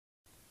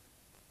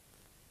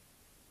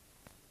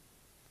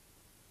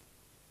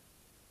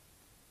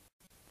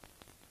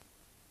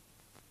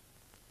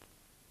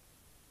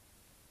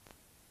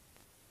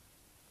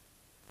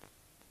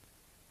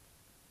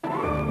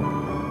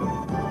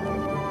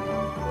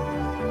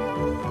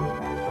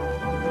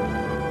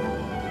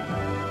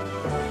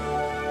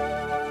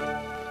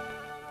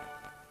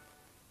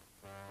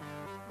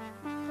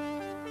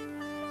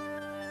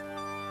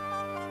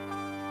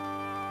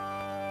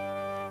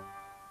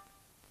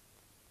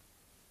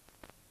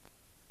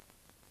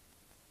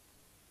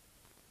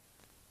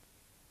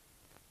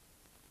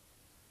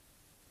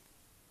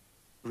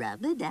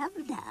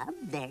Rub-a-dub-dub,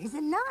 there's a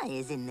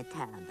noise in the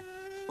tub.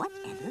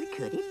 Whatever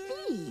could it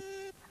be?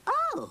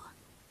 Oh!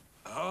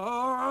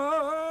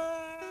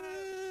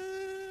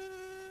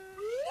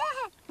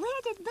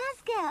 Where did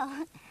Buzz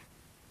go?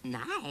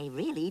 I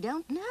really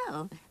don't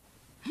know.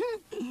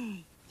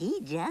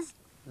 He just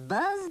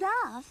buzzed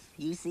off,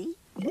 you see.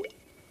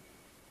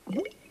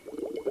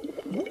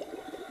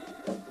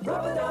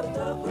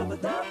 Rub-a-dub-dub,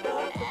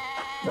 rub-a-dub-dub.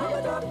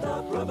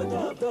 Rub-a-dub-dub,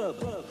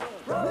 rub-a-dub-dub.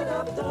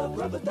 Rub-a-dub-dub,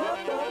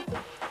 rub-a-dub-dub.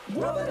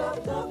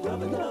 Rub-a-dub-dub,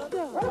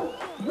 rub-a-dub-dub.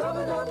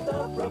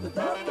 Rub-a-dub-dub,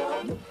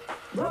 rub-a-dub-dub.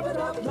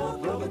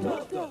 Rub-a-dub-dub,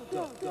 rub-a-dub-dub.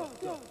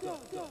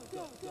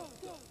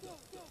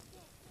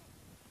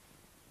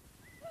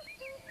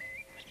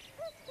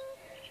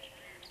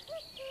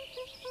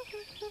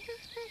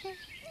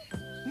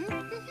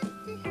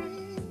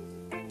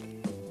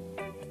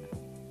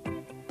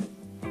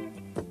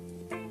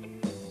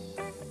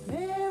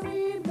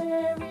 Mary,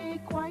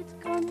 Mary, quite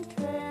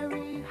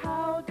contrary,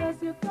 how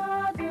does your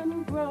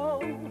garden grow?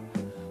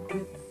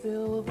 With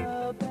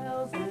silver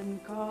bells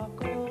and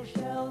cockle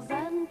shells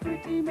and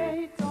pretty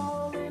maids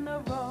all in a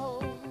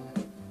row.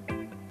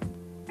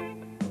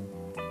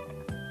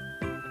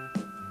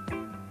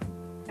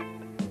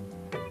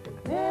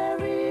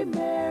 Mary,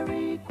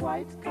 Mary,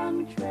 quite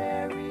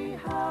contrary,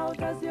 how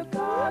does your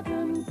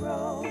garden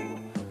grow?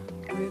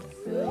 With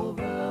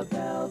silver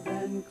bells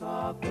and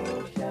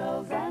cockle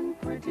shells and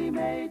pretty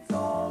maids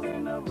all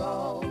in a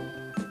row.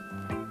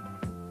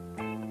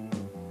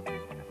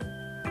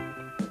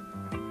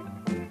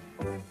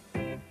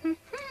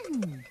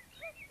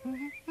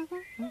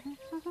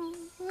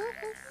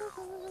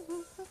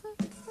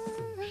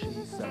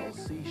 She sells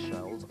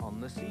seashells on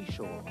the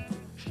seashore.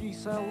 She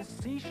sells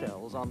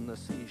seashells on the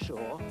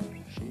seashore.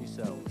 She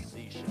sells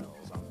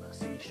seashells on the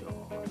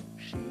seashore.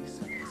 She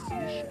sells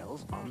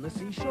seashells on the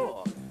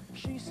seashore.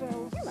 She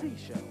sells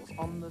seashells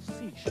on the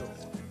seashore.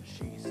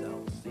 She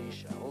sells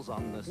seashells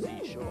on the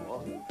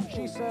seashore.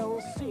 She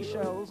sells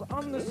seashells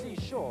on the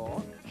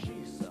seashore.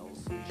 She sells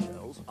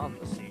seashells on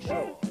the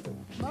seashore.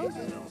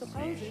 Moses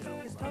supposes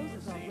his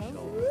toes are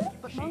roses,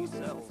 but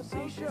Moses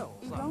supposes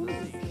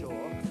erroneous.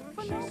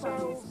 She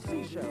sells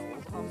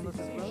seashells on the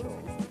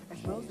seashore. As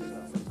Moses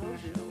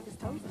supposes his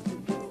toes are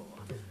pure.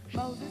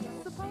 Moses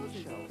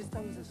supposes his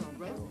toes are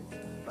roses,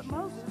 but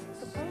Moses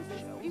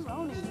supposes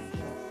erroneous.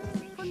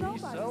 For She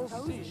nobody's sells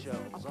toes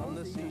seashells are on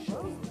the posy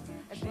seashore. roses,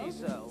 as She Moses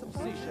sells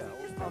supposes seashells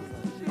his on toes the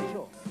are pure.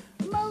 seashore.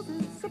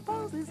 Moses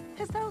supposes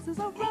his toes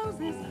are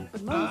roses,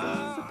 but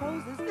Moses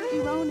supposes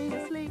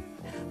erroneously.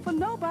 For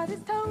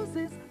nobody's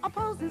toes are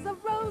posies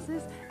of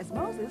roses, as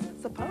Moses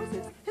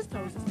supposes his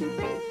toes to be.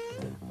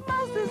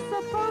 Moses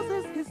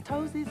supposes his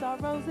toesies are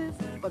roses,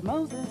 but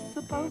Moses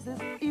supposes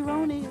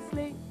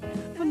erroneously.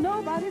 For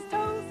nobody's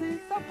toes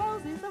are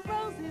posies of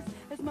roses,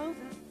 as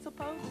Moses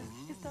supposes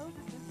his toes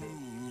to be.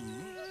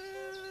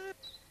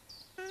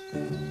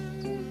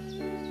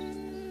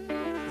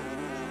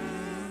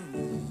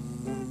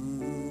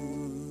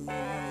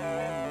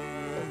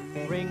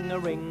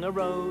 Ring a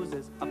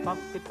roses, a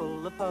pocket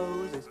full of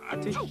posies, a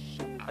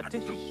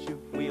tissue,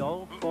 we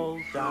all fall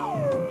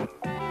down.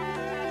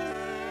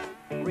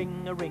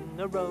 Ring a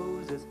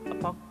roses, a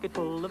pocket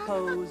full of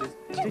posies,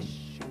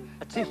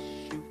 a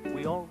tissue,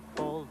 we all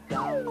fall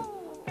down.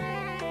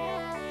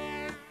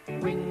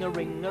 Ring a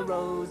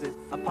roses,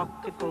 a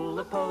pocket full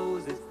of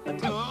posies, a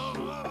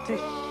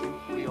tissue,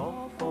 we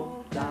all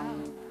fall down.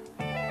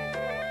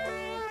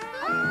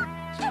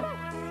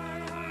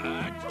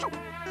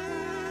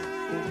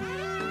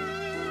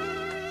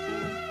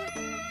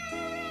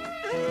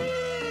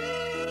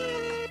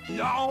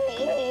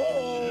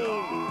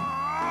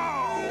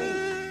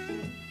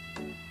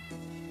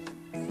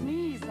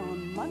 Sneeze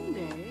on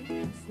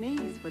Monday,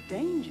 sneeze for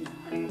danger.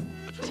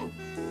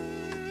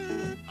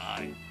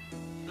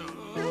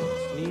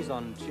 Sneeze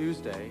on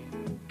Tuesday,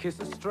 kiss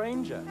a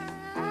stranger.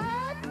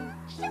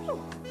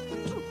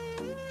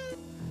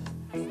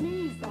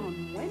 Sneeze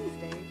on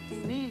Wednesday,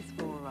 sneeze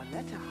for a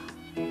letter.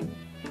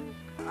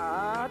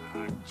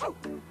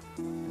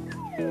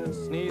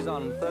 Sneeze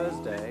on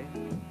Thursday,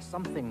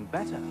 something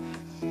better.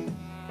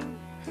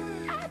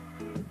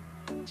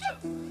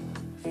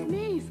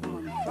 Sneeze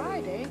on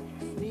Friday,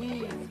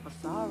 sneeze for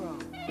sorrow.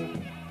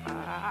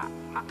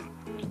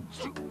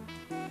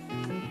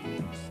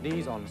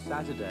 Sneeze on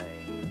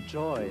Saturday,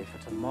 joy for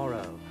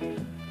tomorrow.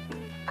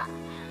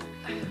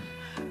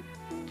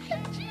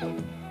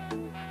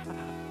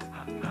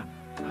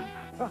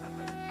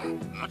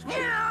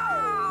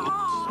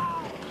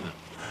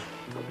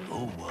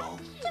 Oh, well.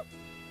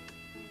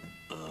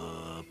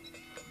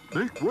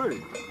 Make way.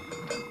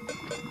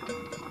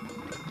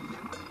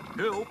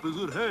 Help is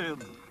at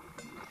hand.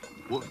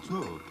 What's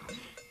up?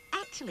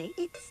 Actually,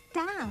 it's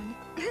down.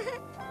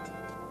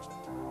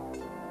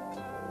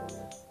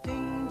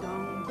 Ding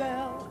dong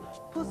bell,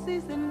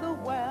 pussy's in the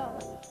well.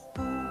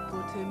 Who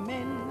put him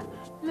in?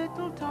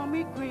 Little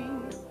Tommy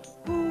Green.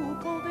 Who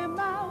pulled him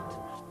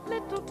out?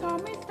 Little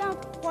Tommy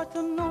Stout, what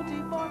a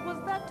naughty boy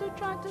was that to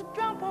try to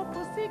drown poor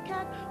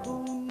pussycat,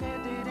 who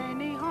never did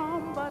any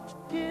harm but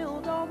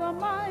killed all the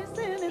mice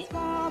in his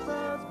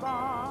father's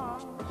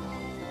barn.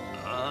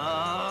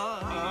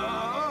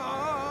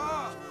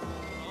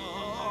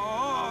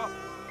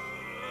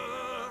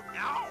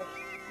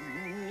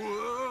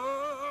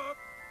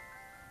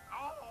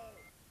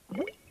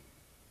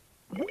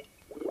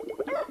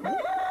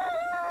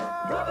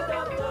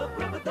 Rub-a-dub-dub,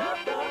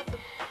 rub-a-dub-dub.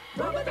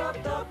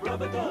 Rub-a-dub-dub,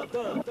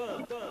 rub-a-dub-dub.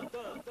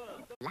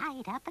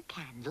 Light up a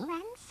candle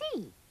and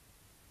see.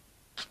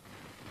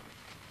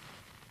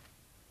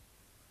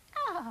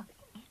 Oh,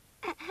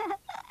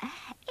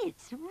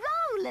 it's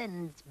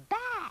Roland's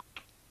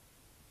back.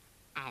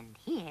 And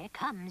here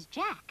comes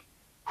Jack.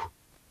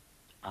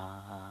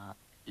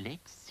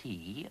 Let's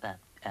see,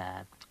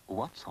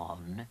 what's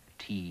on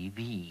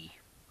TV?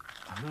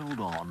 Hold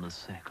on a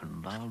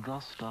second, I'll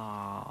just,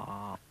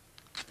 I'll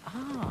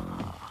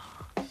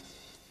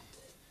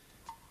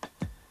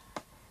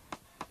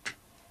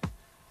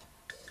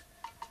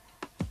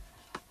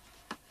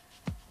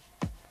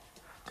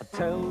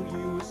tell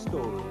you a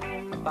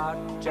story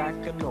about Jack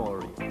and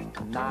Nori,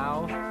 and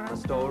now the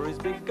story's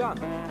begun.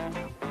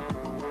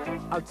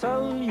 I'll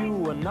tell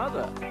you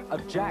another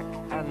of Jack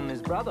and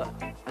his brother,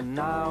 and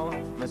now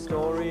my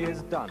story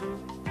is done.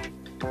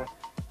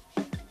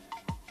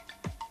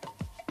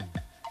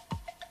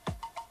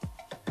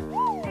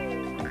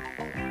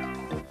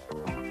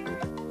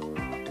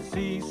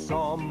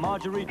 Seesaw,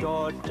 Marjorie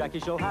Dodge, Jackie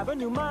shall have a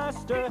new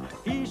master.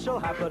 He shall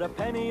have but a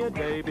penny a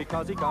day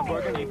because he can't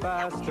work any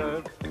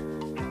faster.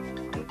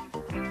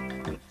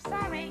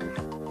 Sorry.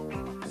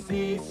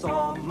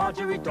 Seesaw,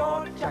 Marjorie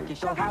Dodge, Jackie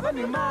shall have a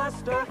new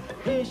master.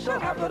 He shall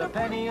have but a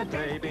penny a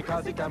day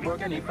because he can't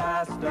work any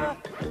faster.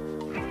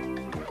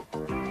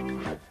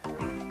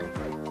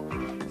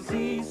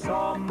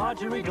 Seesaw,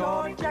 Marjorie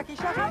Dodge, Jackie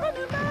shall have a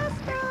new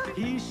master.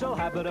 He shall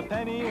have but a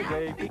penny a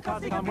day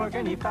because he can't work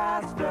any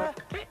faster.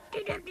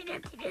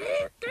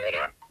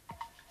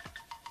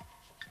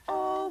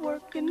 All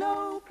work and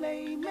no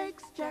play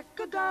makes Jack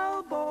a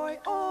dull boy.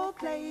 All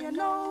play and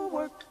no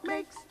work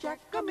makes Jack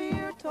a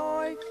mere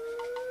toy.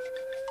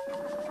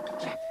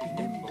 Jack be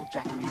nimble,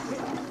 Jack be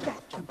quick,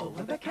 Jack jump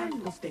over the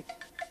candlestick.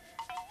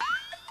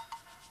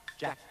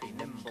 Jack be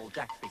nimble,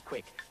 Jack be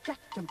quick. Jack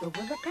jump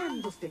over the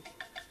candlestick.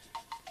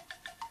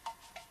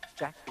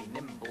 Jack be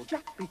nimble,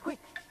 Jack be quick.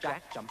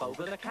 Jack jump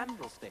over the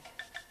candlestick.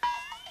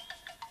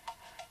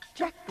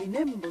 Jack be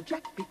nimble,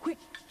 Jack be quick.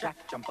 Jack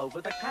jump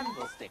over the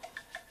candlestick.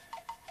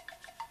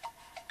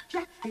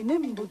 Jack be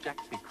nimble, Jack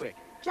be quick.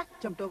 Jack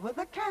jumped over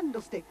the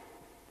candlestick.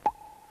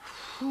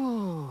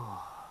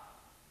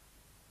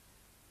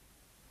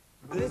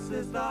 This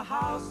is the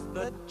house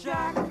that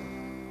Jack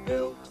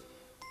built.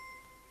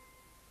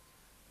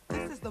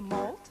 This is the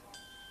malt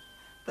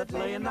That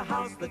lay in the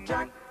house that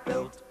Jack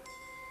built.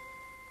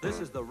 This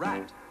is the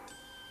rat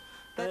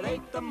that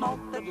ate the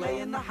malt that lay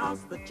in the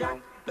house that Jack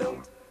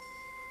built.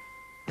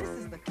 This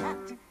is the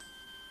cat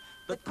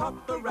That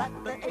caught the rat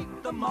that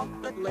ate the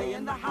malt that lay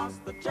in the house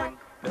that Jack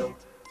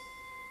built.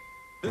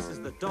 This is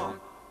the dog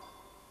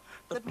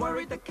that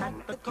worried the cat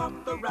that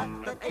caught the rat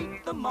that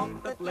ate the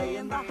malt that lay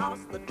in the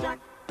house that Jack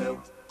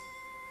built.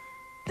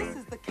 This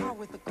is the cow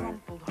with the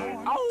crumpled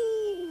horn.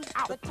 Ow!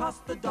 That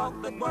tossed the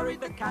dog that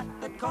worried the cat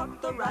that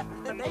caught the rat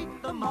that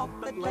ate the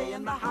malt that lay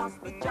in the house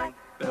that Jack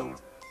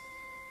built.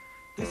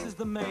 This is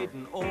the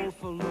maiden all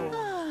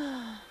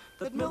forlorn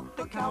that milked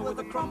the cow with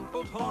a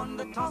crumpled horn,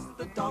 that tossed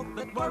the dog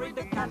that worried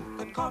the cat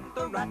that caught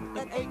the rat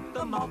that ate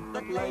the malt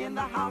that lay in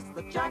the house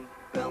that Jack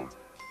built.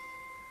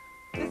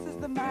 This is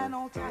the man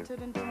all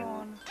tattered and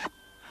torn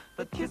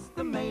That kissed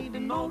the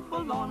maiden all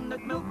forlorn,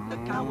 that milked the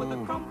cow with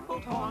a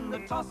crumpled horn,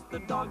 that tossed the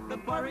dog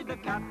that worried the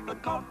cat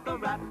that caught the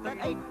rat that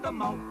ate the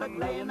malt that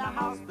lay in the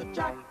house that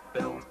Jack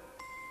built.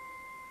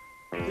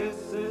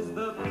 This is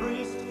the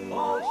priest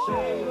all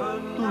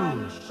shaven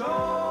and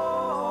shorn,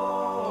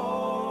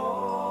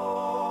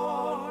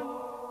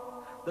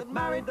 that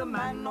married the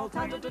man all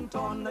tattered and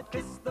torn, that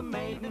kissed the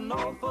maiden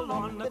all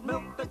forlorn, that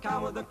milked the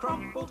cow with a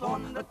crumpled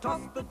horn, that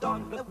tossed the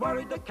dog that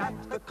worried the cat,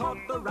 that caught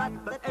the rat,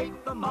 that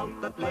ate the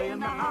malt that lay in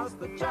the house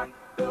that Jack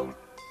built.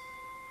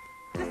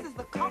 This is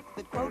the cock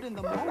that crowed in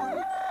the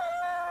morn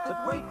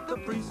That waked the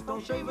priest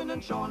all shaven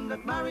and shorn,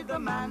 that married the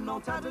man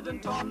all tattered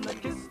and torn, that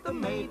kissed the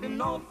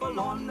maiden all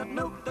forlorn, that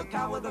milked the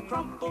cow with a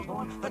crumpled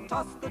horn, that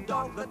tossed the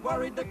dog that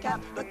worried the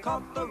cat, that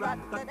caught the rat,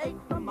 that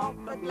ate the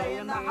malt that lay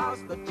in the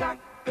house that Jack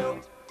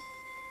built.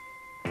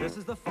 This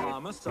is the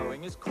farmer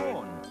sowing his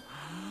corn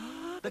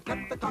that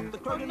kept the cock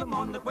that crowed in the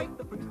morn, that waked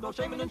the priest all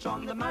shaven and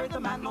shorn, that married the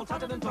man all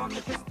tattered and torn,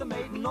 that kissed the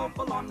maiden all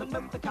forlorn, that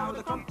milked the cow with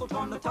a crumpled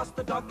horn, that tossed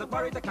the dog that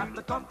worried the cat,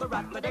 that caught the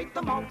rat, that ate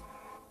the malt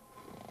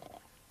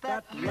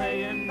that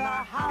lay in the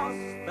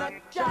house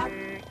that Jack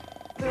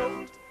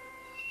built.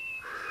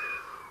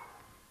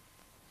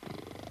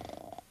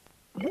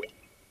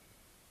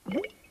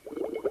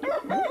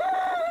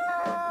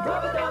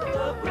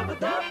 Rub-a-dub-dub,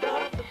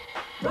 rub-a-dub-dub,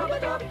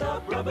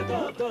 rub-a-dub-dub,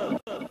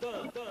 rub-a-dub-dub.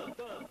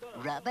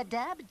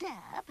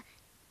 Rub-a-dub-dub.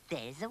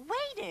 There's a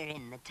waiter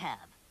in the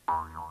tub.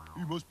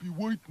 He must be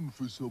waiting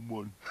for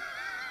someone.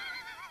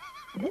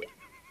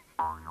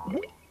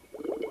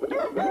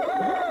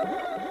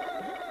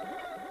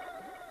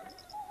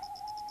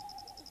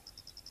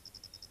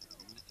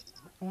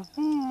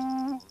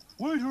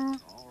 Waiter!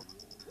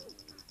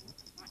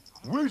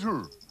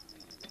 Waiter!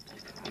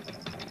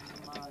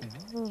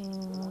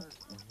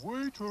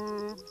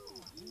 Waiter!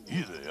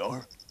 Here they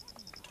are.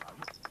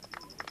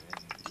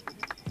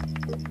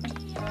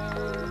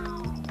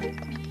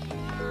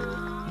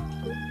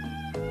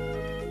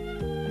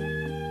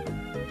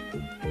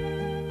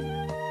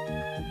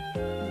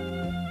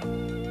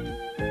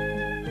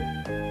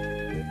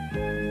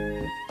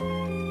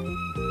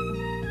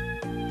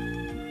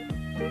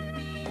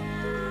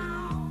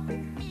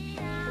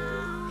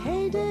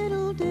 Hey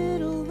diddle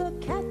diddle, the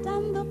cat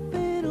and the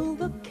fiddle,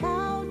 the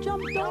cow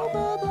jumped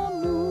over the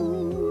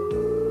moon.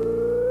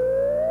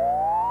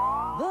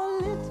 The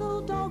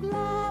little dog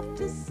laughed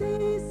to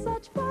see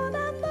such fun,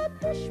 and the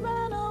dish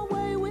ran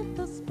away with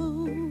the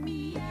spoon.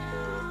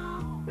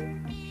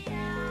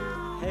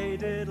 Hey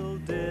diddle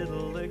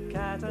diddle, the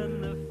cat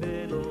and the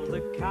fiddle,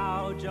 the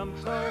cow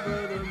jumped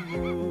over the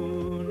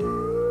moon.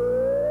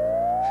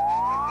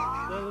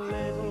 The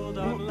little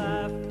dog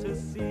laughed to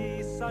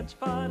see such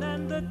fun,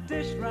 and the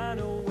dish ran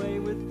away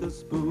with the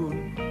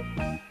spoon.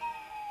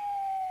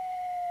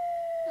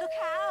 Look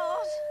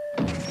out!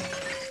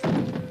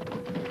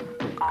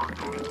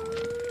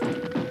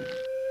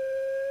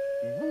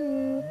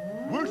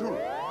 Waiter!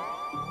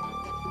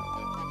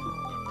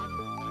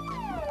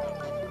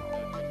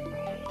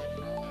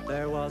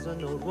 There was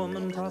an old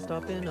woman tossed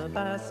up in a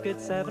basket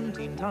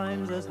 17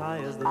 times as high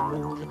as the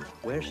moon.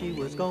 Where she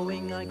was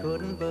going I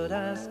couldn't but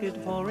ask it,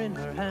 for in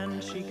her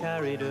hand she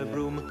carried a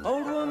broom.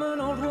 Old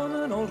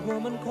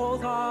woman,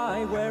 quoth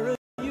I, where are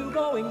you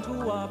going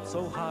to up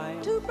so high?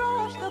 To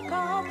brush the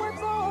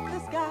cobwebs off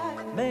the sky.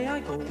 May I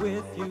go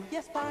with you?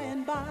 Yes, by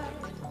and by.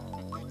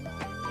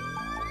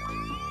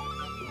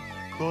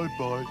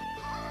 Bye-bye.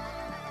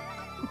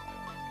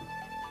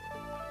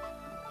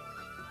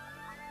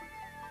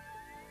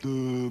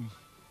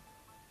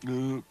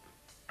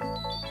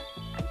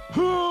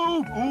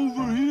 Help!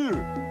 Over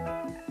here!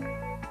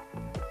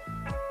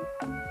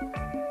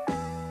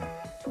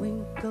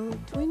 Twinkle,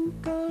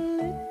 twinkle,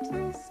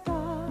 little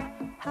star,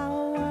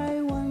 how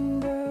I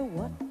wonder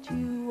what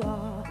you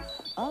are.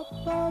 Up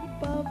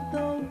above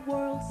the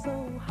world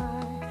so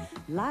high,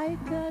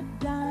 like a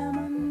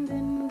diamond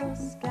in the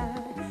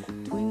sky.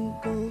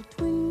 Twinkle,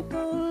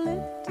 twinkle,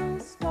 little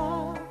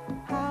star,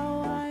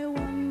 how I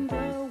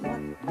wonder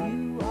what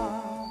you are.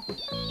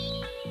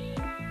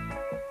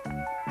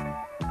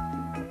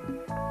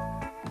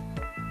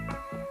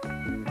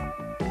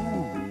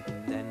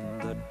 Then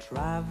the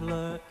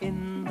traveler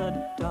in the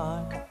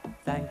dark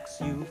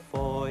thanks you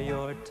for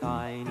your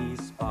tiny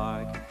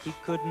spark. He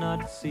could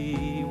not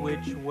see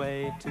which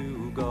way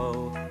to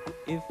go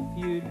if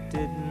you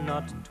did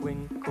not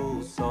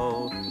twinkle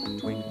so.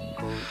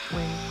 Twinkle,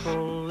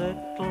 twinkle,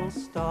 little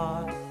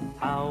star,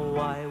 how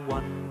I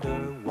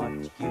wonder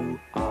what you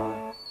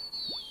are.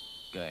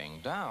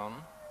 Going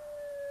down.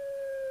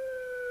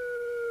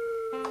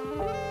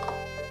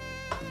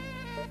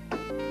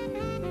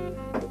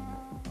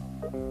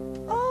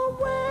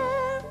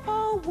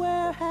 Oh,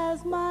 where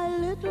has my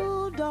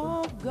little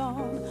dog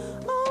gone?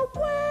 Oh,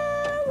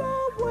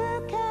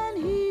 where can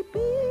he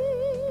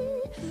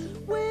be?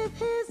 With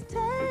his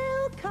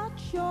tail cut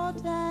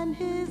short and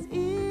his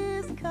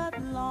ears cut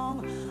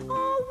long.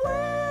 Oh,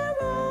 where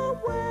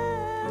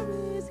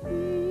is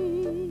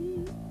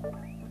he?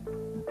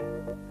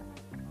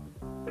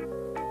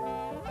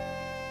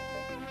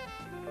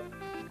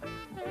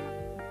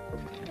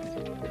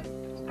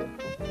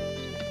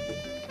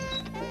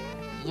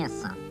 Yes,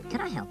 sir.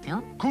 Can I help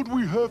you? Could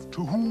we have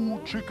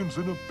 2 chickens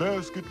in a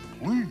basket,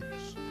 please?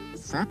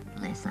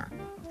 Certainly, sir.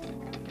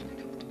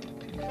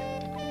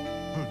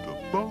 And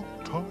about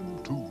time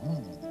to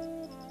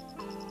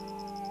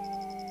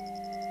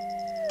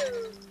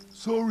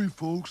Sorry,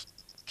 folks.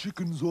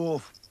 Chicken's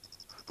off.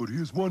 But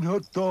here's 1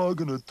 hot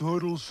dog and a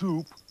turtle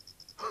soup.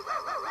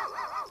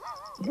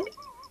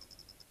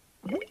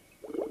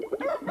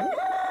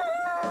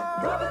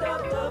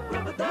 Rub-a-dub-dub,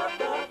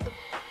 rub-a-dub-dub,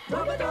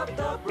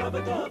 rub-a-dub-dub,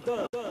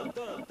 rub-a-dub-dub.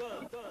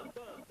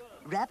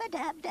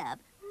 Rub-a-dub-dub.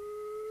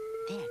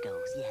 There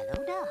goes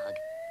Yellow Dog.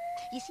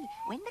 You see,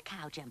 when the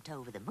cow jumped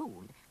over the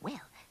moon,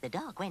 well, the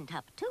dog went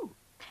up too.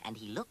 And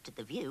he looked at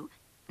the view.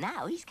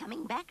 Now he's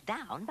coming back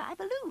down by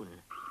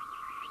balloon.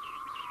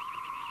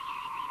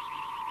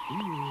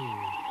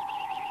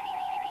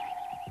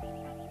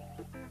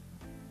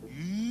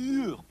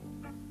 Yeah.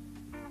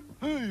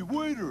 Hey,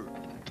 waiter.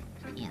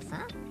 Yes,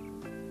 sir?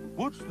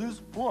 What's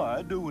this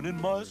fly doing in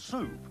my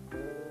soup?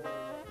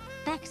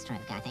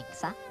 Backstroke, I think,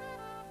 sir.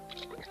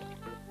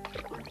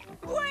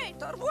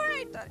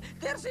 Waiter!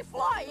 There's a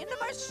fly in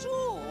my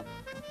soup!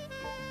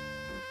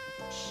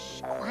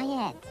 Shh,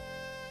 quiet.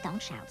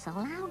 Don't shout so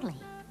loudly.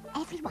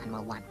 Everyone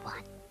will want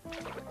one.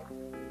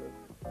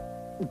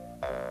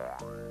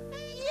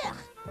 Yuck!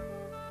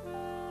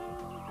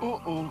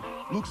 Uh-oh.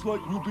 Looks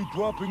like we'll be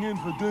dropping in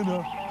for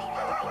dinner.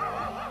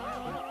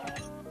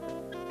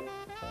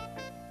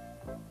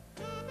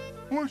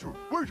 Waiter,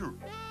 waiter!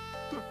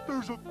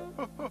 There's a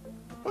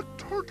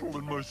turtle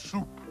in my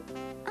soup.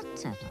 A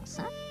turtle,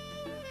 sir?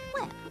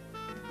 Where?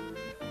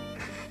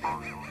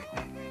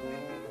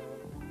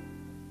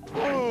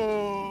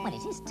 Oh! Well,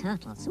 it is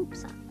turtle soup,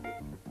 sir.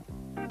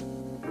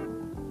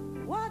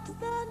 What's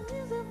the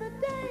news of the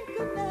day?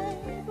 Good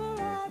neighbor,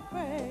 I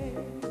pray.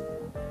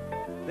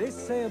 They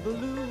say a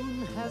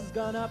balloon has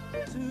gone up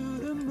to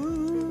the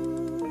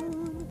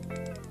moon.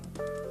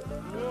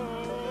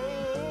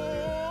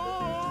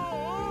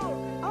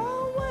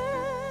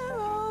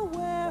 Oh,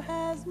 where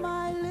has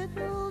my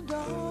little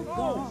dog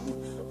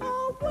gone?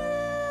 Oh,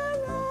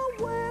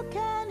 where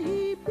can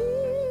he be?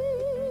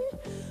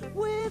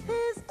 With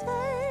his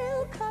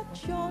tail cut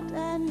short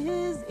and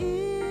his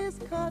ears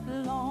cut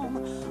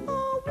long.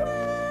 Oh,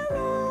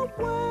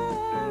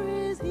 where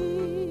is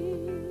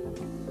he?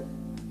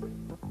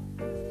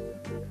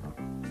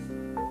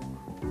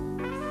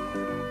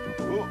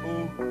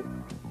 Uh-oh.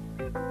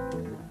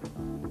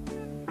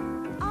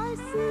 I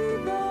see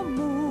the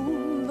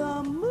moon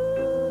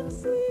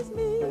sees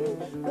me,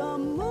 the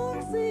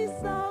moon sees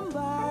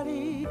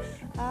somebody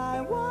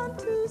I want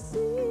to see.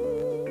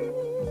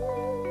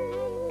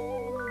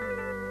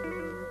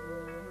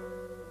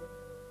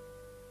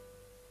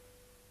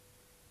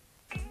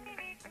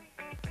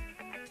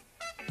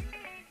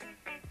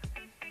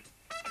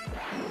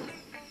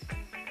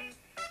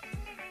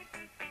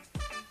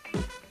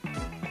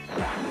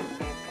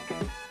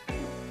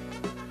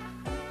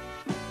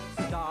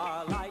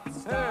 Starlight,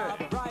 star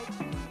bright,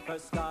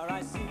 first star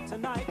I see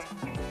tonight.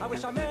 I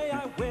wish I may,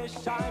 I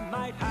wish I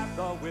might have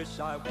the wish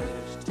I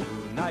wish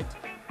tonight.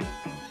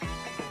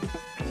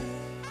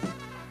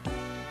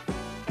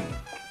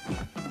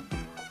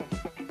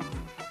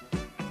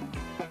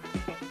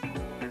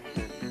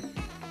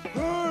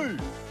 Hey!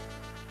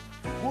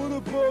 What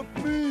about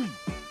me?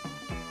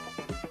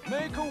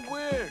 Make a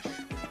wish.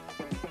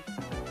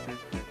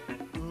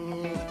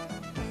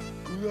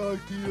 Good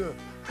idea.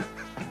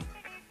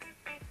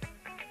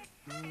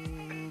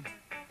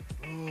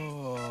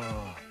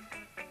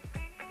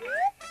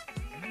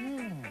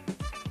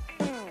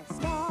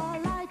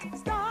 Starlight,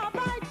 star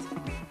bright,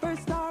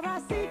 first star I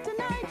see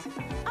tonight.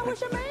 I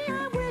wish I may,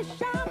 I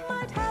wish I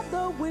might have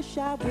the wish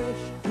I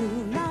wish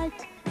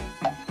tonight.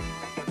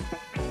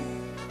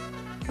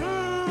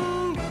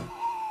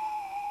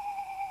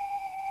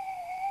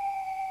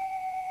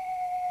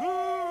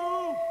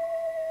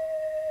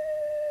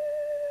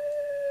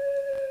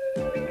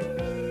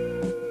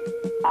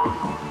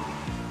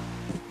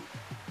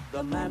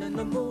 The man in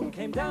the moon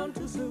came down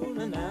too soon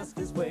and asked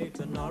his way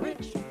to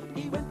Norwich.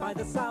 He went by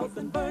the south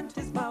and burnt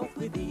his mouth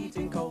with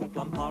eating cold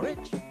plum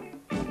porridge.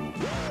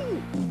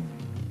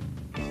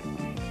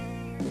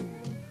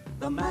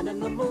 The man in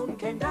the moon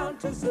came down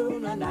too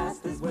soon and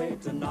asked his way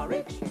to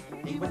Norwich.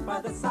 He went by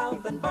the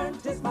south and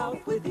burnt his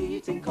mouth with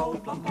eating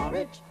cold plum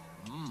porridge.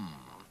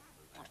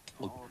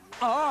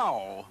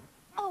 Ow!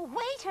 Oh,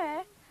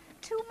 waiter,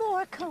 2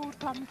 more cold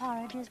plum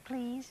porridges,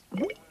 please.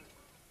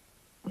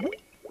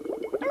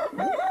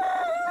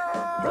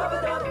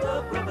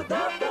 Rub-a-dub-dub,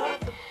 rub-a-dub-dub,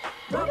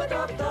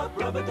 rub-a-dub-dub,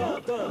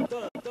 rub-a-dub-dub.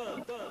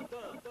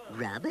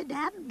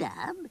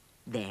 Rub-a-dub-dub,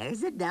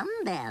 there's a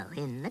dumbbell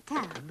in the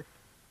tub.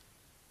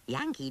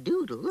 Yankee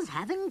Doodle's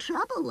having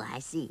trouble, I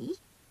see.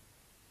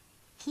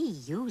 He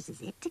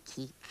uses it to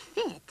keep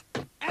fit,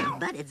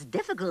 but it's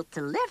difficult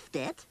to lift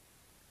it.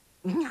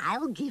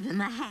 I'll give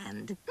him a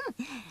hand.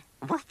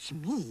 Watch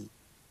me.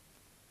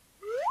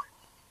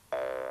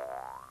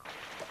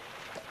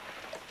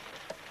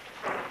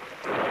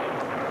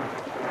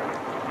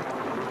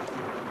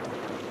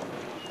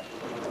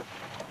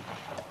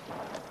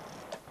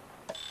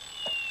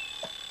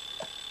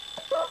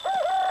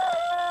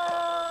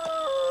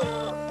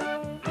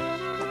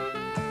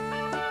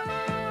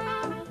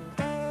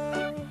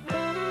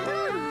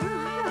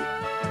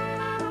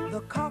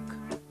 The cock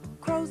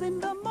crows in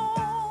the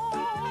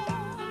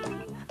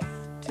morn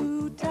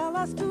to tell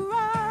us to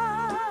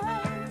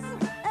rise,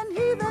 and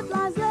he that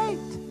lies late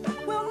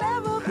will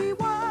never be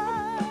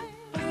wise.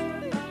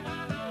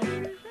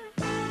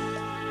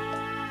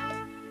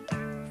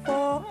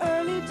 For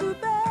early to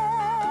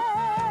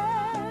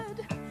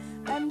bed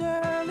and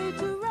early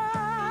to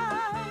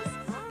rise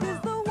is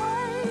the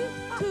way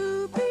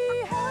to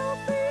be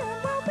healthy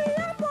and wealthy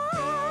and wise.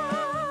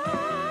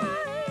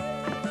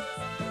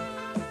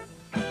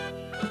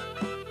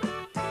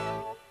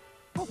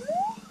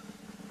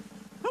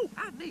 Oh,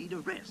 I need a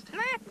rest.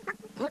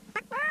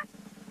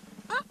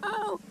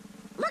 Uh-oh!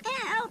 Look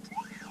out!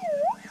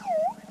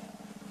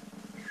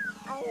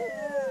 Ow!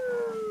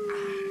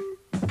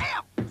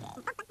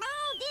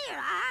 Oh, dear,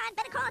 I'd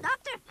better call a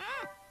doctor.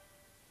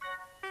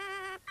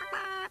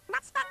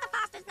 What's Dr.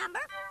 Foster's number?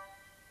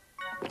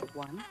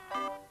 1,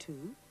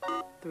 2,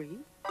 3,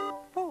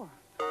 4.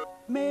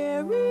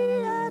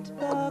 Mary at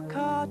the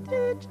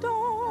cottage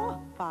door.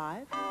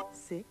 5,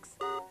 6,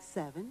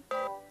 7,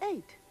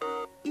 8.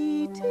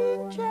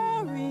 Eating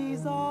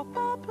cherries off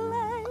a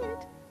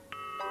plate.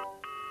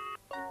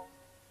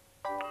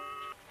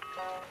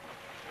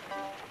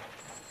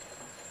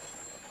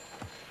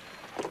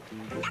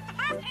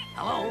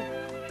 Hello?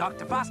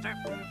 Dr. Foster?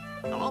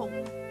 Hello?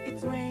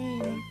 It's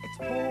raining, it's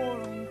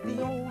pouring,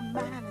 the old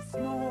man is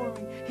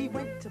snoring. He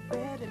went to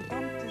bed and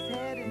bumped his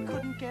head and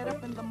couldn't get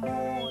up in the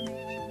morning.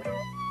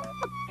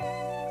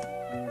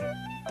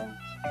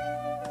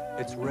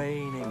 It's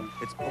raining,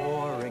 it's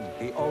pouring,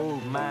 the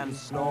old man's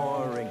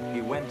snoring.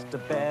 He went to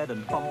bed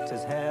and bumped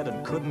his head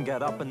and couldn't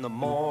get up in the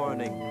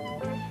morning.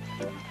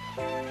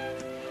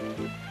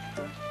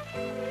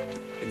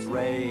 It's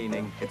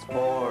raining, it's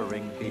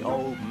pouring, the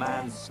old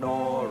man's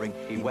snoring.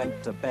 He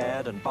went to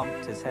bed and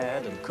bumped his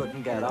head and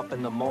couldn't get up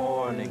in the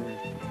morning.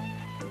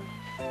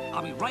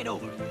 I'll be right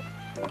over.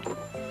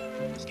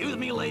 Excuse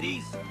me,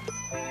 ladies.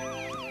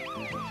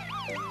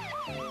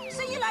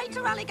 See you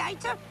later,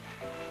 alligator.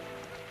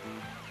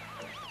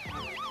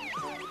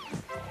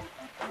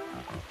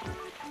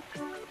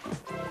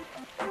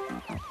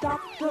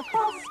 Dr.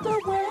 Foster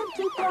went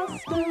to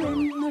Buster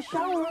in a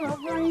shower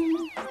of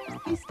rain.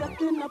 He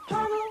stepped in a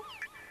puddle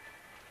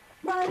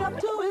right up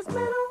to his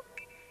middle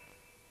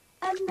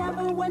and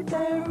never went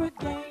there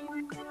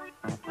again.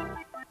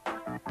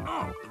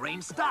 Oh, the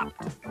rain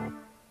stopped.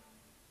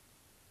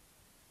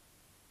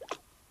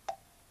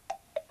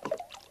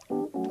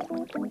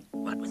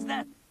 What was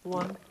that?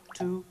 1,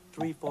 2,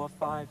 3, 4,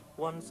 5.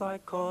 Once I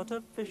caught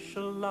a fish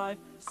alive.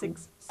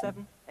 6,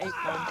 7, 8,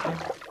 9, 10.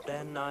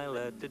 Then I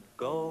let it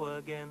go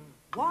again.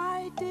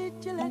 Why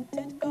did you let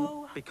it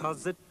go?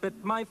 Because it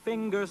bit my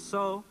finger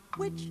so.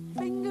 Which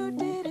finger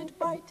did it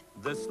bite?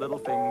 This little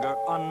finger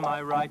on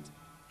my right.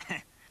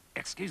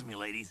 Excuse me,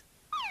 ladies.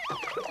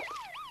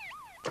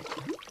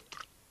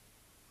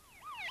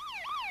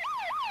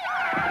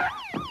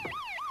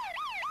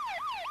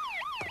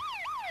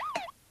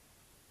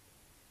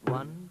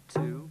 One,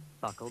 two,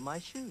 buckle my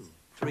shoe.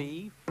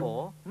 3,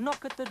 4,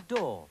 knock at the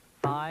door.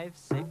 5,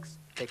 6,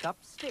 pick up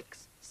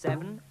sticks.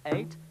 7,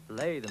 8,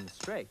 lay them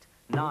straight.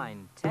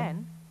 9,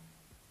 10,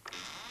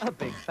 a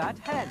big fat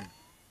hen.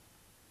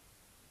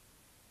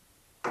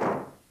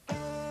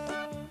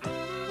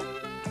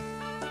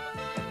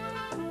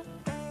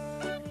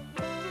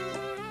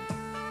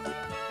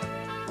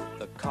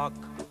 The cock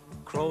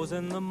crows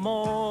in the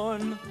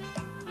morn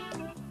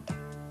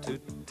to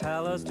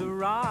tell us to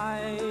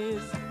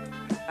rise,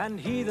 and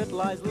he that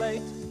lies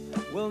late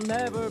will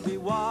never be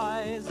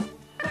wise.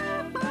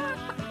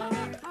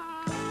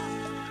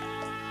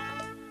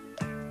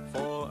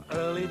 For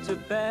early to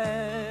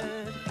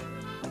bed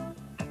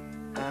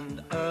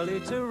and early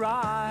to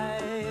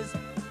rise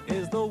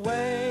is the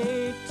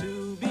way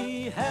to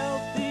be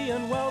healthy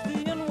and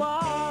wealthy and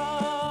wise.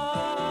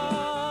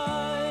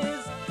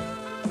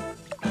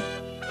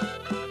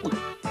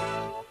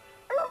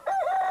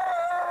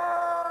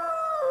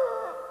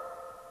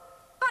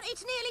 But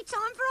it's nearly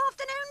time for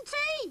afternoon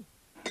tea.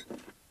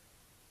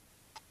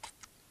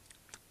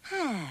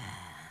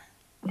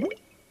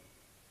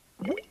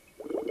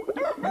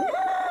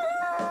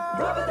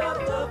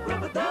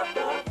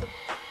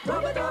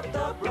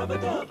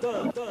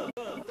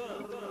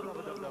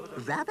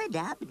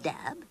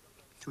 Rub-a-dub-dub.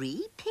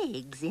 3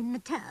 pigs in the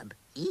tub,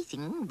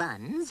 eating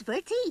buns for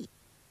tea.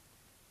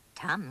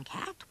 Tom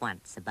Cat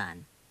wants a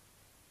bun,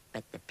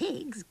 but the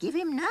pigs give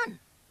him none.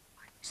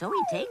 So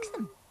he takes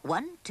them.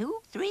 1,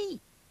 2,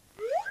 3.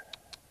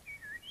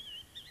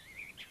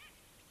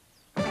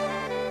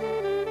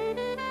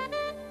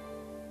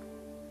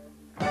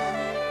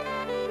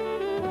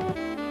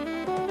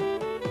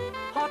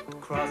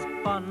 Hot cross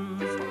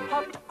buns,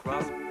 hot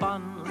cross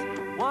buns.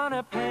 1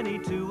 a penny,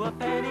 2 a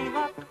penny,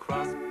 hot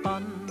cross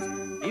buns.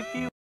 If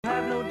you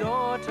have no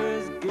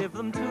daughters, give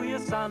them to your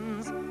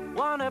sons.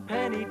 1 a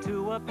penny,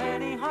 2 a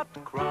penny, hot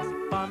cross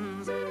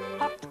buns.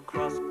 Hot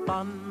cross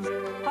buns,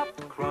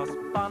 hot cross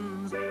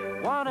buns.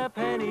 1 a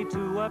penny,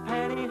 2 a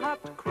penny,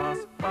 hot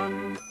cross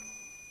buns.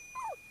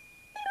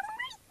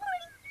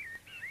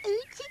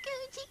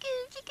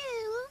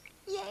 Oochie-coo-chie-coo-chie-coo.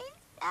 Yes.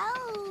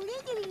 Oh,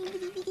 yes.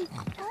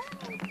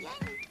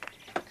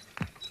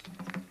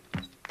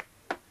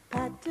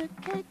 Pat a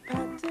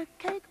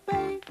cake,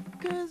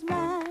 baker's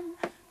man.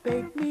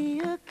 Bake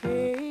me a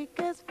cake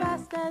as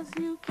fast as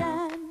you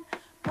can.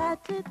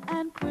 Pat it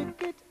and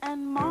prick it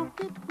and mark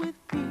it with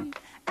P.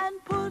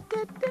 And put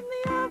it in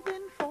the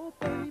oven for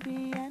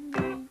baby and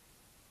me.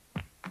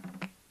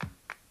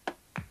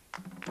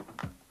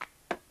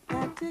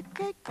 Pat a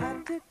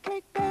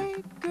cake,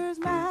 baker's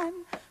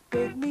man.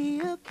 Bake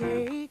me a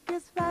cake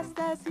as fast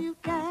as you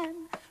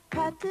can.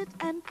 Pat it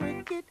and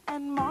prick it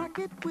and mark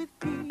it with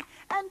P.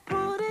 And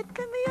put it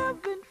in the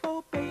oven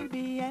for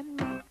baby and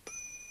me.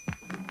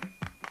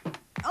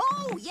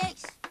 Oh,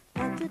 yes.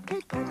 Pat a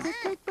cake,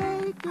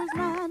 baker's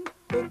man.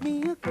 Bake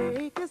me a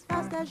cake as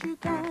fast as you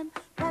can.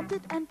 Pat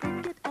it and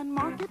prick it and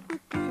mark it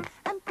with P.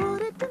 And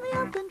put it in the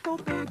oven for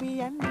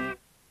baby and me.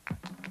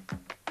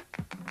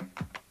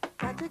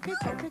 Pat a cake,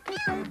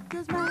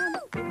 baker's man.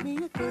 Bake me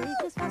a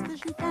cake as fast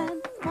as you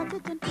can. Pat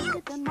it and prick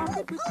it and mark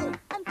it with P.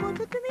 And put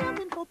it in the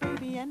oven for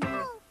baby and me.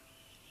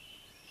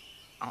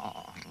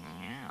 Oh,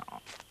 no.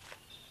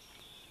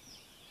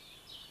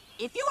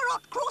 If you are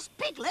hot cross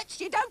piglets,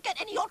 you don't get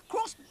any hot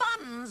cross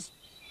buns.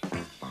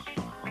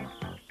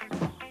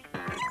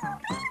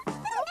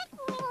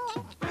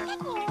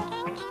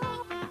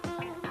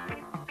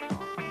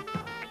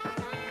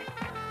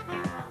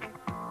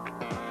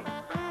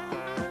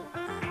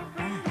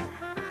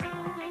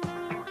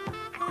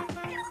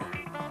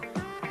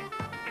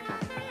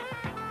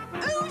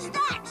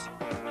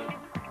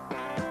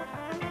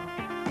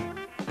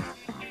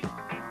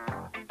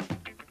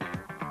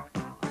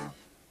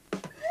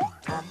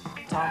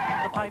 Tom,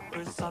 the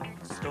piper's son,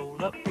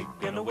 stole a pig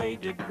and away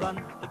did run.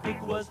 The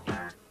pig was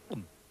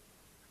eat,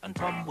 and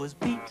Tom was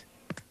beat.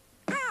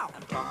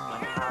 And Tom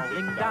went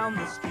howling down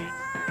the street.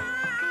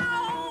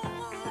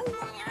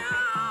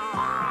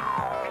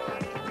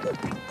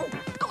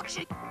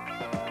 Gotcha!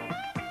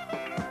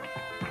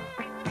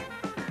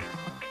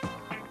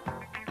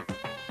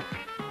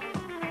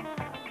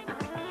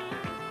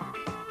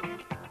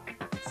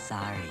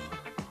 Sorry.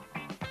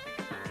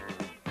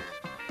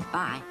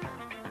 Bye.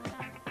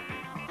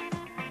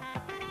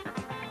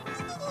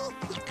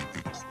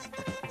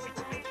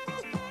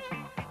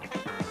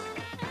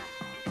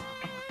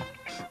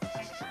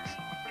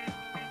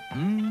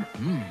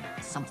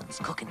 Something's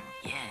cooking.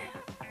 Yeah.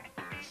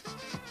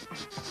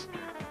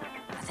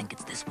 I think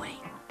it's this way.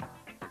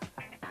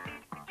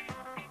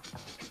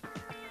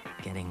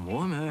 Getting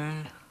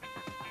warmer.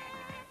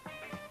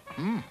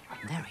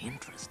 Very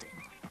interesting.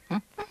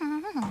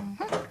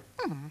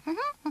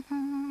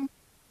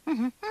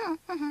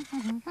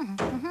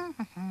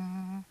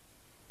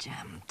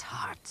 Jam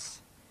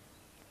tarts.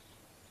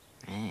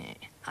 Hey,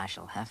 I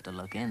shall have to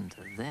look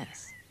into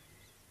this.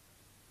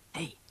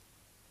 Hey,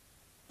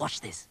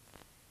 watch this.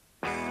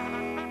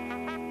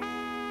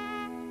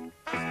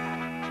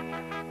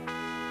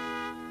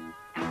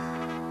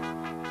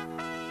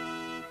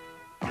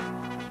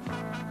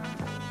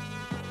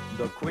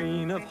 The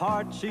Queen of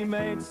Hearts, she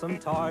made some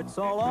tarts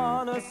all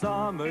on a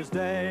summer's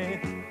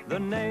day. The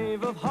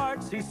Knave of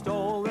Hearts, he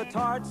stole the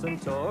tarts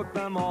and took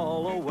them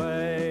all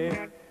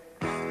away.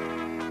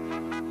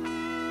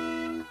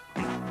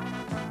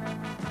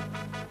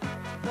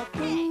 The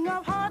King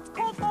of Hearts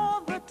called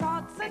for the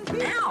tarts and keep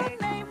the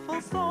knave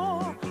full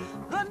sore.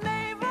 The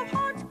Knave of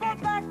Hearts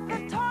brought back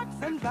the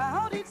tarts and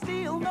vowed he'd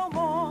steal no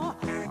more.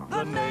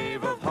 The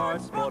Knave of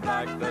Hearts brought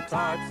back the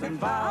tarts and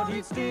vowed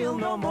he'd steal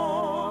no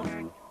more.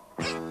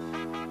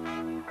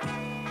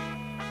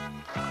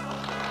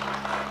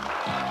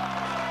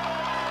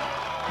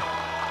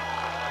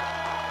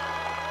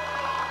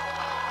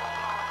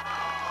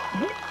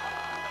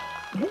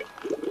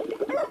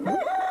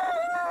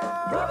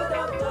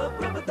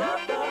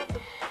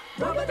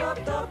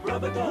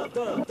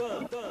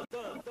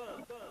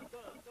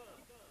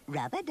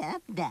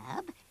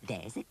 Rub-a-dub-dub,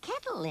 there's a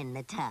kettle in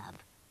the tub.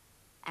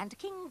 And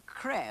King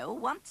Crow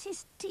wants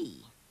his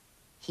tea.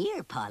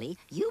 Here, Polly,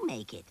 you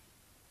make it.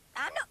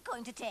 I'm not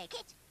going to take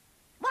it.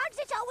 Why does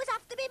it always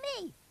have to be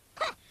me?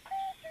 Ha!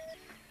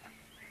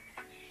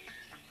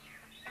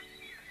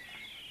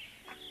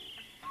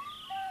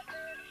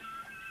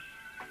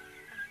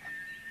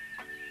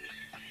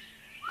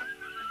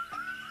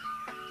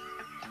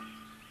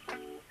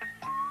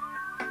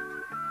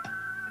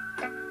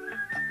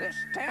 This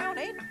town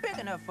ain't big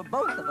enough for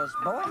both of us,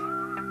 boy.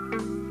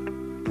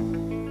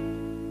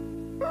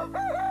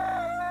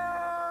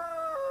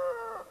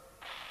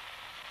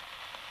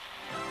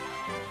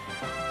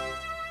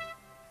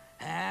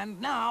 And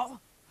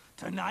now,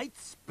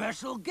 tonight's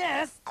special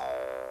guest.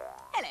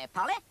 Hello,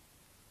 Polly.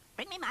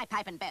 Bring me my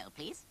pipe and bowl,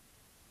 please.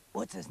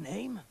 What's his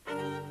name?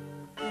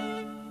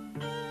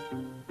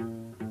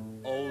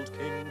 Old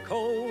King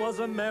Cole was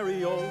a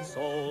merry old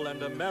soul,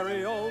 and a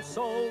merry old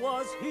soul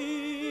was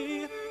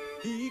he.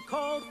 He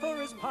called for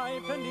his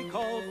pipe, and he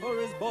called for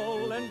his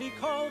bowl, and he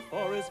called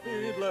for his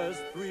fiddlers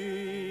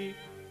three.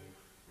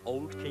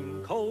 Old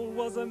King Cole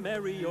was a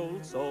merry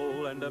old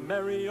soul, and a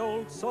merry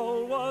old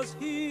soul was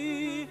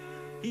he.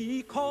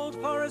 He called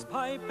for his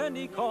pipe, and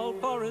he called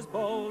for his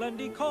bowl, and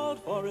he called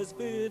for his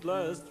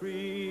fiddlers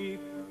three.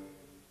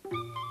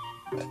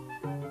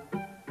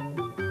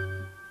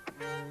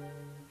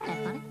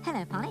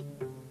 Hello, Polly.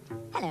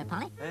 Hello,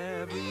 Polly.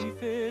 Every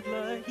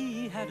fiddler,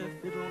 he had a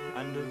fiddle,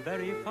 and a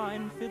very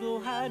fine fiddle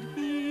had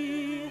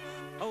he.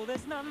 Oh,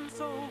 there's none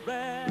so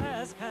rare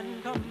as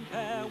can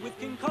compare with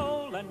King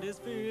Cole and his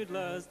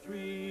fiddlers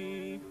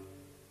three.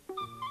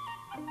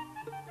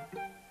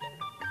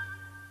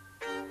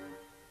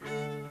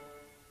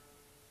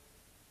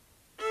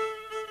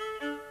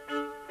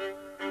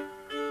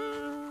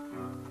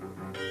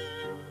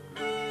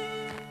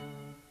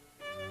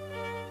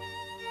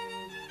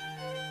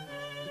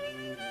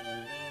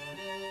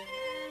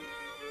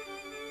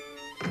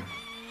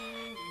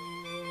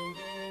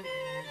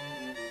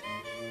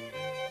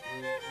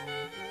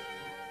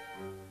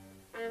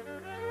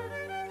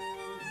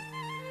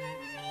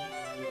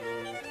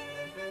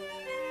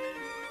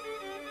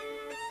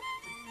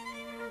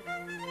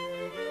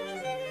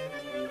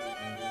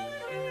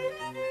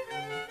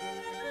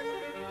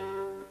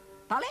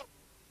 Polly,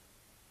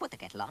 put the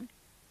kettle on.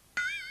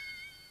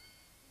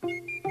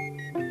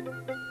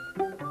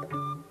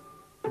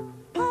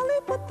 Polly,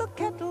 put the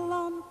kettle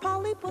on.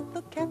 Polly, put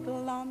the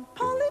kettle on.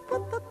 Polly,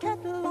 put the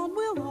kettle on.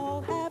 We'll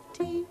all have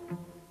tea.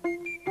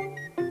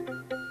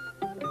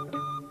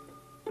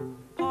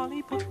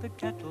 Polly, put the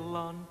kettle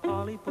on.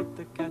 Polly, put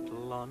the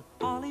kettle on.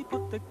 Polly,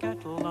 put the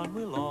kettle on.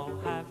 We'll all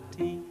have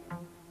tea.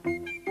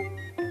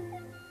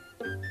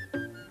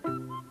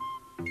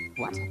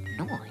 What a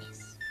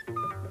noise.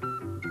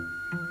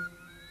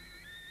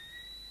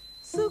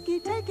 Suki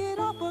Suki, take it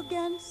up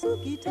again.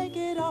 Suki, take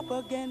it up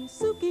again.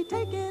 Suki,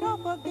 take it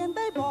up again.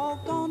 They've all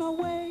gone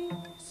away.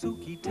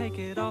 Suki, take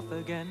it off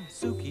again.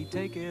 Suki,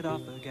 take it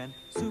off again.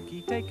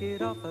 Suki, take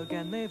it off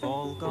again. They've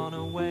all gone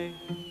away.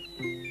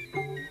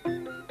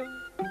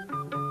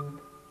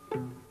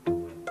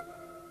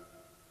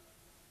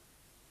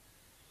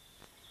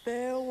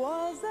 There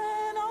was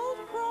an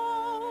old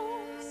crow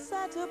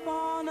sat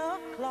upon a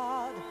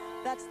clod.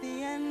 That's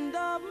the end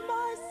of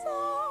my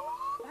song.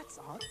 That's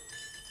odd.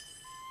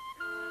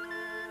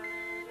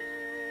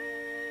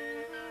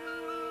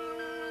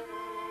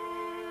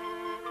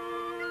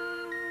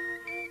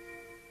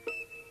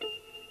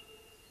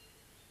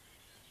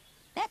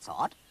 That's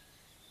odd.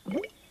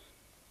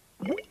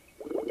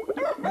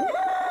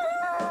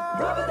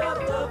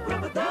 Rub-a-dub-dub,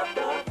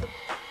 rub-a-dub-dub.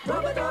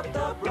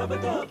 Rub-a-dub-dub,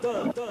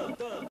 rub-a-dub-dub.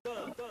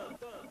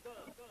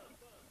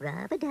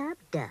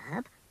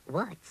 Rub-a-dub-dub,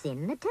 what's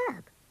in the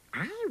tub?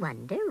 I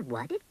wonder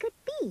what it could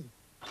be.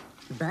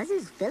 Buzz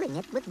is filling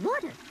it with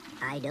water.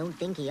 I don't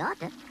think he ought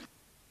to.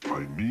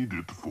 I need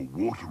it for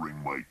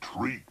watering my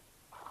tree.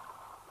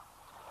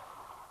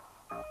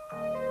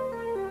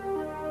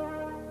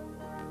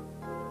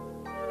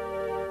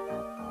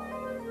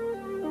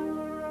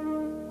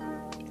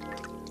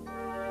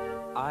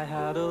 I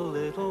had a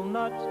little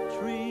nut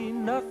tree,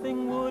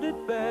 nothing would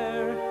it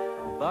bear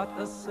but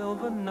a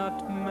silver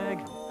nutmeg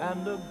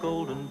and a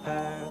golden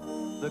pear.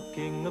 The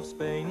King of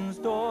Spain's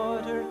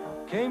daughter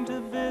came to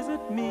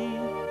visit me,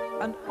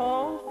 and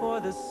all for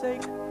the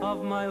sake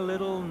of my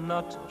little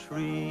nut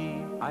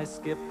tree. I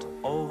skipped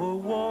over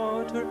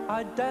water,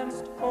 I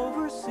danced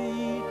over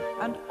sea,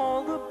 and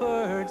all the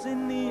birds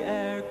in the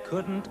air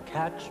couldn't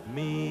catch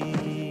me.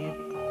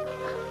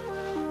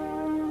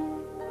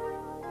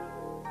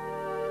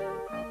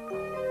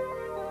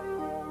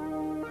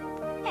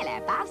 Hello,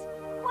 Buzz.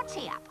 What's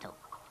he up to?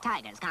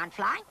 Tigers can't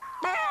fly.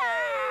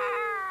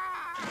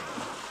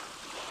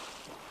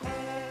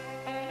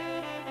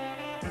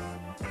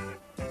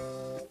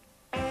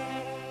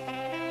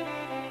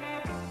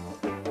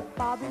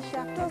 Bobby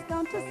Shafto's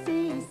gone to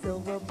sea,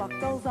 silver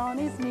buckles on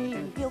his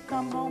knee. He'll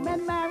come home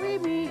and marry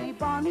me,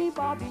 Bonnie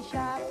Bobby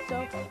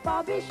Shafto.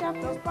 Bobby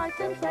Shafto's bright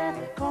and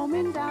fair,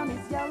 combing down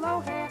his yellow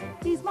hair.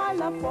 He's my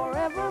love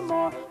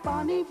forevermore,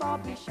 Bonnie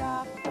Bobby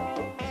Shafto.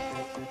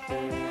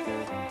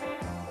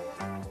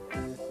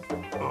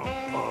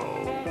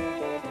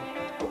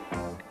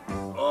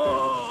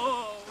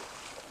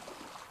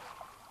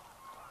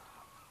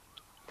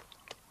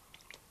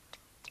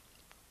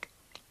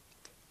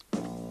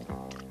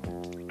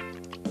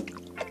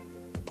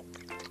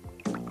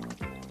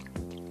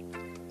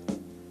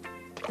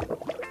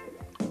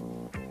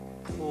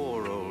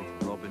 Poor old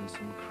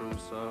Robinson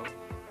Crusoe.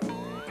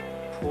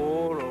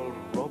 Poor old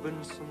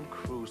Robinson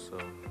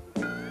Crusoe.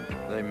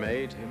 They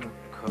made him a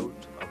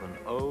coat of an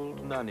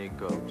old nanny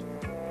goat.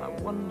 I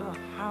wonder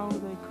how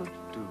they could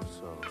do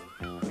so.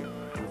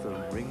 With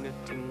a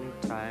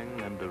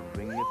ring-a-ting-tang and a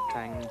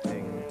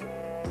ring-a-tang-ting.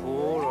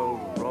 Poor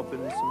old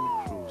Robinson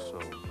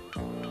Crusoe.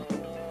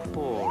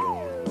 Poor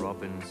old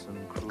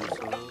Robinson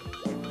Crusoe.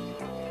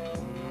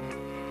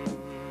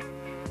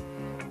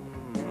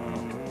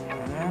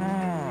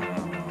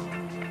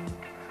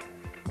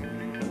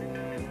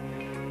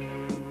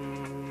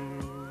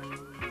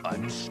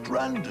 I'm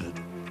stranded,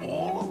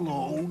 all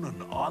alone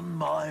and on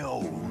my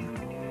own.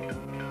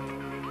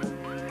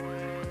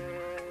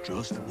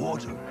 Just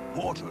water,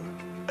 water,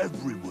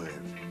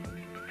 everywhere.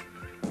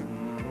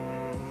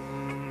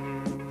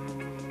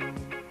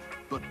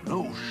 But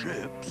no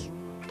ships,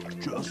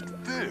 just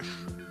fish.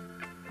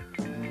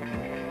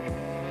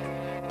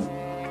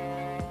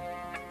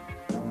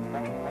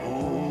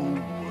 Oh,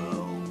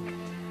 well.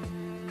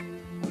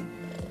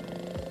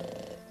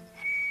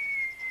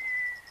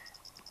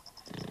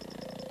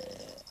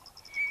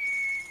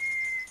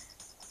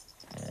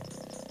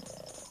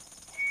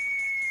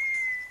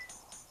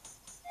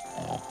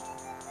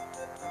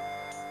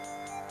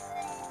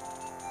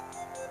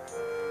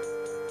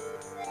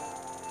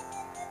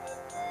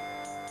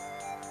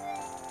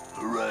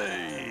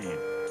 Hooray!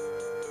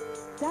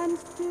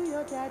 Dance to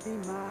your daddy,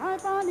 my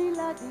bonny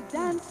laddie.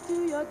 Dance to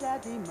your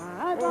daddy,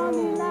 my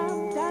bonny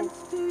lamb. Dance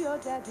to your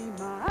daddy,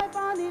 my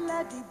bonny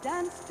laddie.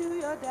 Dance to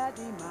your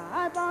daddy,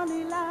 my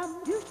bonny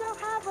lamb. You shall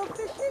have a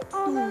fishy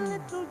on a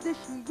little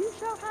dishy. You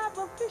shall have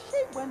a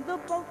fishy when the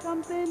boat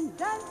comes in.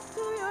 Dance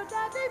to your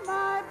daddy,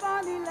 my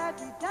bonny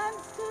laddie.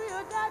 Dance to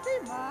your daddy,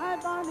 my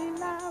bonny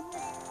lamb.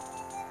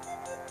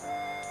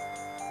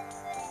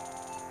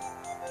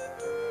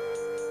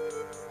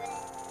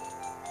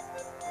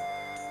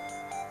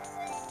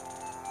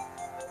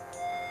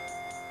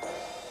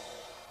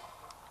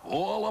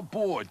 All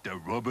aboard the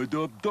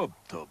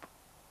rub-a-dub-dub-dub.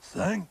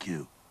 Thank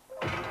you.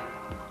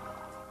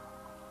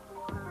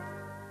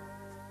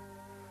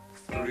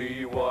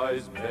 Three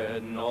wise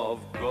men of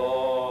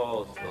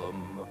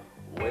Gotham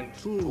went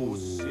to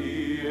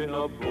sea in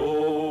a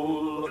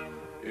bowl.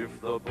 If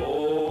the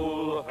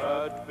bowl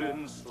had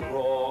been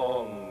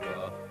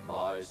stronger,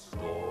 my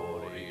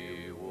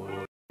story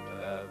would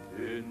have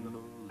been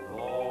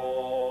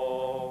longer.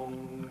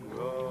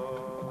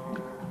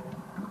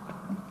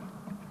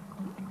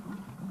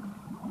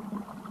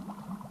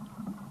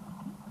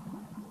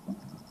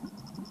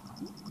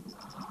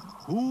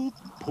 Who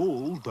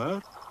pulled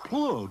that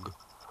plug?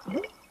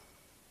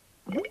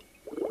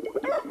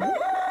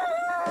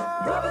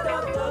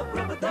 Rub-a-dub-dub,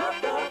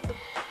 rub-a-dub-dub.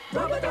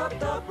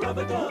 Rub-a-dub-dub,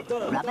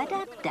 rub-a-dub-dub.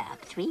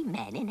 Rub-a-dub-dub, 3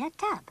 men in a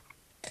tub.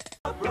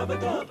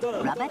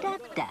 Rub-a-dub-dub.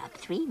 Rub-a-dub-dub,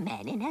 3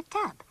 men in a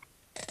tub.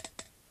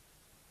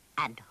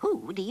 And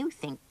who do you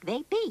think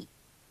they be?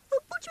 The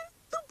butcher,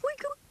 the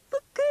baker,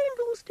 the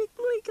candlestick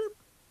maker.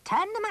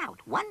 Turn them out.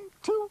 1,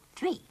 2,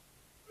 3.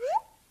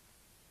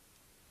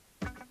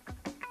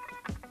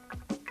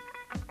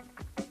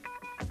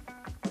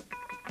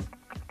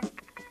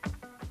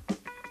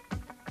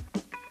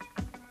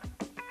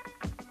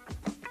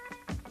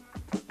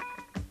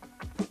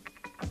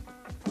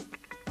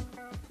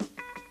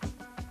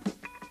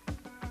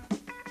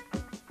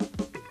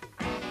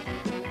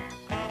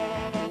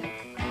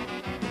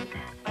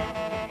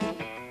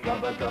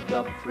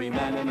 Rub-a-dub-dub, 3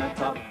 men in a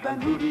tub,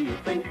 and who do you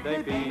think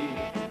they be?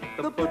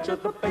 The butcher,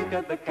 the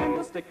baker, the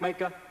candlestick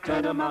maker,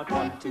 turn them out,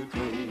 1, 2,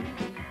 3.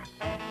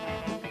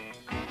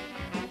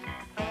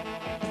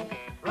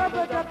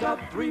 Rub-a-dub-dub,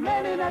 3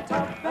 men in a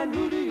tub, and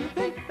who do you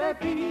think they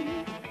be?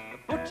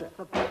 The butcher,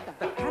 the baker,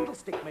 the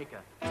candlestick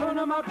maker, turn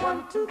them out,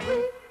 1, 2,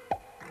 3.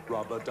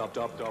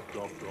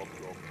 Rub-a-dub-dub-dub-dub-dub-dub-dub.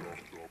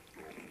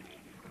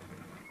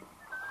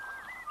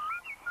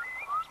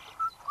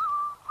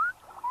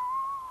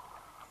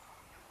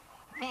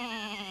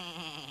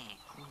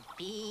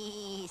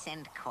 Peace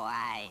and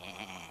quiet.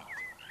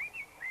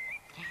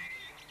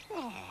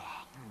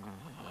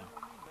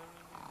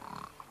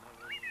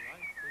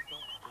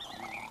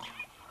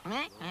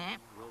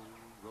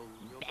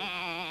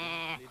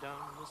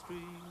 Down the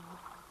stream,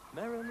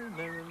 merrily,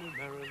 merrily,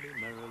 merrily,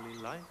 merrily,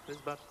 life is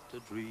but a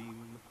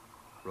dream.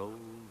 Row,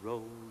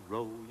 row,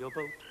 row your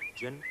boat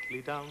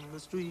gently down the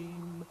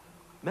stream.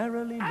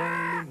 Merrily,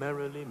 merrily,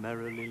 merrily,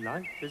 merrily,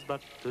 life is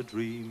but a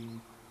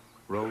dream.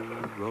 Row,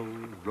 row,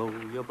 row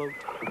your boat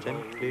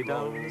gently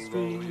down the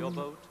stream.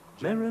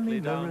 Merrily,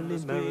 merrily,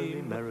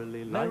 merrily,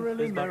 merrily,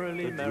 merrily,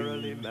 merrily,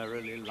 merrily,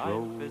 merrily,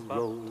 life is but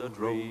a dream.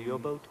 Row your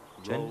boat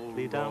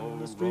gently down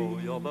the stream.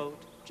 Your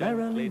boat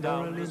merrily,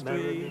 merrily,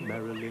 merrily,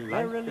 merrily,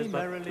 merrily,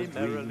 merrily,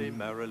 merrily,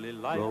 merrily,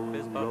 life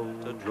is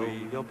but a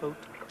dream. Your boat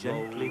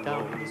gently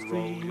down the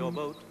stream. Your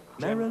boat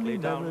merrily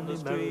down the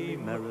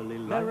stream. Merrily,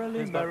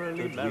 merrily,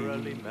 merrily,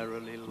 merrily,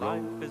 merrily,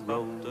 life is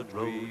but a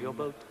dream. Your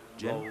boat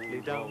gently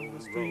down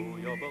the stream.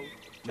 Your boat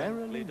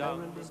merrily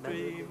down the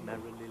stream.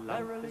 Merrily,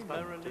 merrily,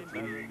 merrily,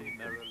 merrily,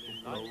 merrily,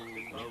 life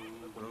is but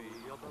a dream.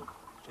 Your boat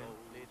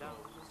gently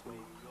down the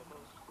stream. Your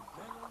boat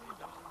merrily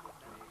down the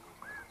stream.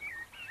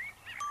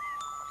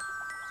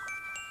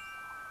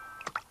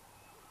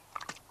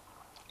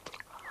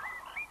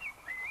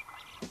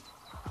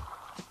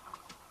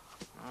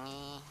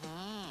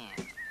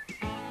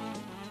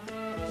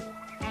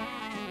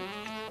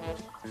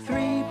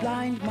 Three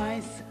blind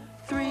mice,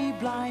 3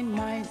 blind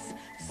mice.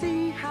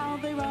 See how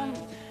they run,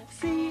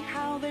 see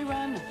how they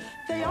run.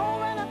 They all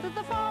ran up to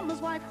the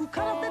farmer's wife, who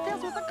cut off their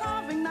tails with a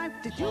carving knife.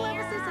 Did you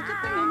ever see such a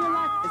thing in your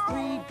life as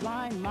 3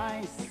 blind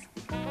mice?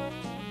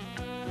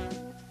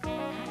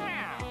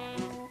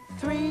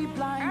 3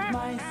 blind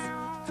mice,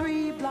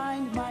 3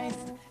 blind mice.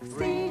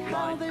 See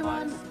how they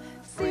run,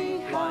 see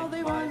how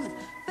they run.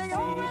 They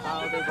all ran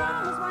up to the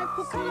farmer's wife,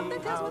 who cut off their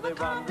tails with a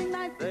carving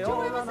knife. Did you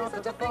ever see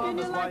such a thing in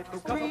your life?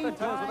 3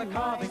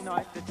 blind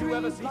mice. Did you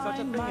ever see such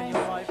a thing in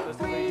your life?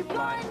 3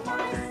 blind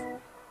mice.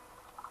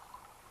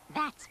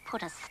 That's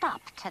put a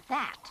stop to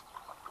that.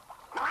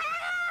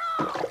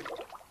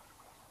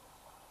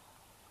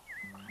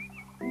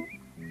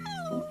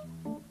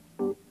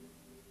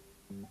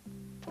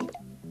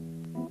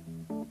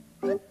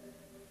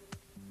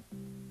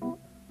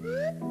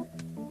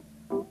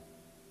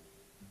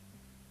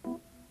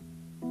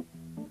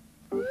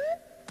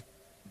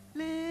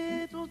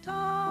 Little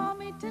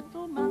Tommy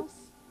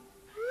Tittlemouse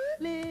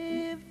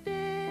lived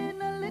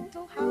in a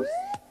little house.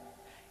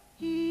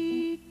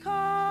 He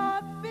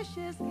caught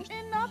fishes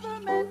in other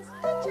men's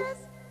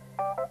ditches.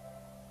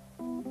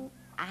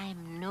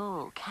 I'm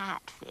no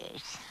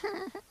catfish,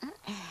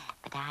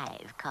 but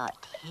I've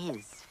caught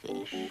his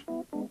fish.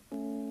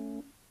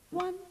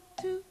 1,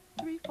 2,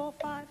 3, 4,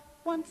 5.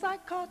 Once I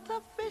caught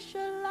a fish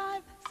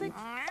alive. 6,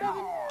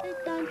 7,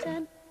 8, 9,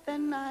 10.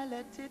 Then I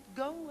let it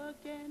go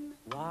again.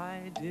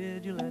 Why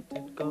did you let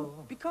it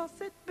go?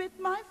 Because it bit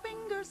my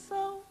finger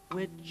so.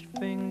 Which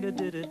finger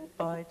did it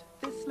bite?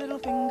 This little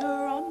finger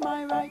on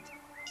my right.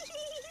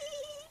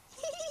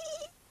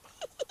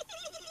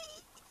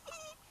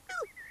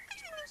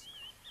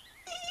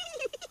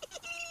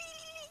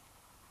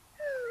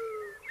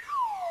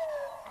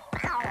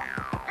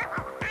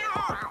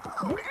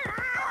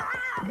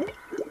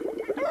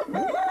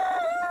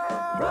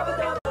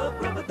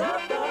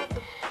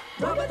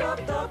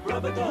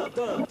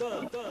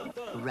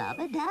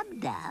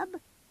 Rub-a-dub-dub.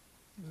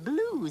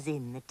 Blue's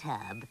in the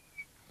tub.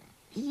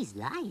 He's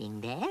lying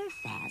there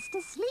fast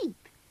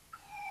asleep.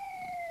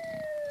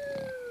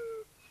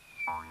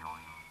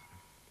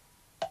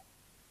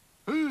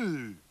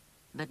 Hey!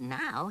 But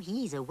now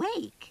he's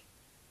awake.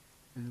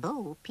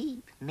 Bo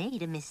Peep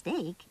made a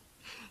mistake.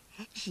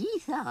 She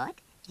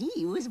thought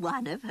He was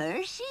one of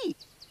her sheep.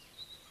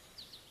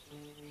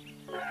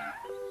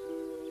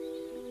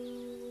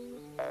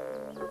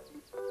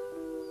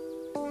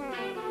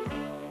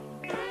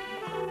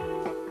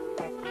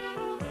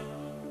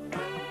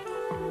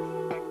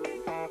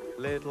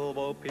 Little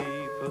Bo Peep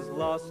has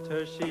lost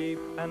her sheep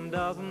and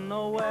doesn't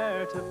know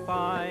where to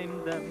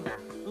find them.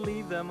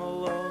 Leave them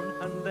alone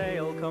and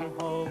they'll come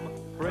home,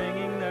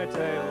 bringing their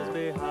tails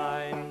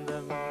behind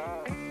them.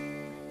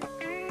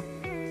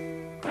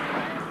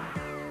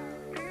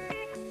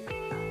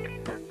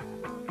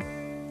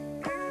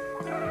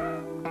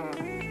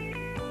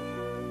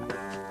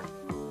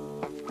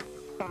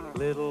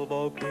 Little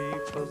Bo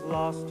Peep has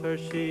lost her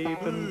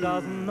sheep and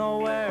doesn't know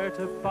where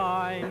to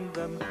find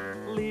them.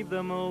 Leave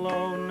them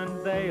alone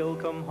and they'll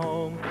come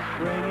home,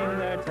 bringing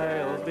their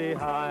tails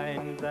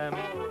behind them.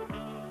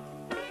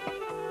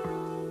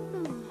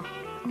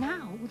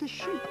 Now the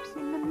sheep's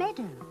in the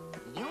meadow.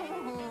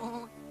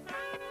 Yoo-hoo.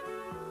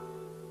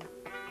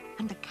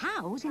 And the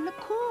cow's in the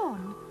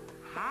corn.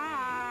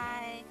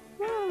 Hi.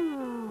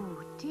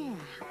 Oh, dear.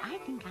 I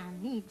think I'll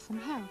need some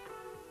help.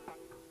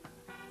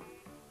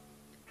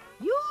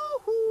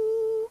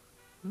 Yoo-hoo!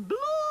 Blue!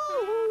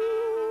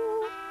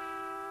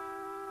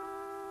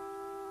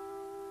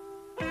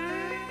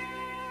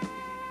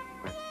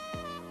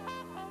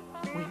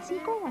 Where's he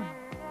gone?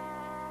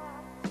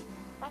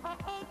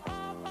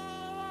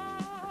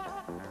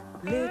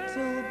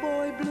 Little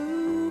boy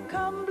blue,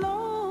 come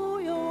blow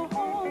your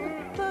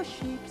horn. The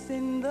sheep's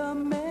in the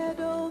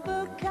meadow,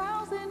 the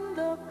cow's in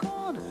the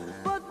corn.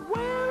 But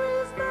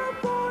where is the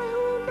boy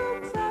who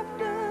looks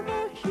after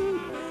the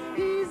sheep?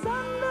 He's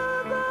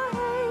under the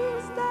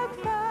haystack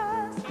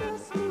fast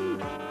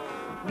asleep.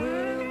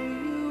 Will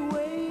you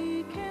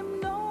wake him?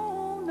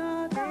 No,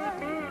 not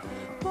yet.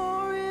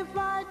 For if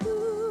I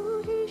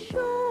do, he's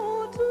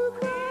sure to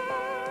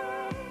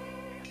cry.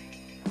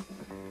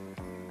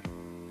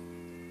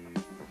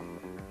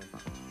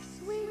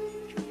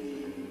 Sweet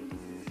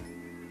dreams.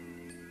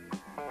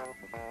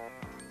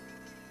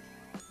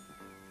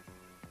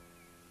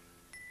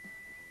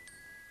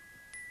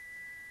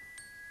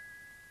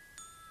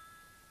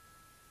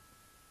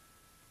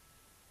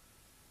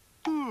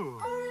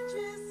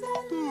 Oranges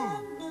and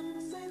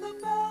lemons, say the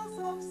bells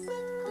of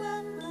St.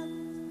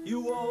 Clement's. You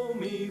owe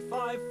me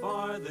 5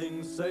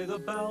 farthings, say the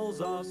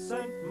bells of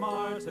St.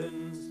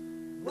 Martin's.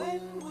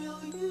 When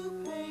will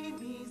you pay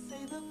me,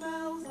 say the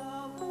bells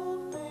of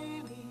Old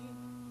Bailey.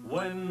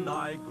 When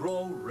I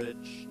grow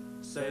rich,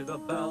 say the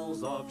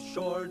bells of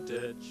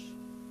Shoreditch.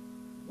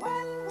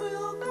 When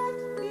will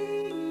that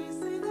be,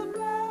 say the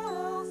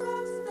bells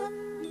of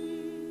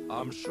Stepney.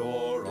 I'm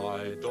sure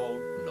I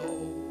don't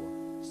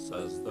know,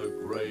 says the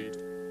great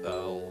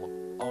bell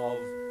of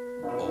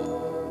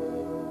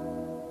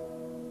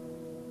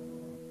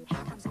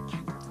Here comes a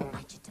candle to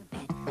light you to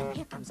bed, and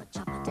here comes a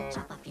chopper to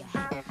chop off your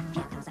head.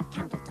 Here comes a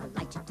candle to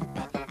light you to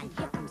bed, and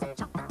here comes a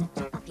chopper to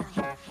chop off your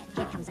head.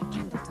 Here comes a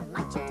candle to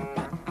light you to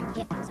bed, and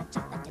here comes a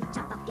chopper to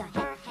chop off your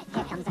head.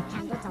 Here comes a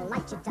candle to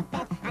light you to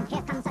bed, and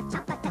here comes a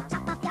chopper to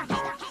chop off your head.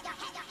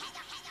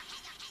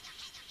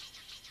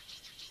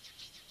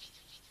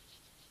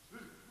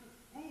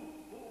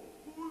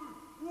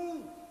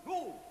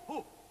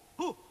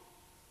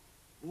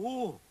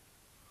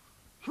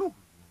 Oh,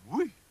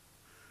 wee.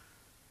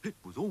 It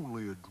was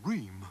only a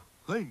dream.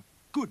 Thank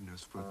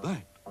goodness for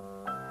that.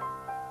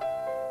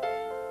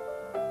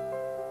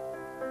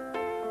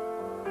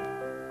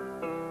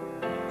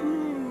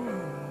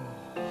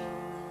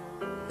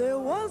 There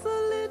was a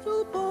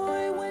little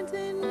boy went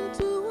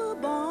into a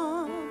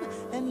barn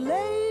and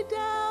lay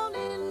down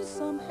in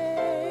some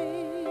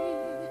hay.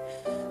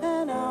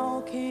 An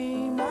owl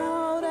came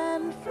out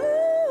and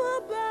flew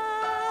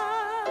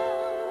about,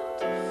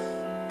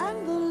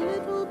 and the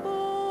little boy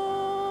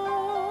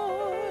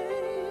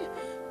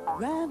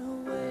ran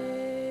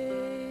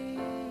away.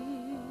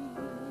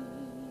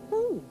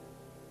 Oh,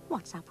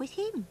 what's up with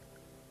him?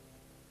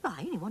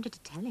 I only wanted to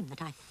tell him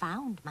that I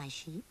found my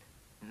sheep.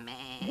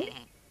 Meh.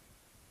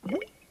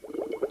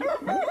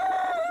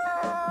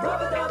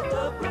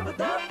 Rub-a-dub-dub,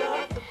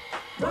 rub-a-dub-dub.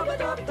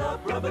 Rub-a-dub-dub,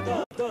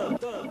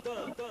 rub-a-dub-dub.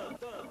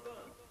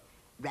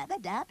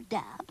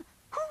 Rub-a-dub-dub.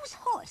 Whose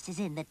horse is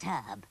in the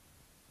tub?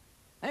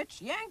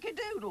 It's Yankee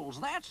Doodle's,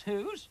 that's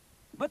whose.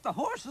 But the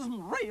horse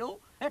isn't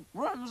real. It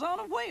runs on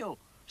a wheel,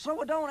 so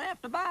we don't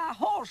have to buy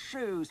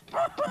horseshoes.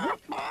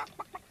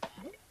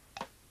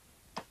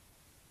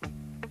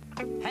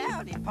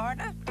 Howdy,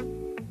 partner.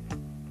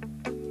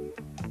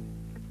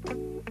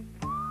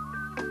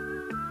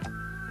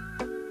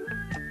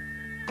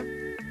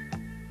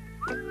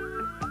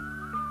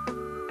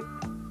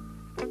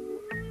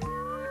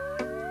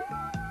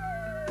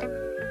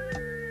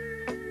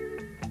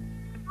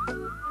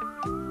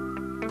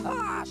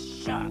 Ah,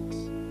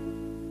 shucks.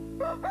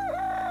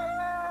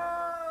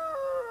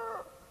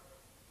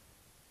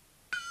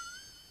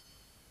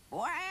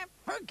 Why,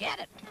 forget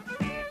it.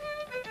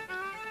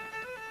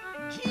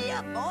 Gee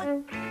up,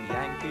 boy.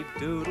 Yankee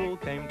Doodle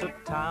came to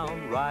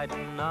town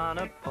riding on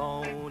a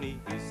pony.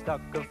 He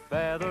stuck a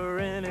feather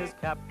in his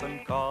cap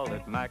and called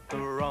it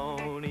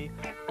macaroni.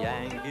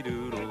 Yankee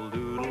Doodle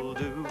doodle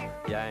doo,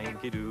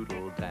 Yankee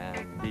Doodle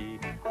dandy.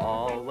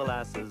 All the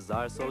lasses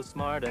are so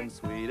smart and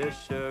sweet as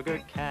sugar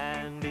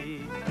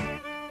candy.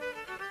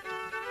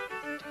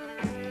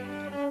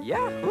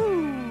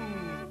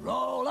 Yahoo!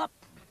 Roll up,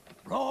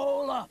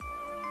 roll up.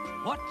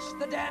 What's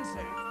the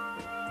dancer?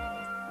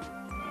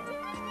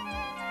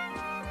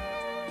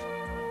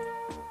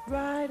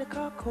 Ride a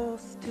cock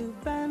horse to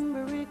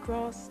Banbury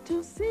Cross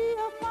to see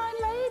a fine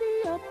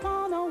lady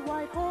upon a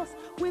white horse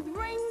with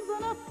rings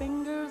on her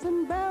fingers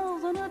and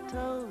bells on her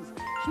toes.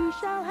 She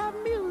shall have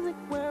music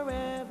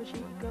wherever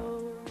she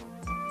goes.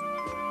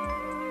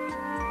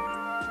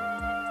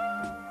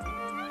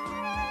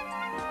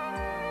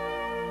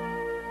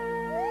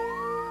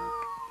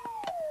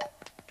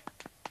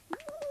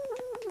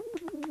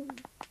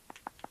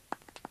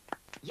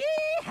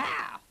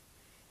 Yeehaw!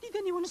 Did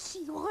anyone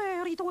see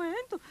where it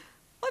went?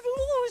 I've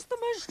lost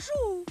my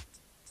shoe.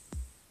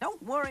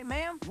 Don't worry,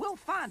 ma'am. We'll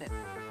find it.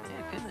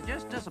 It could have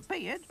just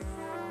disappeared.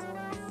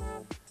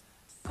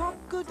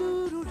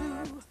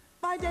 Cock-a-doodle-doo,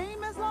 my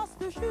dame has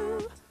lost her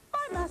shoe.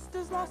 My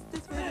master's lost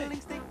his fiddling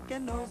stick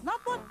and knows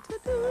not what to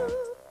do.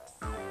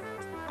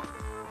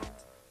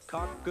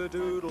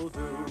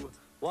 Cock-a-doodle-doo,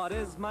 what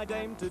is my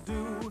dame to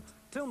do?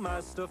 Till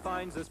master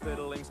finds his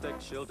fiddling stick,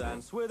 she'll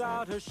dance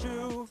without her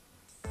shoe.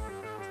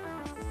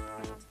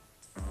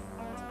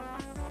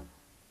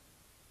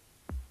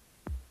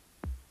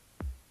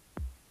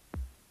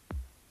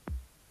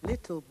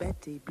 Little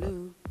Betty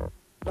Blue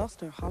lost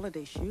her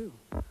holiday shoe.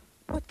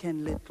 What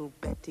can little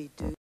Betty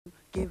do?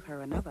 Give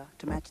her another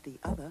to match the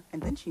other,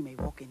 and then she may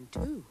walk in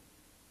two.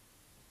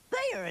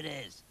 There it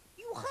is.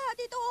 You had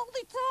it all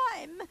the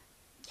time.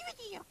 Give it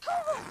here.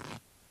 Come on.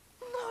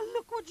 Now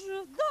look what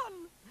you've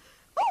done.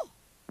 Oh!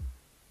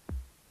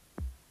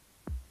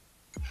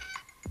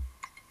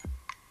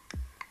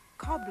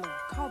 Cobbler,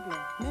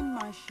 cobbler, mend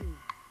my shoe.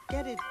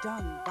 Get it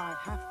done by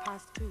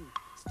 2:30.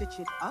 Stitch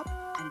it up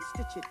and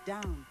stitch it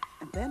down,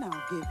 and then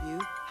I'll give you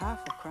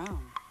half a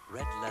crown.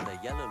 Red leather,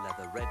 yellow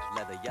leather, red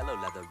leather, yellow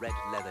leather, red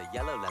leather,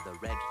 yellow leather,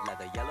 red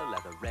leather, yellow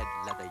leather, red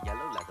leather,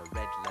 yellow leather, red leather, yellow leather,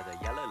 red leather,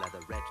 yellow leather,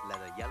 red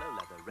leather, yellow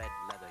leather, red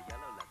leather,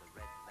 yellow leather,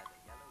 red leather.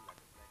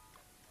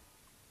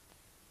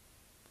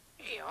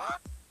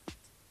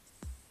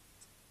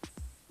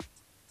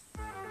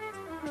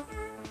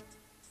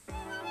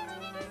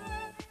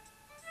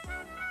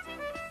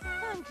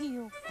 Thank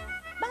you.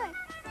 Bye.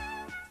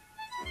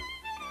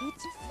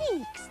 It's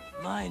fixed.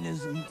 Mine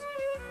isn't.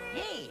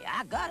 Hey,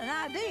 I got an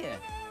idea.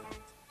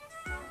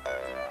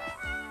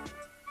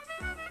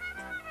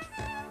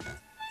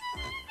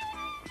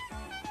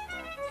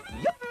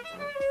 Yup.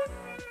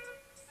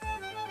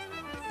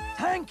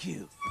 Thank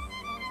you.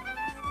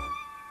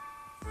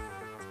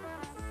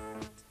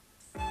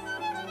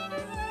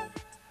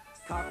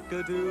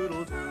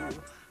 Cock-a-doodle-doo,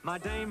 my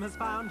dame has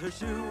found her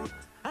shoe,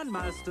 and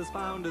master's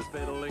found his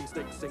fiddling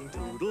stick. Sing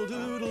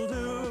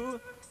toodle-doodle-doo.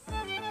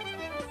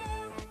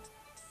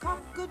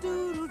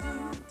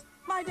 Cock-a-doodle-doo,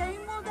 my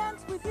dame will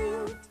dance with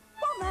you,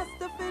 while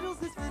master fiddles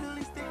his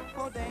fiddling stick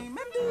for dame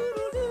and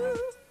doodle-doo.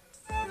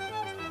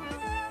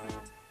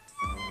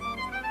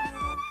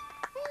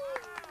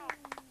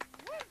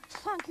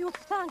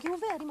 Thank you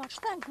very much.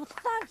 Thank you.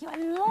 I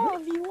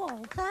love you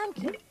all.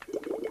 Thank you.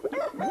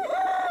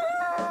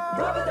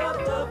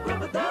 Rub-a-dub-dub,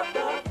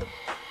 rub-a-dub-dub,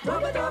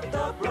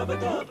 rub-a-dub-dub,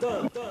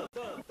 rub-a-dub-dub.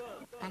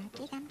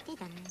 Dumpty dumpty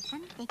dum,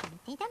 dumpty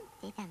dumpty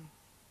dumpty dum.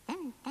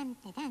 Dum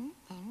dumpty dum,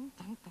 dum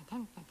dumpty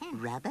dumpty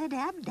dum.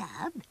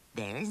 Rub-a-dub-dub,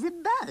 there's a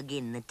bug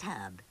in the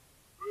tub.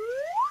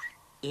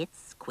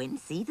 It's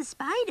Quincy the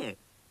spider.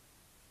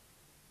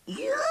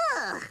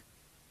 Yuck!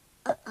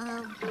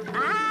 Uh-oh.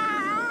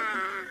 Ah!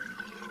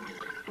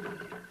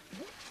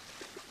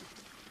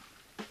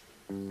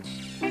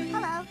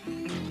 Hello.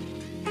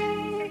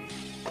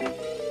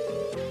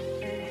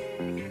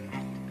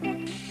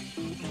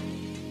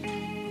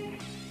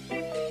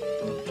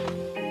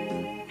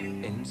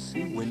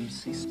 Incy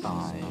Wincy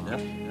Spider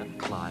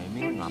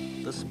climbing up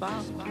the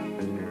spout.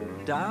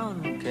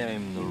 Down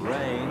came the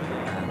rain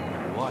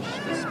and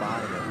washed the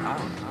spider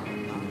out.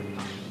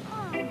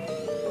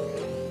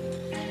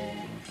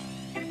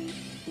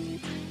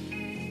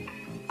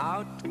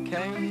 Out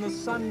came the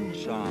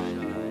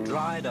sunshine,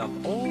 dried up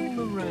all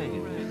the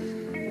rain.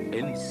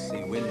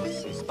 Incy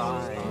Wincy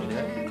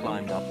Spider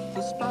climbed up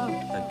the spout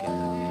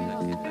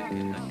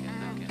again.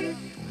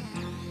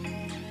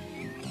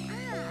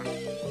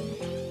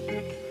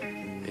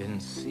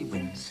 Incy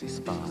Wincy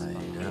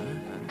Spider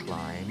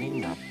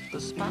climbing up the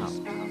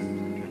spout.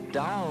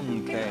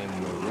 Down came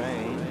the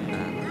rain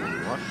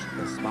and washed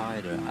the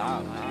spider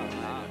out.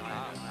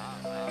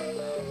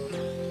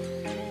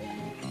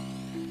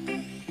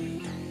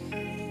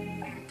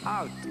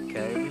 Out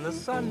came the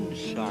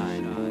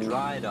sunshine,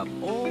 dried up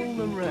all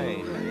the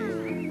rain.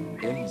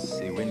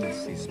 Incy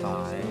Wincy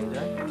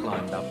Spider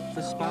climbed up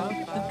the spout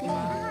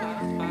again.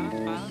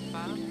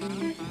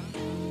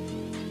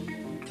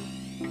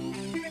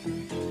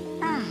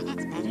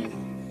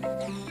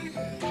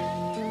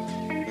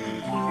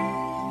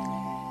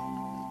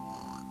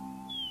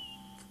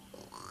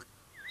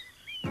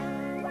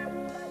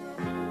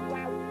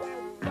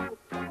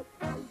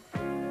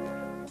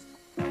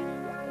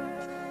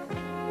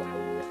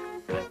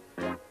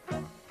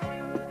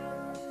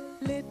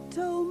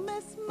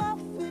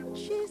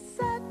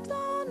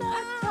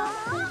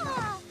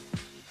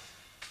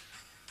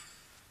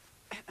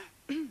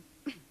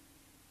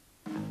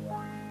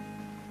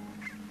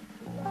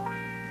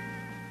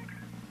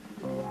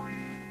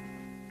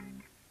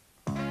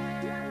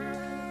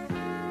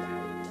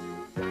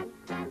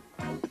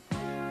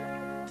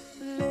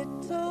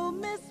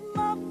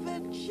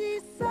 she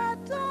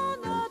sat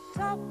on a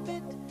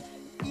tuffet,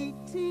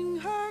 eating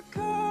her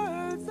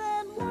curds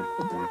and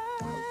whey.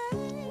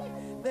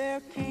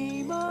 There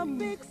came a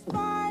big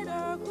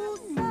spider who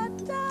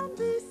sat down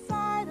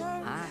beside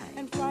her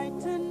and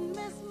frightened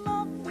Miss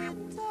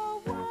Muffet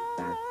away.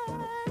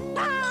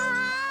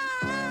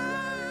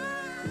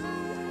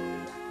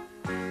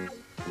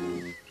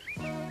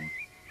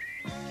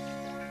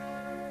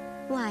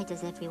 Why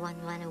does everyone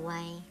run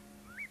away?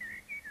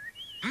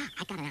 Ah,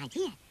 I got an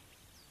idea.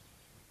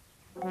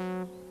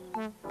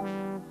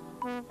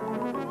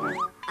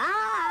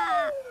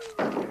 Ah!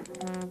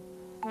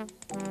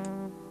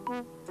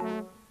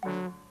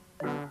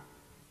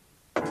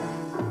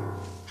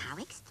 How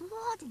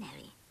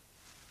extraordinary.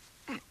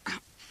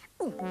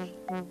 Ooh.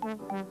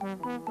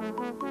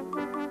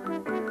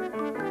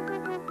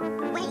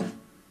 Wait!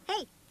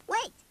 Hey,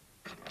 wait!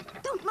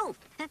 Don't move!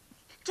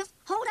 Just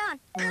hold on!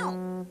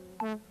 Ow!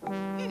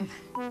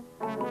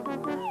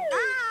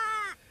 Ah!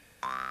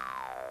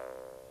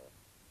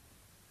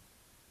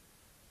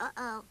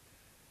 Uh-oh.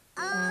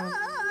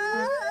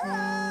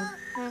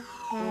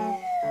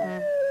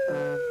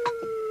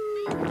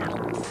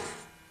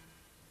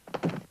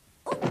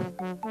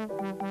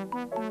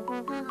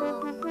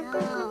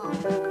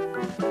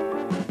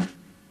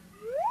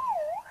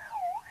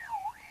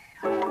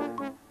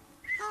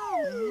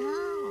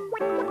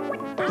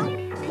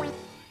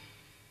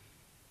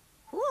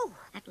 Whew,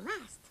 at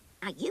last.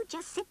 Now you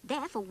just sit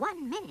there for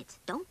 1 minute.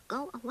 Don't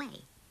go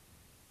away.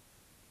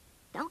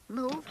 Don't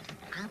move.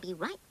 I'll be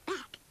right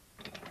back.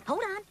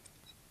 Hold on.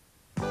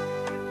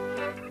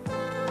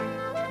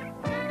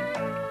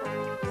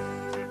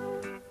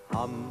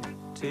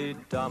 Humpty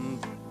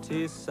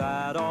Dumpty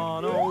sat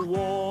on a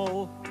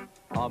wall.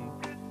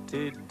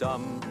 Humpty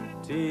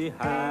Dumpty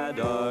had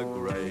a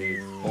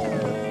great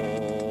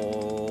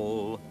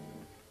fall.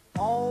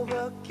 All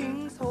the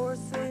king's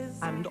horses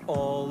And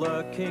all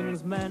the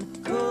king's men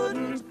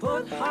couldn't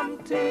put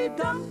Humpty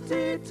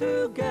Dumpty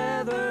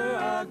together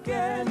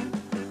again.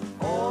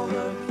 All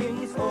the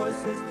king's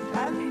horses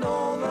and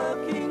all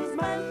the king's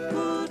men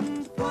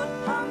couldn't put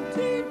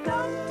Humpty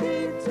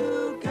Dumpty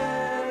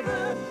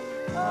together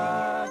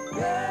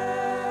again.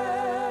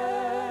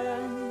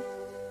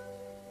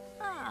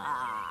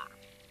 Ah.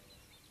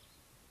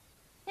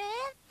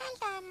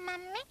 Hello,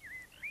 Mummy.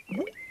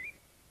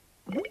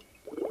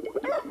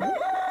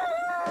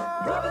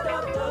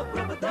 Rub-a-dub-dub,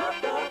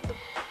 rub-a-dub-dub,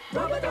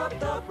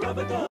 rub-a-dub-dub,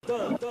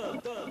 rub-a-dub-dub.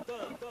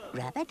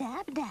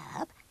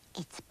 Rub-a-dub-dub.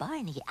 It's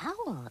Barney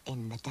Owl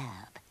in the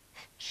tub.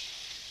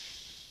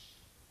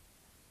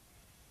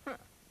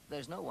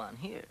 There's no one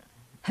here.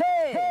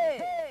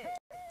 Hey!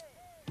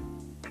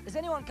 Is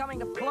anyone coming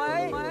to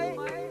play?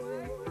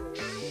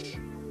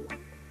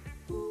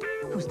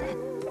 Who's that?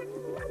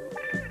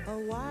 A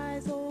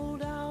wise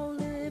old owl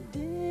lived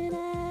in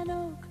an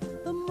oak.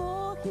 The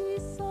more he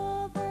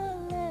saw, the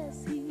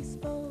less he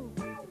spoke.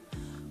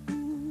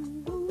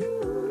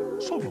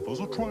 Some of us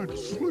are trying to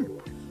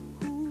sleep.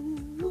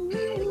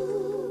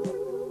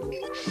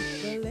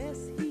 The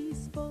less he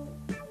spoke,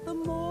 the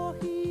more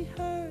he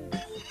heard.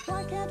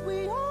 Why can't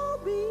we all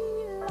be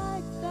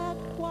like that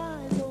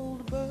wise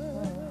old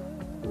bird?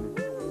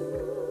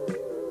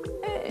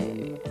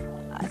 Hey,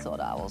 I thought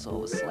owls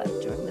always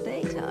slept during the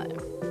daytime.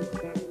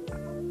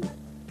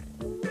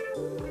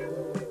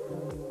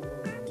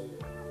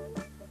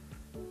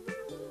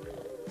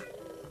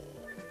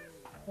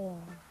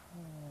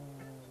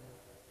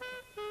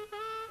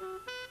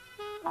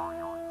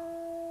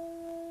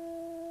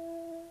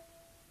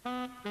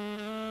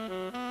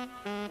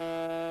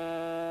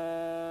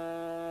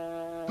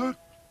 That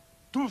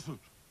does it.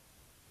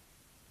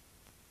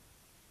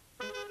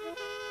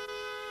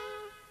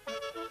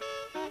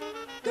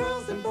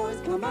 Girls and boys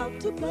come out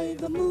to play.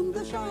 The moon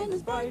will shine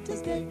as bright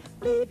as day.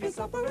 Leave your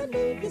supper and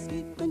leave your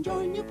sleep and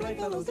join your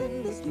playfellows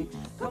in the street.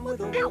 Come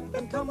with a whoop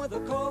and come with a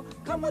call.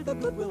 Come with a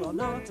goodwill or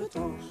not at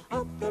all.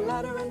 Up the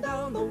ladder and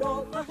down the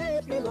wall. A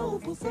halfpenny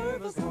loaf will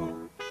serve us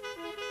all.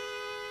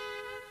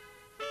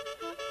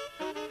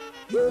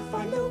 You'll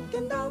find milk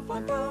and I'll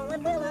find flour,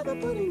 and we'll have a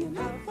pudding in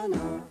half an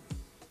hour.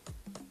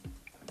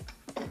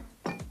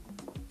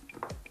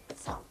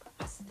 Salt,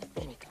 mustard,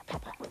 vinegar,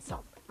 pepper with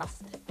salt.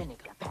 Mustard,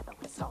 vinegar, pepper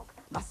with salt.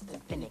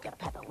 Mustard, vinegar,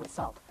 pepper with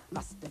salt.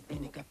 Mustard,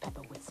 vinegar,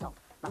 pepper with salt.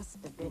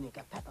 Mustard,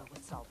 vinegar, pepper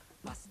with salt.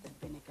 Mustard,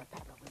 vinegar,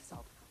 pepper with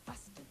salt.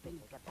 Mustard,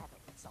 vinegar, pepper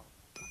with salt.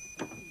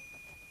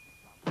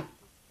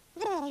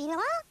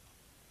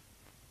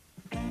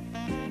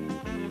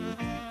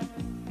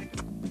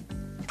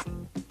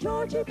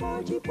 Georgie,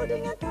 Porgy,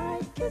 pudding and pie,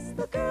 kissed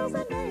the girls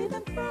and made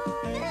them cry.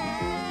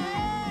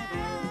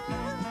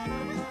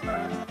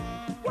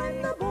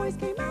 When the boys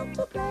came out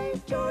to play,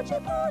 Georgie,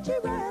 Porgy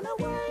ran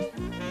away.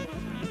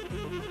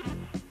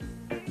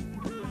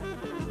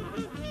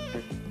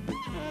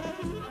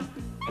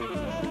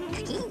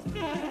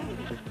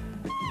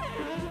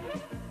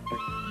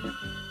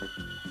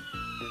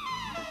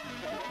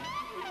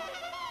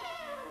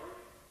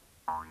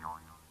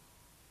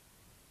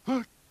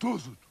 That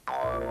does it.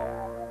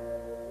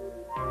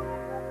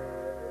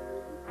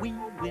 Wee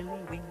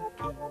Willie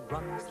Winkie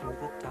runs through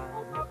the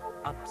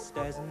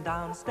upstairs and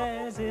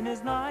downstairs in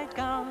his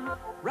nightgown,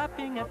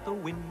 rapping at the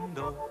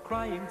window,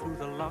 crying through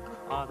the lock.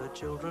 Are the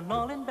children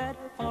all in bed?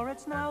 For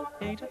it's now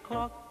 8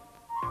 o'clock.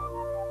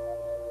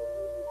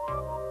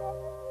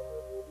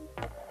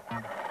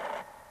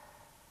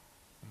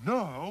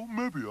 Now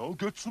maybe I'll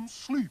get some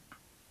sleep.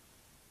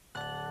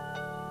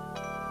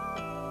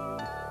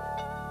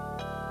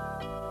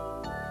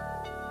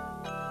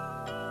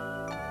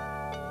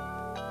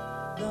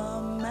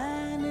 The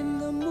man in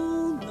the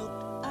moon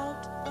looked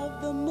out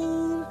of the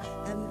moon,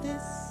 and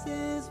this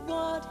is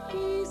what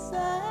he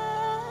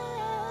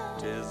said.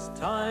 'Tis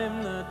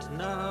time that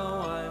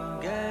now I'm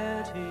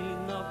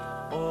getting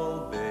up. All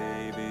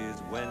babies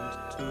went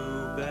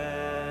to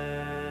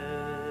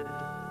bed.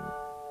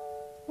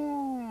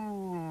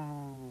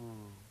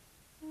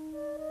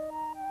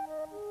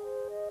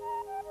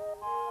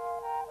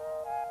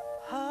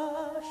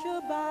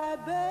 Hush-a-bye,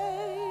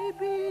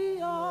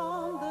 baby,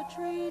 on the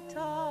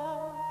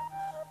treetop.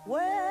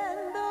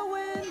 When the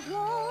wind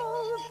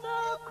blows,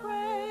 the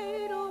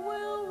cradle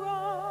will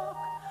rock.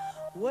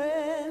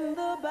 When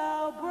the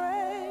bough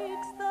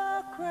breaks,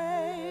 the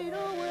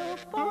cradle will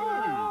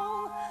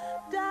fall.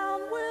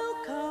 Down will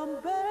come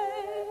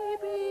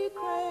baby,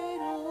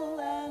 cradle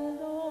and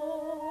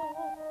all.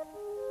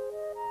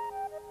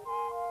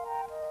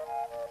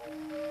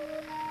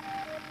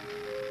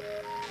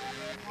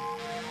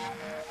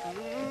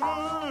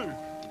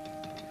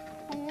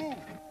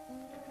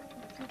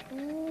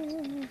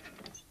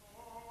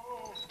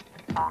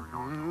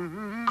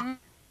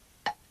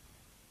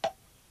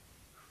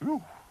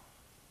 Phew.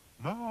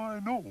 Now I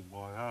know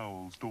why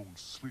owls don't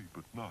sleep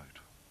at night.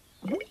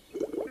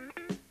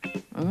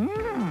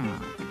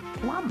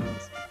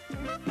 Plums.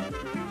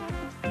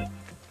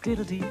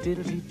 Diddle-dee,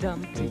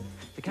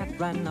 the cat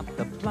ran up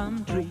the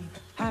plum tree,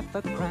 half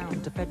a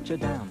crown to fetch her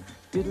down.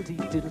 Diddle-dee,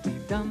 Diddle-dee,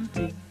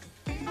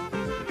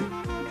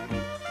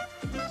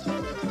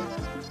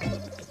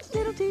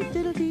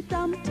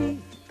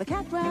 the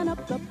cat ran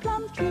up the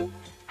plum tree,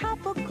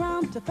 half a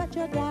crown to fetch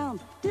her down.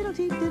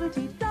 Diddle-dee,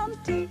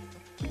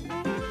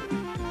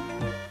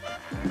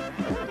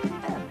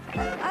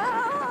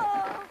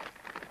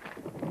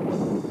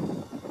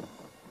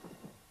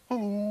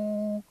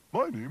 Hello,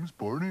 my name's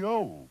Barney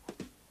Owl.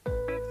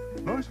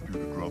 Nice of you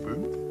to drop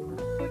in.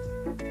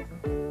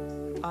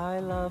 I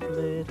love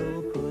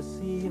little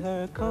pussy,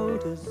 her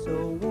coat is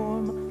so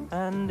warm,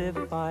 and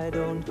if I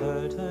don't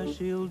hurt her,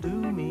 she'll do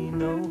me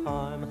no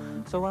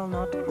harm. So I'll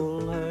not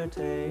pull her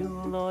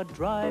tail or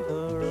drive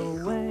her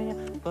away,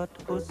 but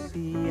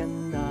pussy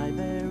and I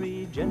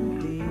very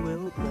gently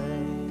will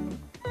play.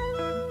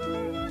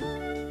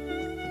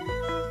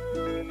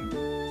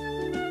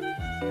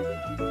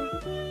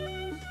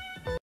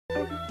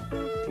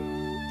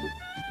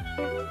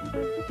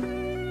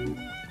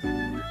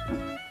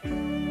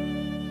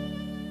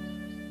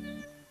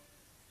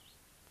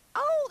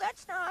 Oh,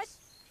 that's nice.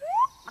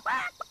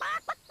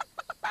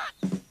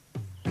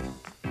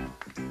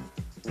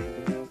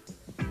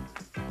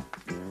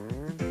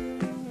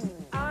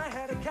 I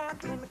had a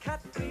cat and the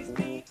cat pleased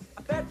me.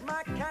 I fed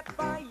my cat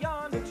by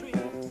yonder tree.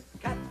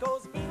 Cat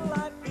goes feedle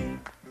I feed.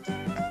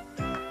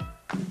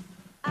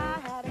 I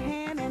had a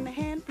hen and the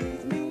hen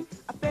pleased me.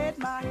 I fed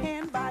my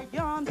hen by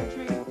yonder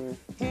tree.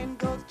 Hen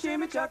goes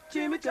chimmy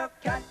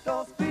chuck, cat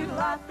goes feedle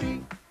I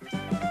feed.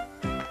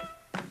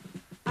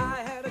 I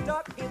had a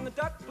duck and the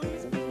duck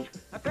pleased me.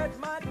 I fed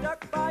my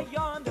duck by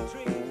yonder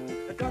tree.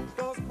 The duck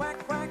goes quack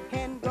quack.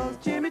 Hen goes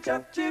chimmy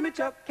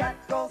chuck, cat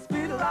goes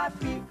fiddle I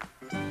feed.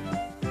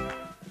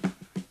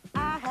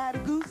 I had a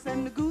goose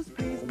and the goose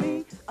pleased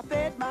me. I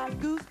fed my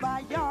goose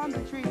by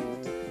yonder tree.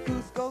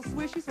 Goose goes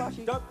swishy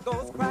swashy, Duck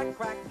goes quack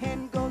quack.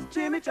 hen goes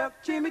chimmy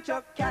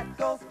chuck, cat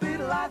goes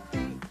fiddle I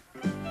feed.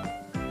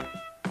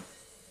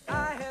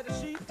 I had a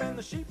sheep and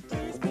the sheep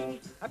pleased me.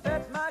 I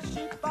fed my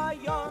sheep by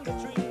yonder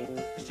tree.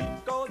 The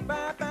sheep goes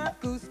bap bap.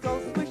 Goose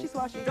goes swishy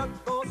swashy, Duck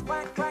goes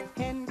quack quack.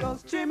 hen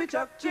goes chimmy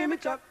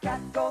chuck,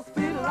 cat goes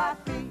fiddle I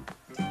feed.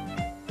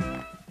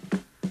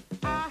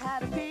 I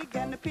had a pig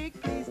and the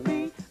pig pleased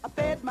me. I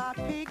fed my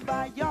pig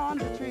by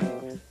yonder tree.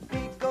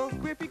 Pig goes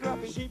grippy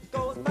gruffy, Sheep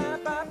goes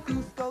bap bap.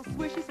 goose goes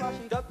swishy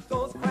swashy, Duck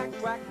goes quack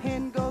quack.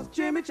 hen goes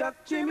chimmy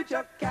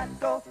chuck, cat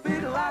goes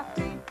fiddle I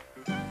feed.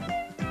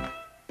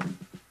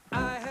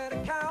 I had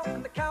a cow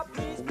and the cow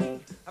pleased me.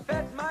 I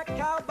fed my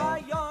cow by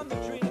yonder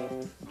tree.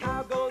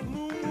 Cow goes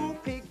moo moo.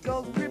 Pig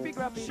goes grippy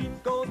gruffy,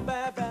 Sheep goes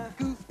bap bap.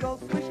 goose goes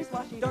swishy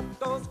swashy, Duck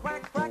goes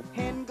quack quack.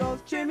 hen goes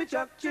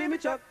chimmy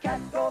chuck,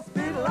 cat goes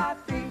fiddle I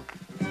feed.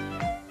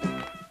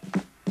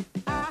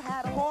 I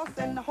had a horse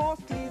and the horse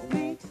pleased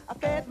me. I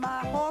fed my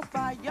horse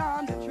by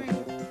yonder tree.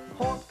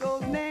 Horse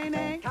goes neigh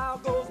neigh, Cow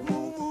goes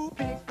moo moo.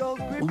 pig goes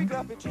grippy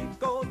gruffy, Sheep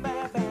goes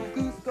bap bap.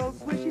 goose goes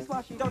swishy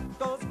swashy, Duck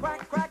goes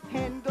quack quack.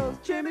 hen goes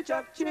chimmy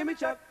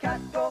chuck, cat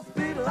goes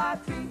fiddle I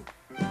feed.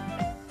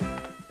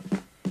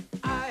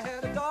 I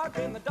had a dog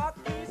and the dog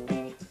pleased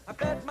me. I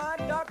fed my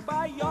dog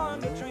by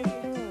yonder tree.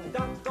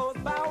 Duck goes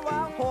bow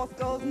wow. Horse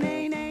goes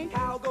neigh neigh,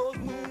 Cow goes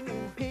moo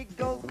moo. pig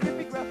goes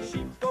grippy gruffy,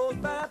 Sheep goes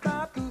bap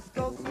bap. goose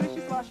goes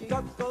swishy swashy,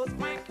 Duck goes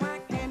quack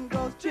quack. hen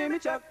goes chimmy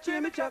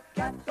Jimmy Chuck,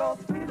 cat goes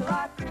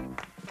Tweedle-Rock.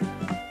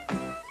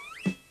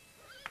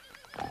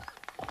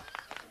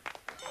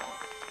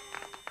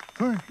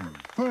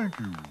 Thank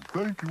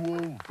you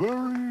all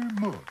very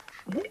much.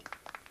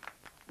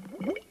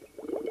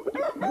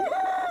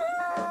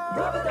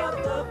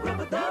 Rub-a-dub-dub,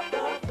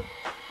 rub-a-dub-dub,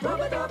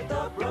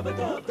 rub-a-dub-dub,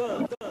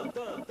 rub-a-dub-dub.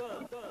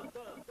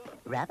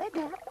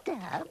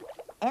 Rub-a-dub-dub.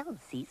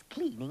 Elsie's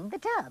cleaning the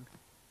tub.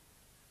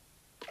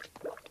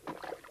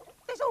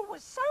 There's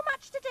always so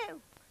much to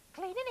do.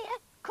 Cleaning here,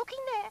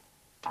 cooking there.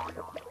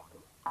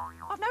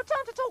 I've no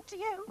time to talk to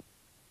you.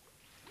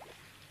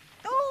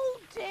 Oh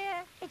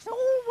dear, it's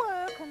all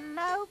work and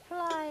no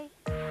play.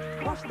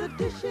 Wash the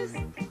dishes,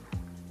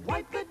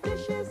 wipe the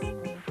dishes,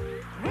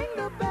 ring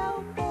the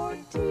bell for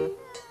tea.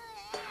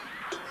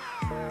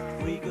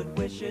 3 good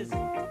wishes,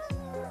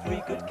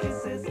 3 good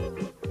kisses,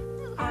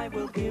 I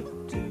will give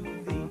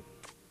to thee.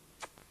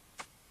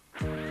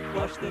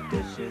 Wash the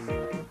dishes,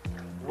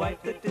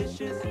 wipe the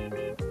dishes,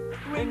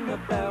 ring the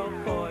bell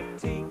for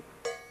tea.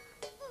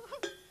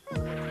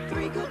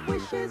 3 good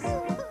wishes,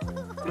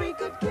 3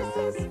 good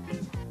kisses,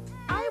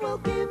 I will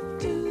give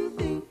to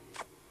thee.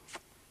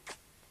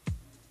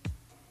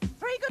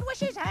 3 good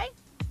wishes, eh?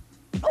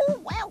 Oh,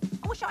 well,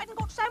 I wish I hadn't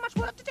got so much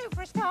work to do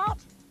for a start.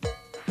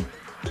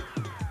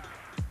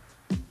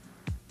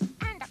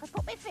 And I could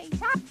put my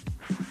feet up.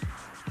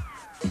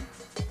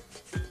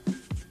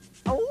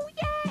 Oh,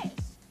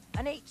 yes,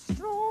 and eat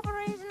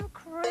strawberries and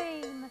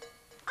cream.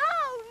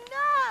 Oh,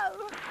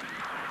 no!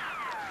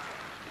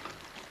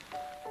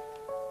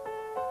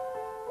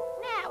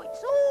 Now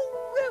it's all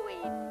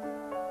ruined.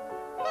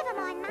 Never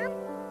mind, Mum.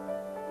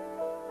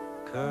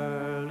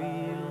 Curly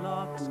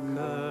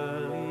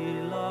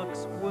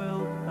locks,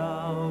 wilt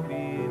thou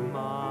be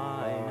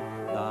mine?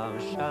 Thou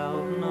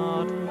shalt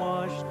not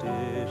wash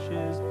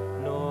dishes,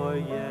 nor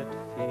yet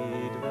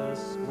feed the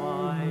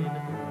swine,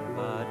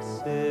 but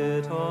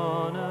sit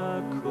on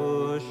a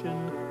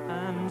cushion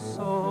and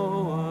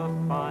sew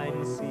a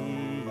fine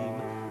seam,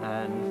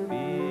 and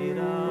feed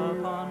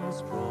upon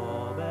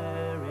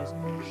strawberries,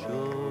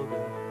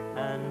 sugar,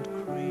 and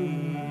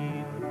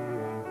cream.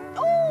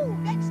 Oh,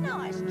 that's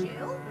nice,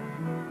 Jill.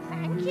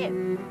 Thank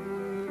you.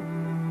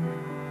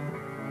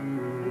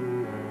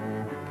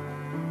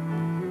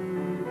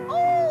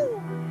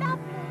 Oh,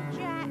 lovely,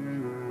 Jack.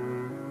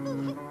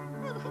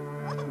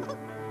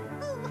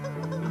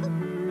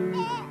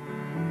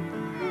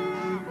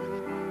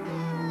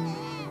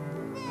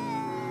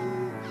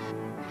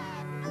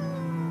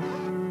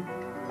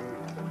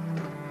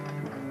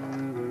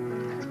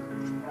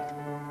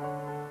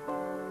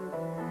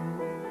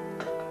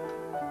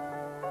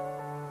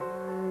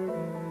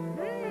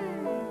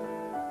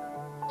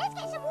 Let's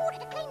get some water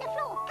to clean the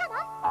floor. Come on.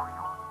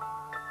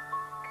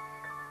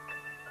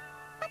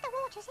 But the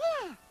water's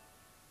here.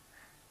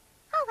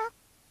 Oh, well.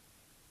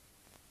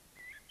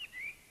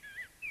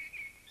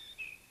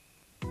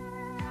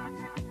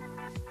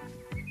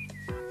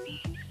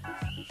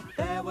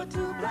 There were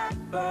 2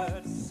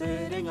 blackbirds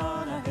sitting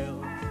on a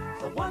hill,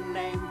 the one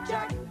named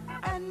Jack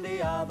and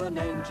the other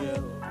named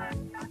Jill.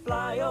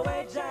 Fly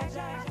away, Jack,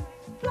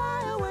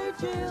 Fly away,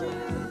 Jill.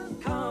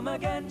 come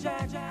again,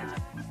 Jack,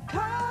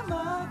 Come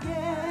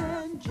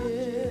again,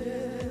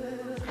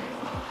 Jill.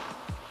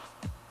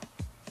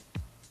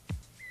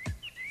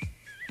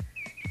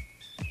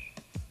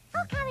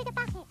 I'll carry the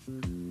bucket.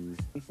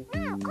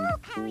 No, I'll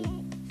carry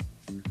it.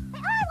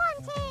 But I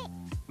want it.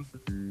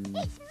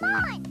 It's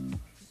mine.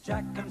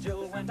 Jack and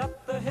Jill went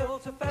up the hill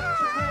to fetch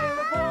a pail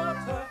of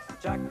water.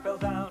 Jack fell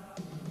down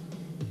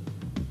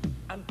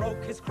and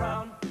broke his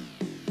crown,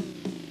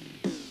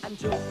 and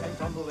Jill came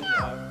tumbling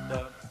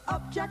down.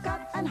 Up Jack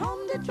got and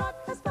home did trot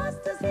as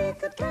fast as he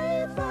could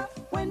caper.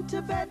 Went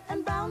to bed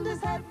and bound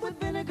his head with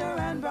vinegar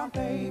and brown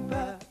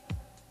paper.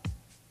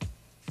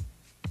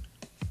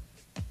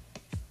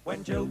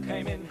 When Jill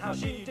came in, how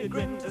she did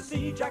grin to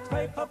see Jack's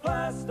paper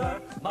plaster.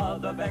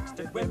 Mother vexed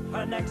did whip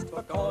her next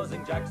for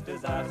causing Jack's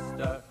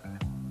disaster.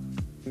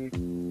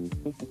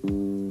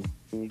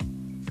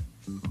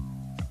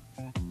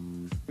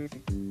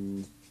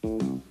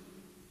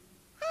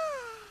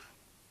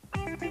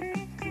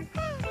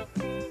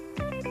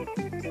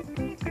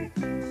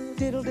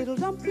 Diddle diddle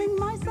dumpling,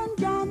 my son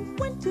John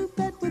went to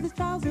bed with his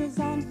trousers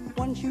on.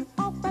 One shoe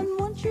off and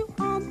one shoe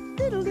on.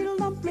 Diddle diddle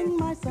dumpling,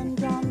 my son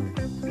John.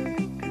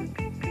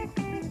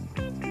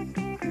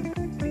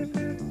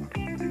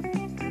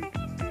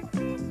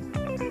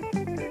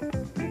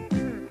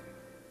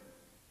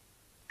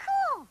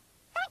 Cool.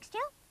 Thanks,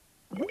 Jill.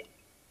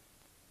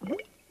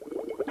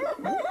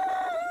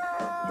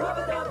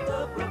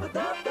 Rub-a-dub-dub,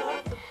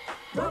 rub-a-dub-dub,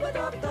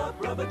 rub-a-dub-dub,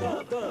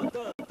 rub-a-dub-dub.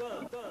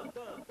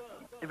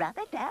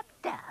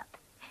 Rub-a-dub-dub.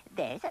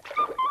 There's a...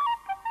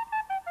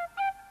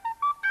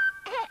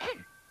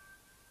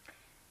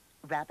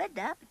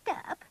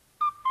 Rub-a-dub-dub.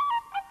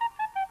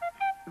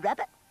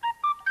 Rub-a...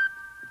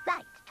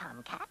 Right,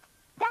 Tomcat.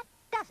 That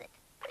does it.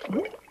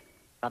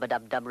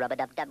 Rub-a-dub-dub,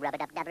 rub-a-dub-dub,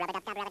 rub-a-dub-dub,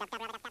 rub-a-dub-dub,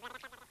 rub-a-dub-dub.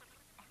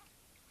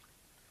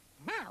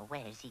 Now,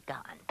 where's he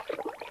gone?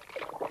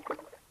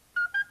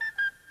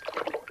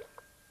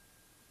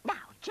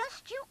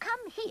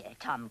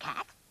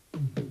 Tomcat.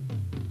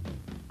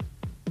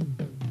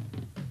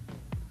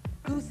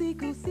 Goosey,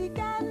 goosey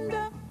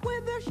gander,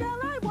 whither shall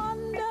I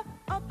wander?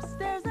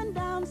 Upstairs and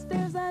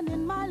downstairs and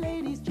in my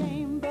lady's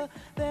chamber.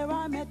 There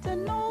I met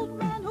an old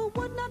man who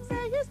would not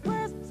say his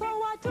prayers, so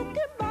I took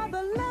him by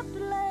the left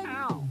leg.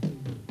 Ow.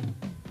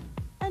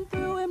 And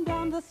threw him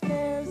down the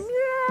stairs.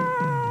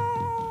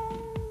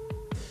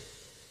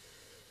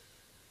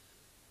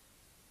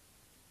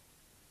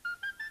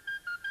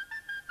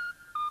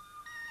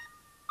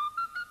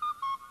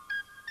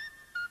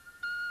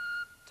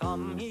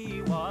 Tom,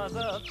 he was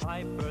a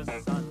piper's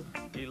son.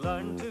 He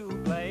learned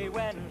to play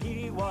when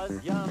he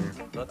was young,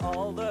 but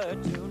all the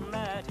tune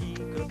that he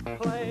could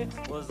play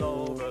was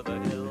over the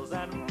hills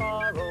and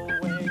far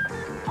away.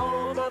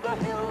 Over the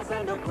hills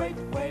and a great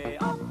way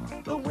up,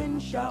 the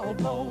wind shall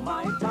blow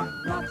my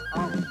top-knot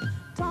up.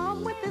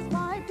 Tom with his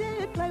pipe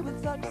did play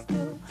with such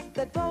skill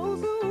that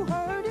those who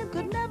heard him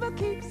could never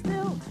keep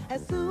still.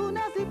 As soon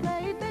as he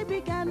played, they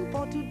began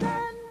for to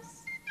dance.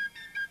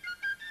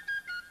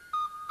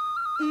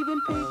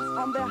 Even pigs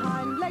on their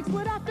hind legs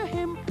would after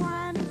him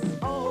prance.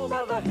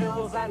 Over the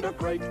hills and a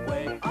great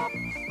way up,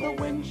 the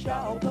wind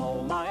shall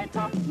blow my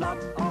top-knot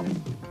up.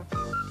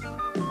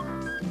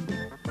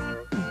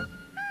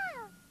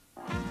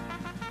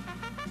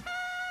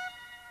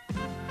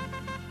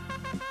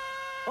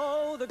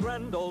 Oh, the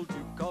grand old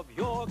Duke of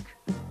York,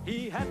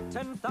 he had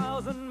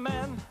 10,000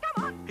 men.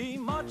 Come on. He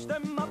marched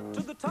them up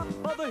to the top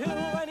of the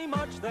hill, and he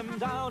marched them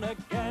down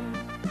again.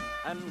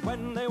 And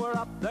when they were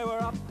up, they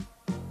were up.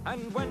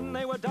 And when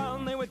they were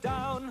down, they were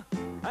down.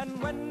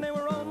 And when they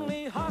were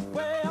only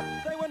halfway up,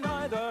 they were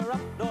neither up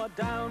nor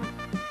down.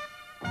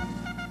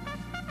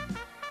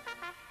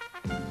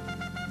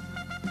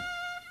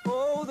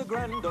 Oh, the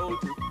grand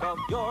old Duke of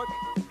York,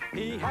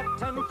 he had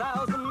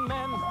 10,000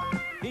 men.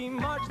 He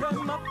marched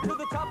them up to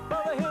the top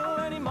of the hill,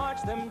 and he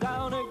marched them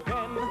down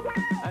again.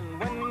 And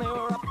when they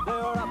were up, they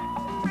were up.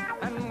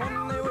 And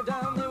when they were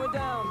down, they were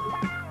down.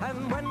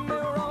 And when they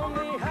were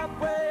only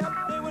halfway up,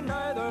 they were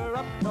neither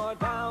up nor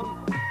down.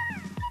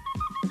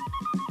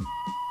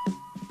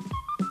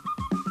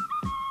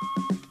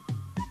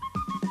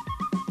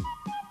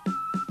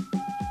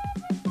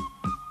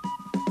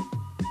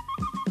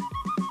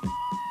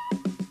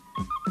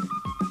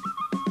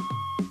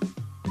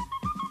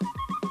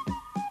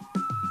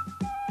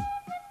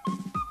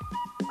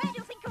 Where do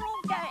you think you're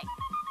all going?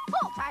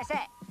 Halt, I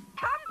say!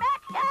 Come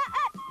back here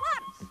at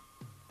once!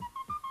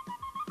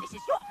 This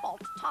is your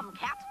fault,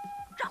 Tomcat.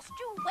 Just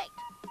you wait.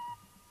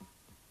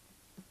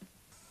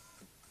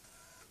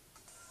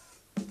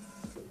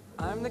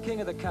 I'm the king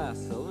of the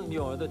castle, and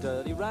you're the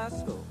dirty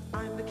rascal.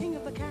 I'm the king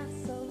of the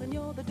castle and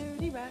you're the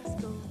dirty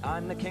rascal.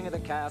 I'm the king of the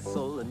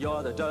castle, and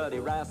you're the dirty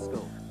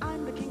rascal.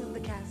 I'm the king of the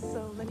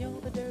castle and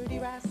you're the dirty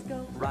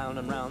rascal. Round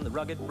and round the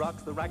rugged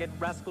rocks, the ragged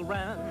rascal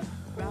ran.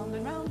 Round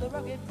and round the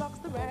rugged rocks,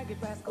 the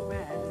ragged rascal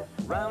ran.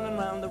 Round and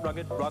round the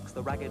rugged rocks,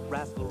 the ragged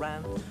rascal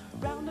ran.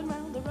 Round and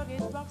round the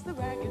rugged rocks, the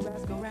ragged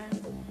rascal ran.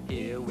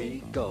 Here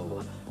we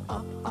go,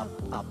 up,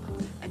 up, up,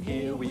 and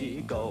here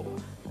we go.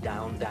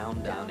 Down,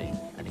 down, downy,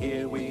 and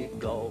here we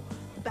go.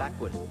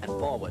 Backward and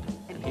forward,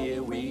 and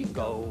here we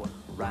go.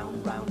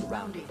 Round, round,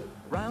 roundy.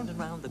 Round and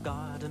round the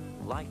garden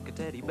like a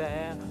teddy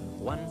bear.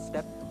 One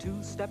step,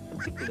 two step,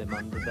 and tickle him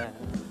under there.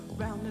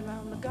 Round and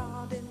round the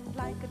garden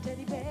like a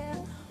teddy bear.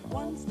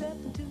 One step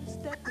and two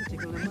step and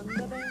tickle him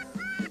under there.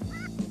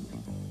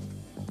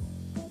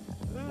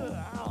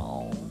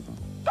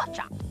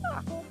 Gotcha!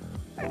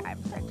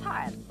 I'm so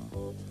tired.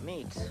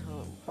 Me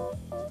too.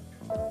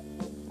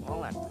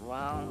 All that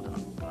round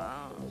and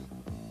round.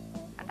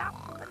 And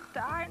up and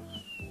down.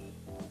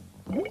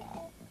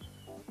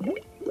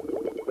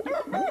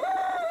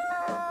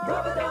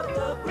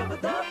 Rub-a-dub-dub,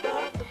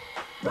 rub-a-dub-dub.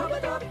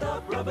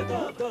 Rub-a-dub-dub,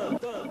 rub-a-dub-dub.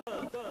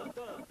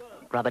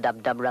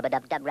 Rub-a-dub-dub,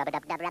 rub-a-dub-dub,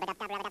 rub-a-dub-dub,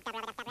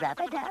 rub-a-dub-dub,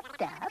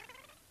 rub-a-dub-dub.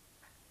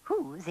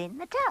 Who's in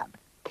the tub?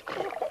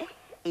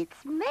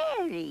 It's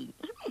Mary.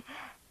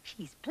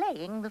 She's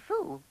playing the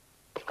fool.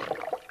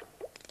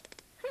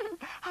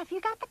 Have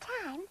you got the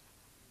time?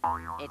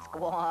 It's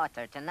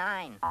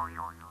 8:45.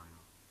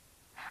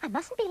 I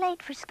mustn't be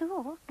late for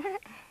school.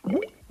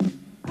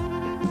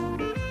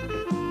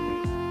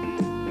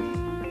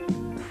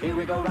 Here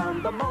we go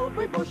round the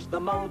mulberry bush, the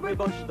mulberry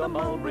bush, the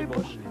mulberry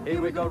bush.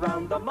 Here we go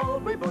round the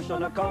mulberry bush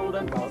on a cold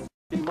and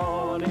frosty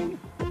morning.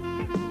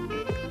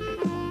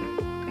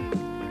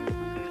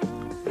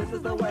 This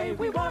is the way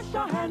we wash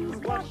our hands,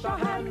 wash our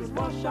hands,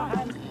 wash our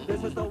hands.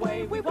 This is the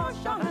way we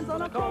wash our hands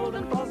on a cold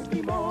and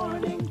frosty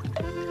morning.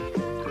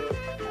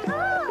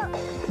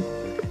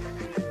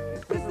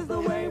 This is the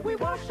way we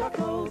wash our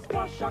clothes,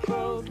 wash our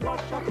clothes,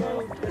 wash our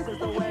clothes. This is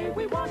the way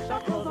we wash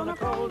our clothes on a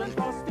cold and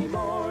frosty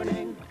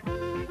morning.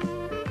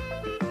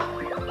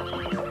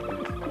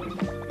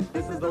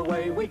 This is the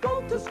way we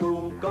go to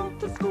school, go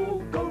to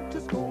school, go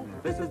to school.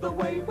 This is the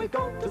way we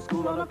go to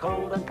school on a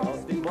cold and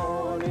frosty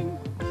morning.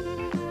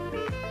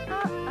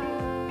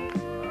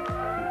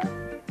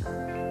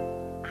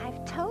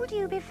 I've told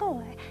you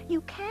before,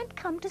 you can't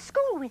come to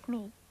school with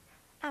me.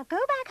 Now go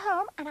back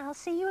home and I'll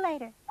see you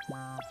later.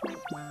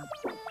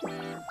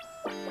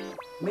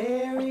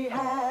 Mary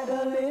had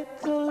a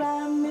little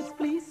lamb, its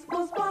fleece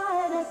was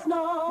white as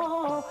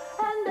snow,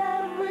 and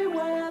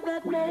everywhere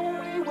that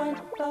Mary went,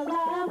 the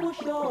lamb was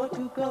sure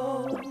to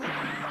go.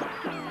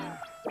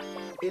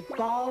 It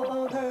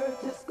followed her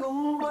to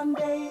school one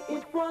day,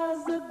 it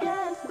was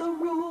against the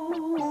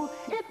rule.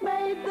 It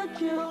made the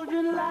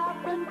children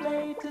laugh and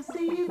play to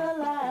see the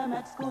lamb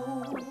at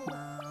school.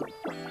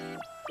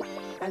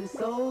 And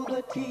so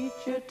the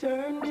teacher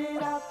turned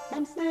it out,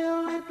 and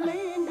still it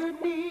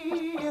lingered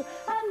near,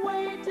 and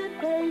waited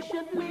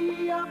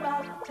patiently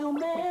about till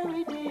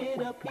Mary did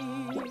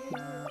appear.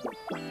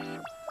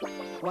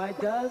 Why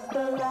does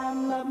the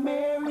lamb love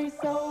Mary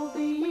so?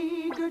 The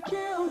eager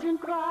children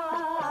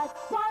cried.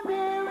 Why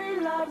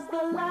Mary loves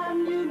the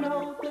lamb, you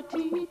know, the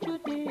teacher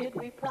did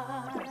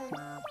reply.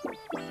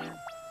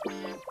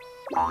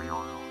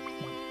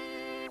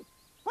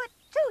 What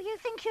do you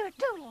think you're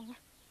doing?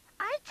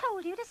 I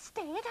told you to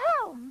stay at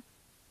home.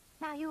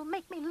 Now you'll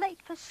make me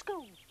late for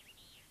school.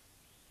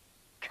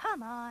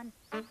 Come on.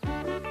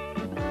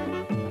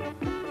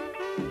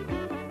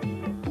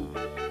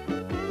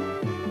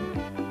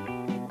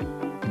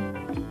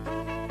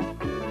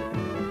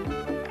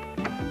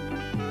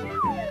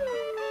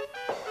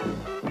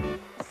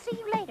 See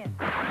you later.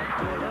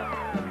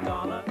 A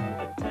dollar,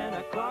 a 10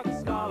 o'clock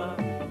scholar.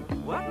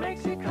 What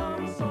makes you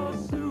come so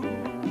soon?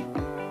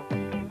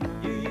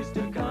 You used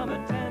to come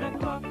at 10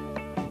 o'clock,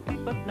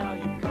 but now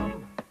you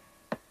come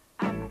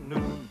at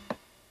noon.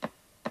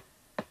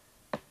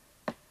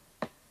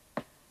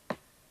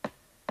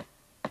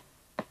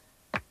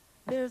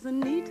 There's a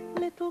neat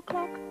little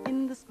clock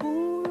in the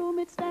schoolroom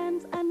it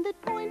stands, and it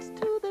points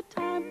to the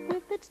time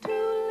with its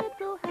two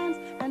little hands.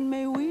 And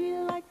may we,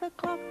 like the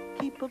clock,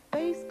 keep a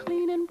face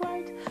clean and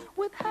bright,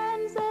 with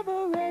hands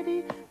ever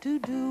ready to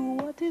do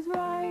what is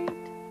right.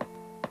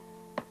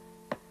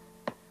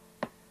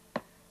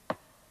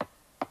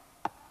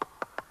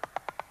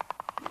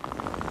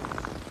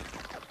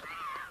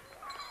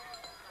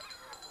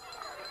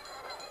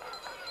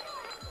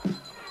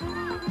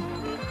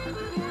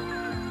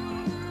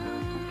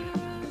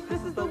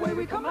 This is the way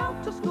we come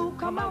out to school,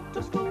 come out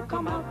to school,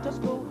 come out to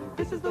school.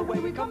 This is the way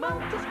we come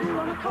out to school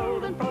on a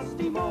cold and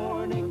frosty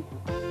morning.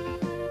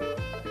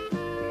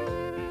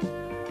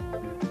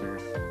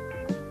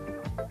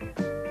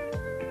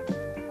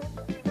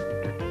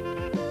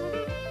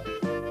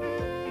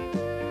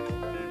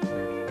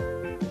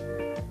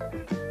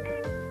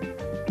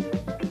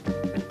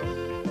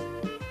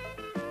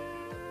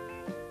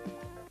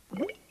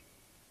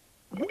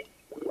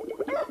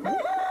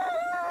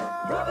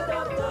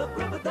 Rub-a-dub-dub,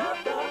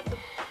 rub-a-dub-dub,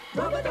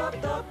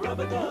 rub-a-dub-dub,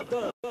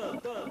 rub-a-dub-dub.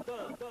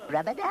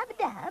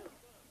 Rub-a-dub-dub.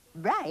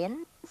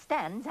 Brian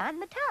stands on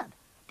the tub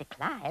to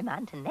climb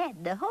onto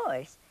Ned the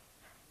horse.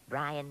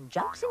 Brian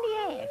jumps in the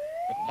air,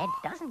 but Ned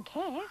doesn't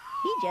care.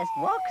 He just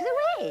walks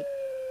away.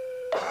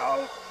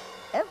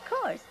 Of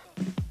course.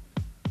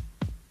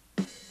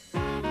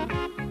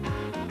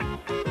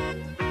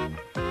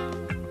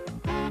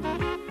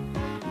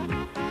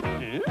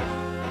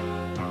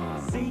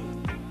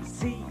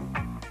 See,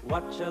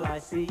 what shall I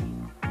see?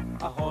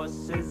 A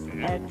horse's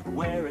head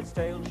where its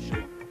tail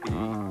should be.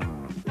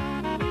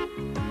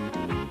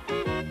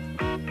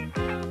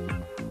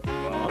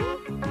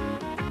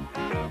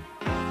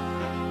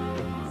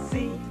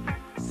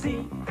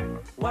 See,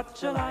 what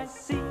shall I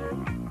see?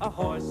 A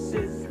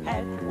horse's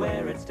head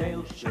where its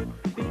tail should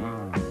be.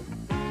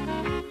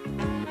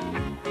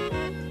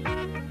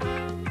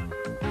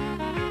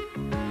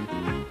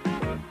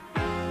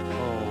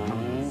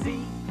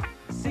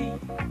 See,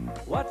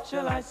 what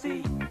shall I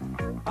see?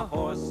 A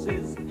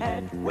horse's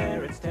head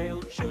where its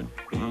tail should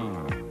be.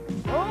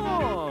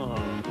 Oh!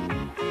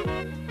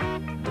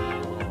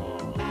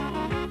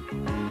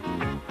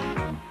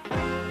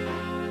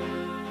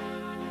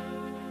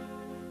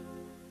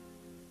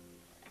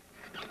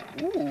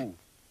 Ooh.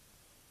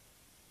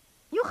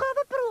 You have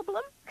a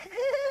problem?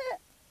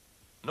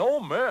 No,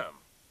 ma'am.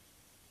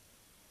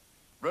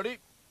 Ready,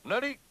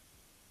 Nettie,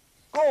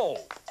 go!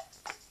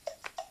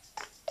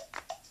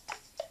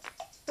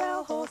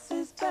 Bell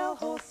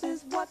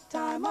horses, what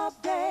time of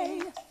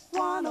day?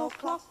 1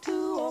 o'clock,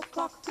 2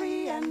 o'clock,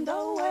 3 and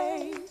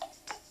away.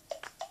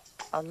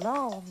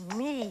 Allow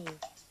me.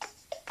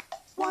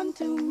 1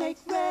 to make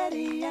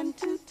ready and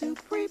 2 to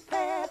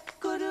prepare.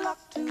 Good luck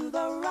to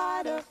the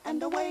rider,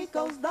 and away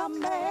goes the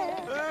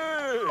mare.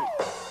 Hey!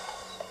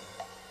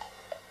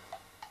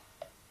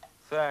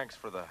 Thanks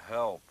for the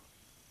help.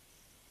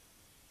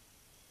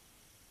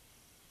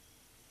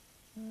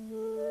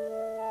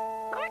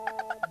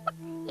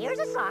 Here's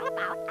a song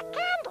about a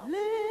candle.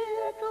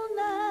 Little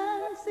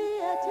Nancy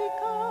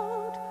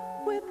Etticoat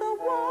with a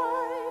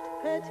white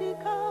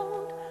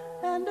petticoat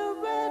and a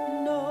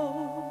red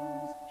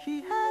nose.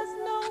 She has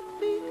no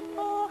feet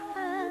or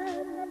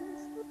hands.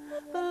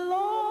 The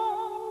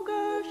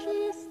longer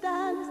she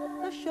stands,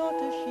 the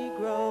shorter she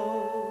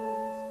grows.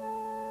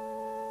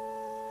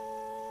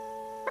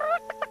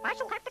 I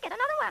shall have to get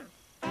another one.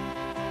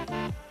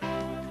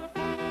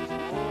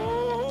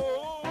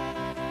 Oh!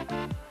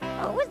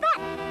 Who was that?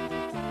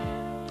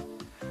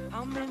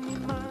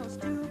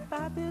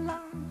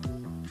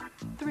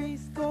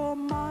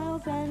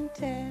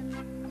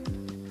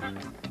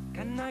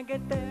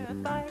 get there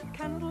by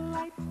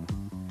candlelight.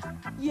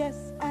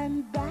 Yes,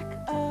 and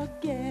back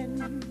again.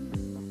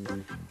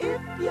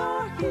 If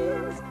your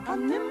heels are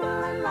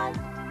nimble and light,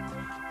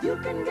 you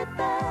can get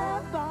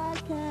there by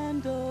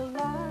candlelight.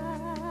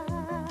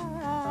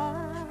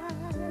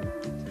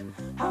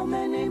 How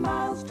many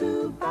miles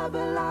to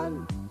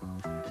Babylon?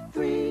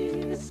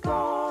 60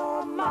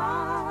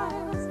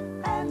 miles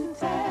and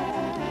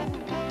 10.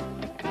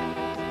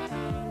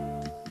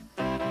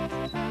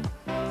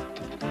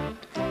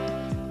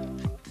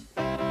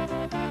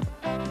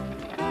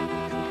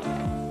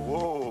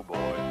 Whoa,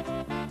 boy.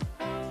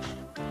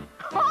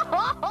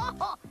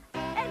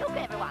 Hey, look,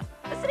 everyone.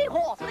 The city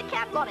horse with a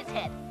candle on its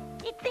head.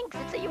 He thinks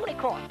it's a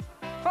unicorn.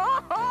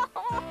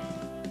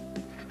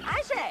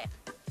 I say,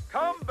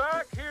 Come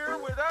back here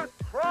with that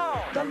crown.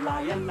 The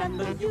lion and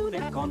the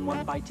unicorn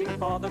were fighting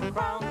for the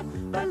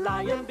crown. The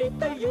lion beat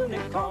the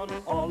unicorn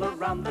all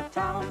around the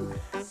town.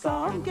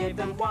 Some gave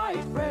them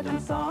white bread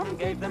and some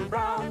gave them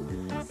brown.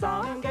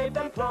 Some gave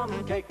them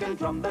plum cake and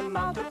drummed them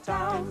out of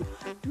town.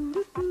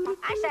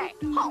 I say,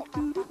 halt.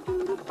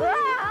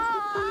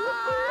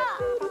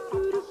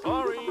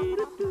 Sorry.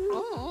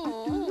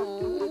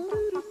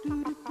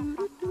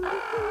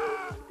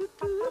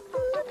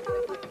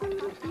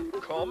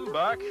 Come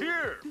back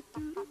here.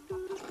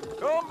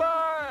 Come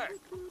back.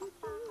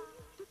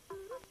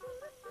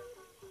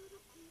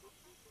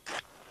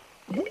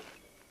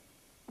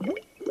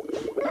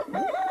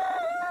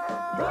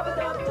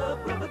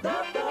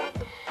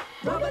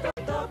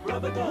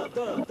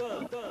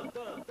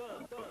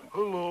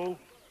 Hello.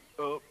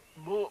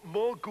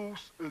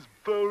 Mongoose is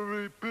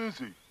very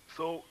busy,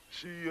 so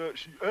she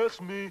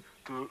asked me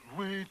to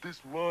read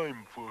this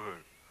rhyme for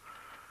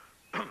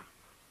her.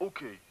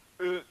 Okay.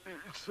 It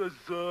says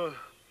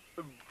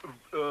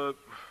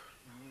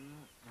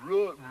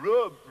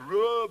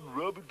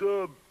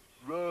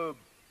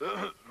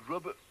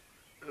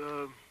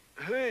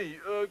hey,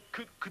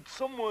 could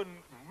someone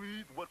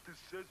read what this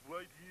says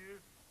right here?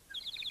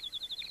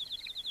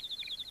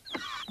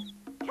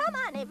 Come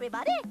on,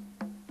 everybody.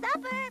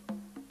 Supper.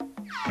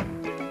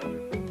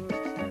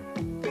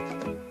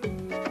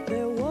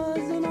 There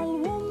was an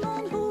old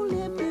woman who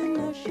lived in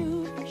a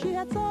shoe. She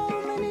had so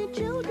many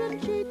children,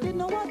 she didn't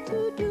know what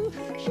to do.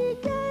 She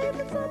gave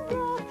them some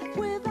broth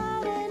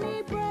without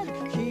any bread.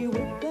 She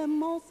whipped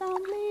them all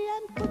soundly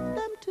and put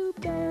them to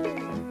bed.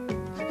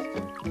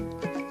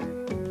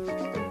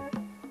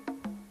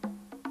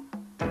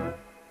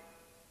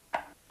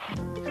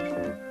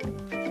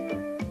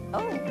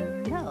 Oh,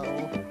 no.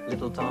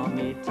 Little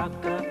Tommy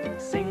Tucker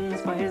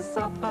sings for his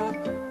supper.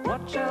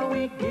 What shall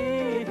we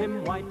give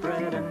him? White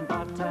bread and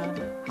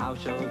butter. How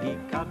shall he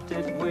cut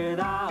it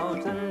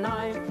without a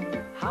knife?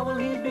 How will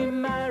he be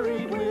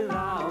married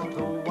without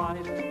a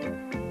wife?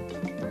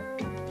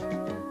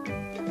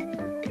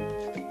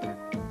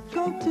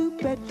 Go to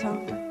bed,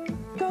 Tom.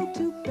 Go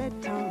to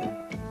bed,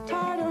 Tom.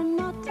 Tired or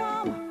not,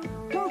 Tom?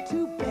 Go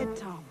to bed,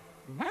 Tom.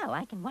 Now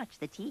I can watch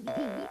the TV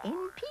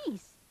in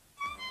peace.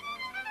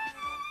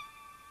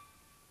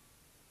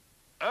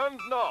 And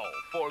now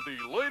for the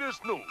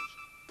latest news.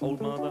 Old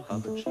Mother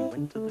Hubbard, she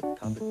went to the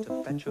cupboard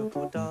to fetch her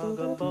poor dog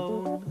a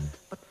bone.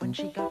 But when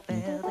she got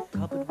there, the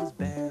cupboard was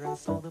bare, and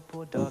so the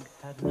poor dog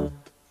had none.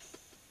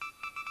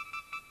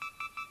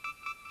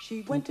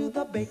 She went to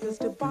the baker's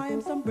to buy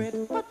him some bread,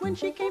 but when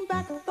she came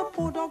back, the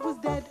poor dog was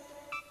dead.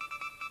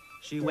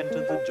 She went to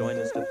the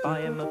joiner's to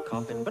buy him a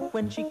coffin, but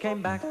when she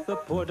came back, the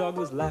poor dog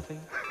was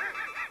laughing.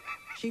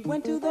 She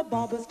went to the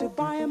barber's to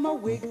buy him a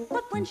wig,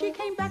 but when she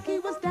came back, he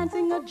was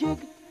dancing a jig.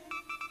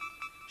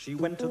 She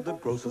went to the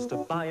grocer's to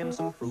buy him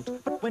some fruit,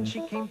 but when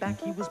she came back,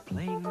 he was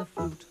playing the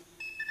flute.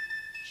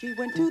 She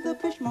went to the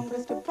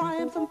fishmonger's to buy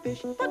him some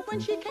fish, but when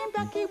she came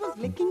back, he was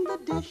licking the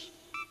dish.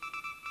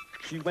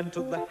 She went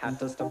to the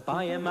hatter's to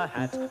buy him a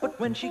hat, but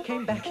when she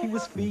came back, he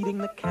was feeding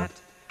the cat.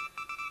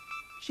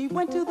 She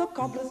went to the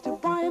cobbler's to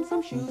buy him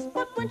some shoes,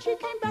 but when she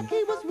came back,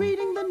 he was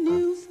reading the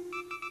news.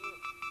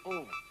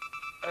 Oh,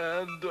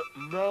 and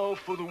now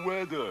for the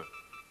weather.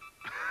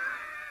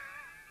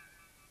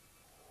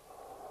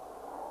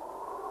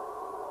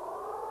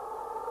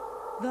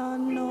 The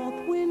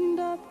north wind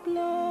doth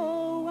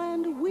blow,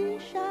 and we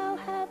shall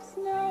have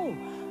snow.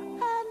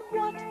 And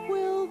what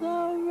will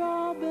the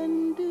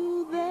robin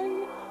do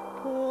then?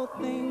 Poor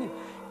thing,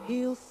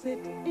 he'll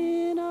sit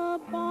in a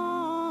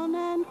barn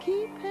and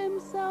keep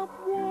himself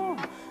warm,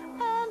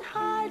 and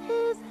hide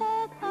his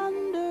head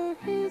under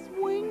his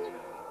wing.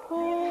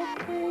 Poor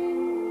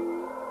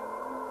thing.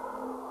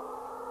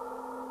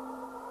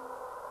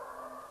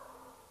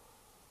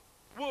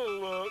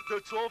 Well,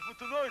 that's all for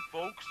tonight,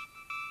 folks.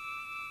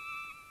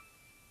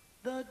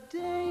 The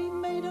dame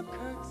made a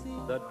curtsy.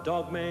 The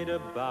dog made a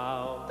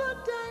bow. The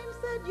dame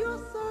said, "Your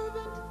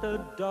servant."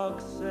 The dog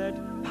said,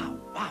 "Bow,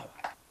 bow."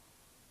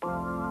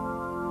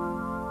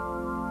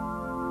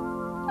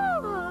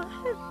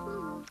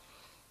 Oh,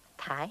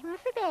 time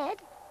for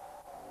bed.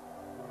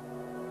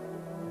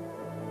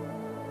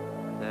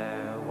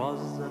 There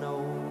was an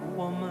old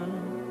woman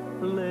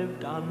who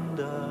lived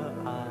under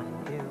a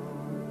hill,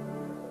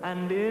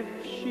 and if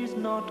she's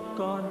not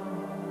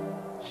gone,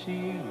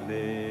 she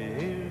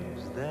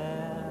lives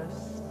there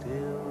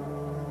still.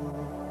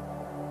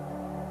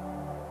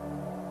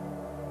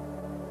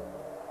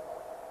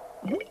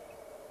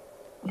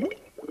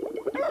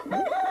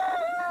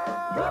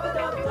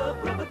 Rub-a-dub-dub,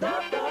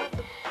 rub-a-dub-dub,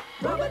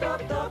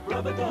 rub-a-dub-dub,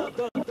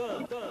 rub-a-dub-dub.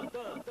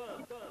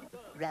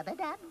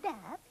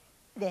 Rub-a-dub-dub.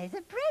 There's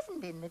a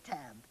present in the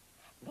tub.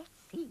 Let's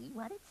see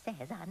what it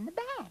says on the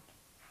back.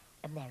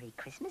 A Merry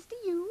Christmas to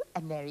you,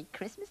 a Merry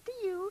Christmas to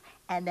you,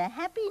 and a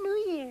Happy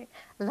New Year.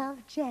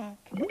 Love, Jack.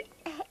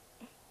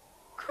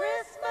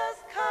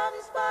 Christmas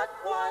comes but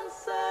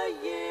once a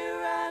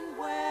year, and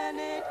when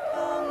it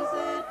comes,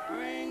 it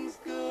brings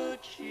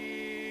good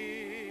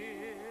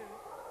cheer.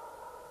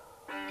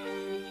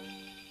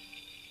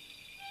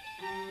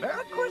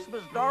 Merry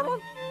Christmas,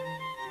 darling.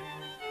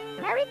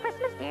 Merry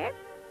Christmas, dear.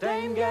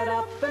 Dame, get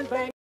up and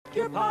bake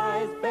your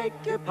pies, bake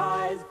your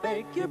pies,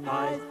 bake your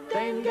pies.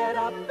 Dame, get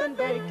up and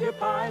bake your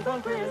pies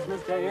on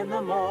Christmas Day in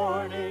the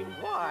morning.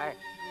 Why,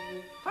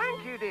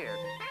 thank you, dear.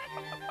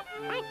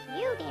 Thank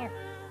you, dear.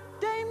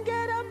 Dame,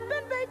 get up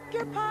and bake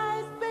your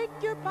pies,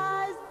 bake your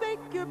pies,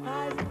 bake your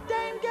pies.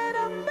 Dame, get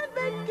up and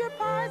bake your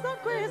pies on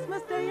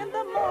Christmas Day in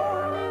the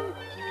morning.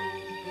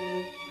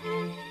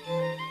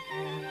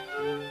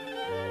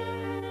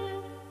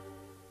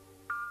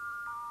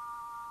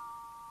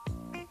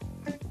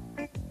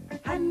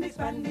 Handy,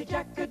 spandy,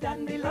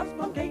 jack-a-dandy loves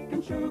plum cake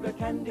and sugar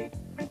candy.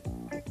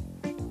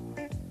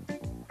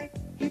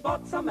 He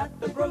bought some at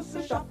the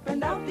grocer's shop,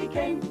 and out he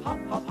came, hop,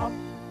 hop, hop.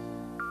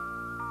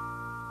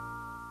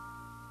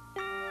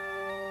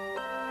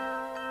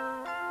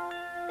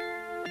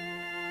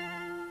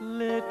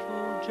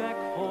 Little Jack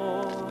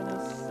Horner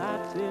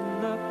sat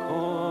in the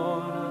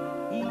corner,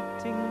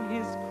 eating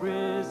his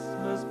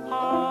Christmas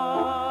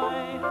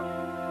pie.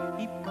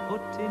 He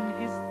put in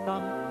his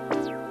thumb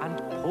and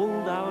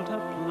pulled out a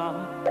plum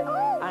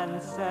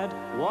and said,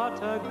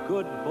 "What a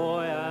good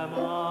boy am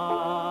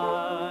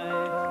I."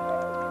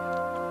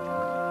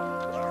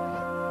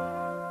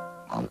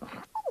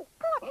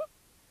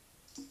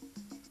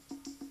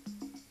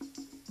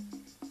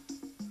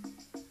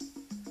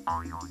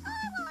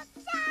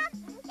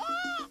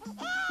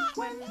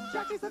 When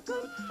Jackie's a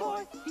good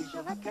boy, he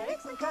shall have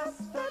cakes and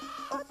custard.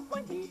 But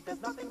when he does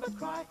nothing but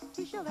cry,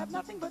 he shall have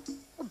nothing but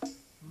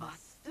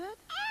mustard.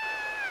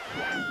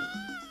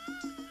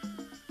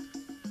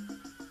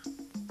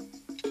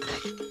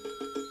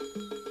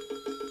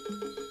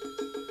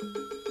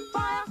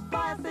 Fire,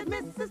 fire, said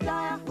Mrs.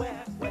 Dyer.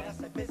 Where,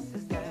 said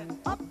Mrs. Dare.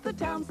 Up the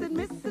town, said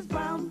Mrs.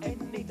 Brown.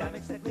 Any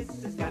damage, said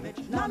Mrs. Damage.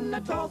 None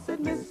at all, said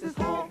Mrs.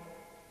 Hall.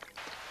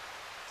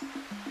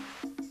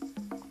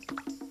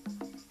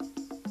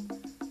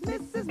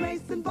 Mrs.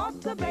 Mason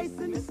bought a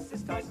basin.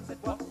 Mrs. Tyson said,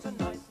 what a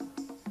nice.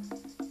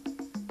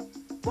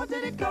 What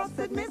did it cost,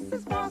 said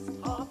Mrs. Frost.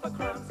 Half a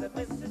crown, said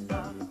Mrs.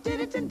 Brown.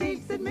 Did it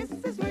indeed, said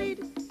Mrs. Reed.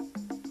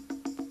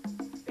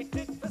 It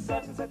did for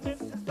certain, said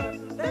Mrs.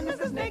 Dunn. Then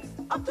Mrs. Nix,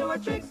 up to her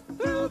tricks,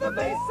 threw the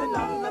basin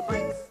on the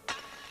bricks.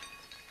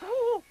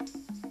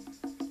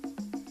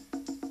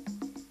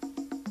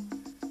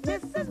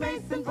 Mrs.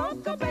 Mason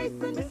broke a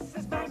basin.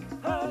 Mrs. Bank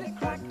heard it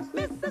crack.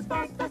 Mrs.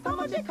 Frost asked how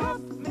much it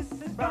cost.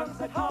 Mrs. Brown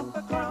said half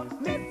a crown.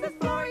 Mrs.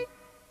 Flory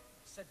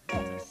Said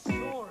what a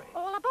story.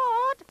 All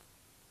aboard.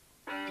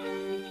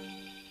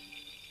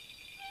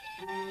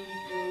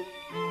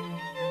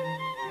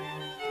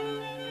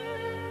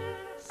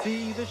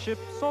 See the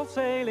ships all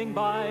sailing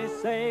by,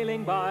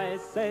 sailing by,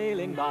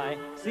 sailing by.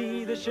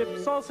 See the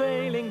ships all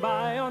sailing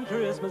by on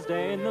Christmas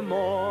Day in the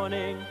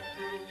morning.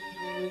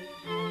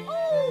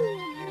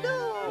 Oh,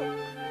 look!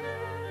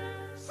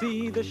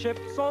 See the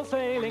ships all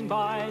sailing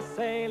by,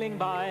 sailing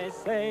by,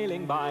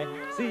 sailing by.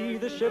 See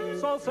the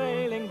ships all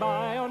sailing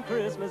by on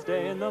Christmas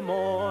Day in the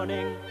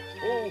morning.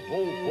 Ho,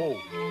 ho, ho.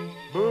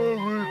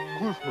 Merry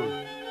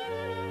Christmas.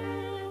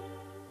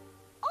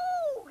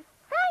 Oh,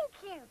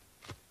 thank you.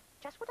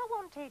 Just what I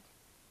wanted.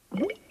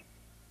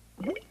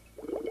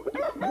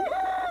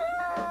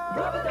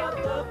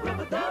 Rub-a-dub-dub,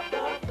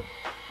 rub-a-dub-dub.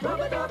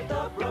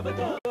 Rub-a-dub-dub,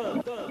 rub-a-dub.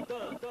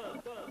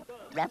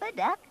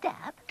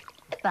 Rub-a-dub-dub.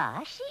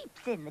 Bar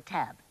sheep's in the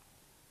tub.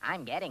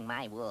 I'm getting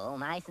my wool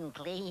nice and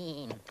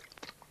clean.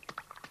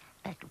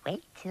 But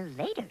wait till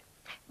later,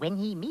 when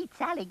he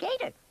meets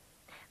Alligator.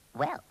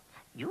 Well,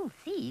 you'll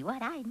see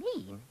what I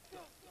mean.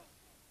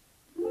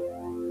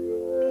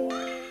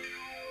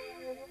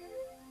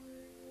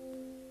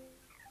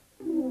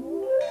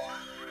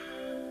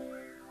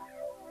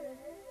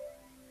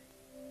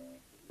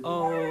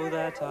 Oh,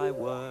 that I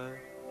were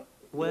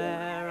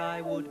where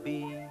I would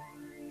be,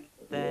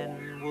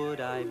 then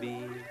would I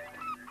be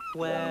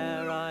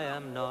where I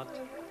am not.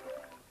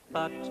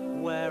 But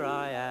where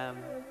I am,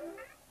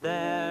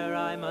 there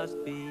I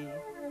must be,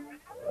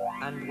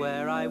 and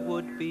where I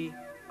would be,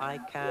 I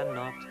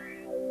cannot.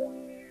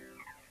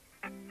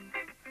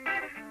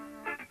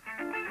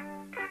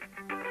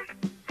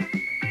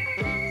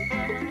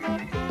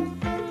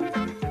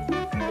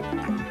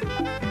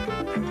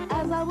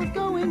 As I was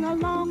going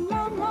along,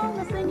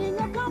 singing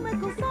a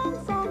comical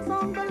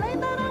song. The lane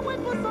that I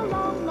went was so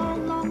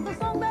long. The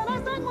song that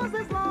I sang was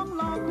this long.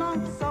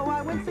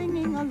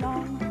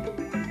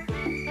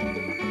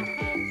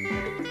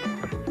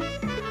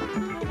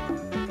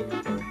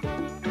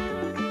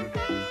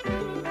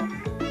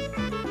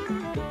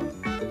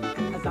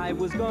 I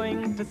was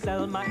going to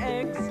sell my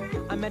eggs,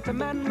 I met a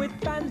man with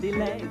bandy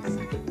legs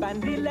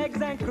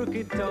and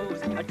crooked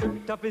toes. I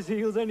tripped up his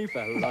heels and he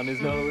fell on his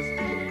nose.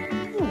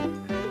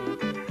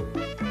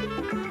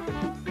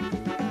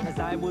 As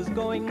I was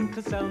going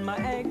to sell my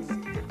eggs,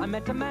 I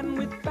met a man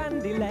with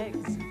bandy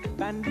legs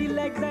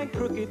and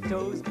crooked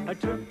toes. I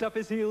tripped up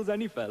his heels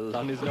and he fell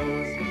on his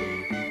nose.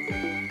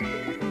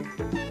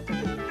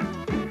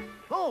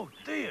 Oh,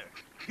 dear.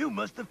 You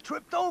must have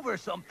tripped over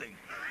something.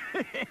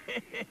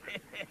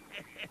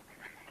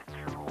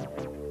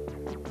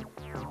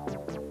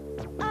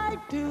 I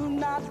do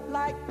not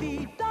like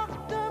the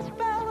Dr.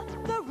 Bell.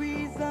 The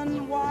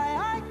reason why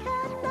I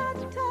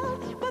cannot tell,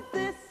 but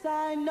this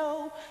I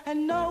know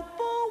and know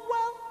full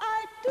well.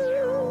 I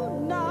do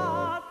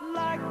not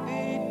like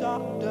the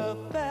Dr.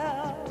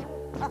 Bell.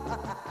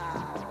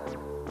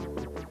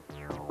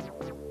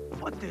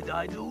 What did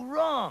I do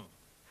wrong?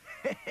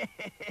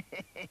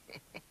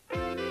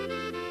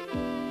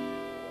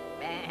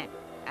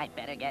 I'd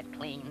better get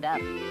cleaned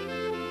up.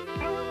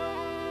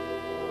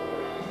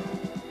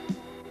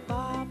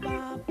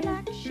 Baba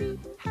Black Sheep,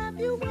 have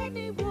you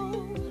any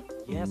wool?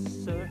 Yes,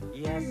 sir,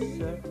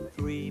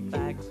 3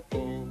 bags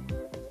full.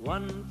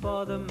 1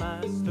 for the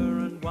master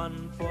and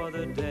 1 for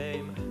the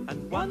dame,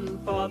 and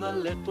 1 for the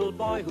little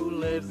boy who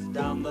lives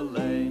down the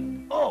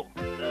lane. Oh,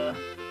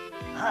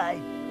 hi.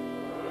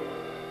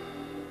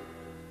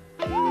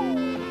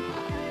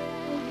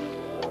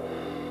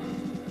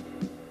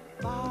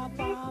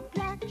 Baba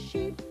Black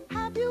Sheep,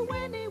 have you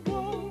any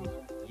wool?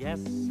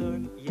 Yes,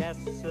 sir,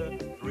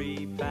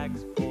 3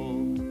 bags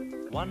full.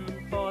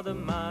 1 for the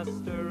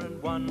master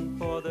and 1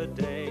 for the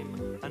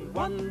dame, and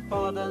 1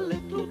 for the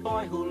little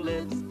boy who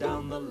lives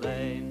down the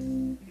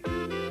lane.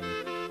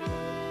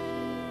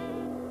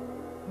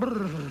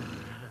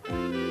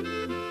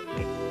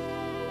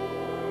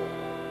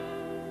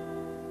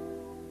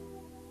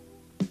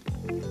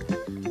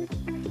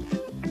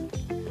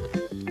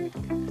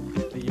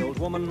 The old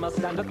woman must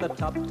stand at the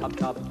tub,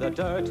 the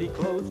dirty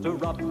clothes to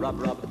rub.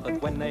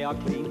 But when they are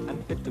clean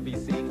and fit to be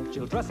seen,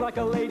 she'll dress like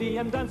a lady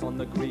and dance on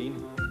the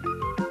green.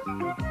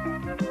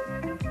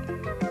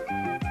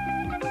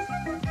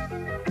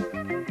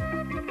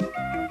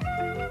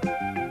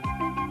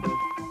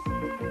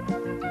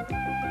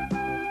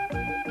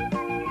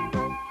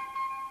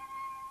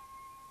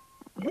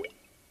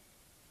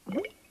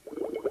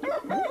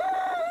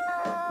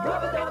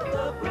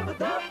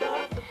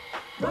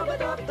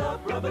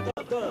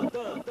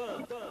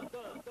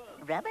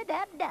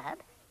 Rub-a-dub-dub,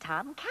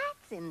 Tom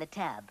Cat's in the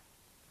tub.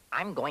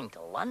 I'm going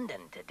to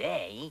London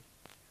today.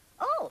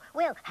 Oh,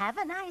 well, have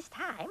a nice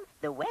time.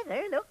 The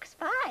weather looks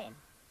fine.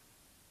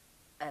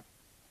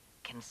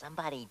 Can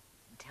somebody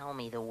tell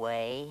me the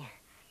way?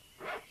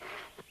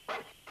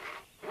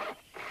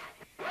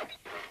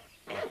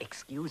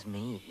 Excuse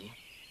me.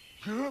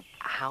 Yep.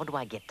 How do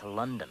I get to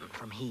London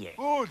from here?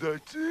 Oh,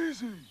 that's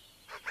easy.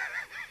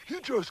 You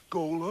just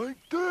go like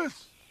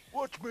this.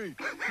 Watch me.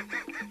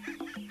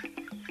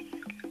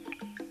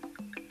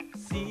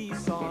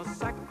 Seesaw,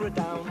 Sacra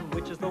down,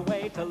 which is the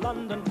way to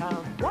London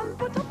town. 1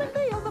 foot up and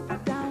the other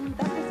foot down,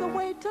 that is the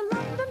way to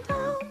London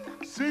town.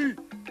 See,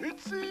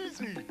 it's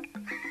easy.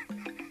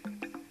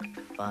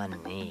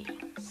 Funny.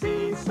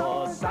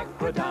 Seesaw,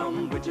 Sacra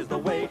down, which is the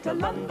way to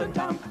London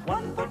town.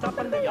 1 foot up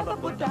and the other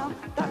foot down,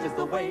 that is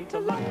the way to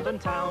London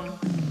town.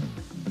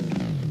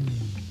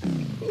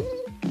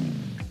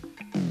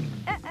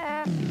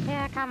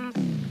 Here comes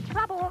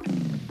trouble.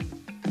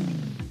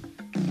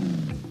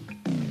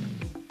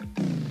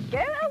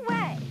 Go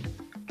away.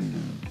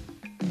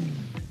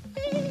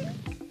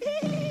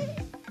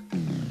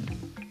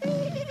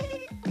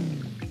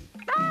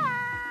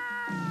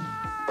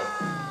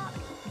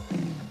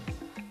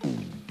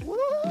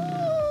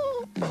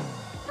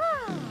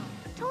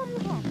 Tom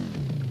Cat.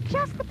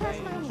 Just the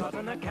person I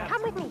need.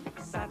 Come with me.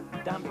 Sat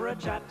down for a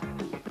chat.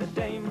 The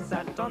dame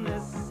sat on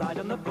this side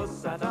and the puss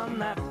sat on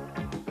that.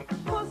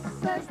 Puss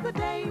says the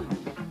dame,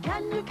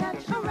 can you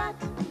catch a rat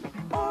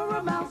or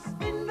a mouse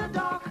in the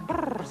dark?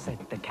 Brr, said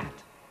the cat.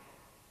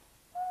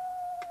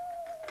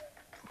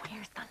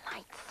 Where's the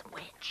light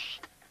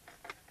switch?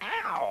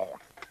 Ow!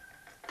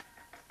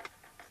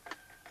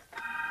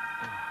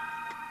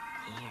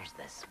 Here's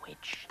the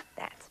switch.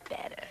 That's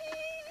better.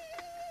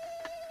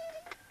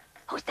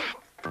 Who's that?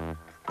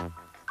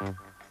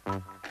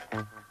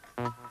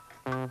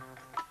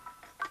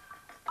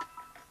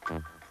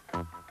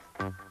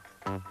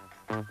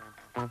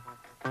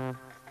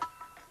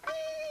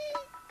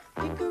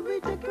 Hickory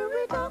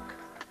dickory dock,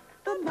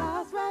 the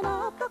mouse ran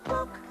up the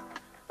clock.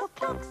 The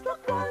clock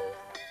struck 1,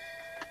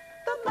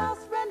 the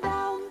mouse ran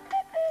down.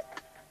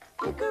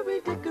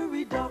 Hickory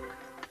dickory dock,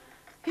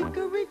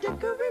 hickory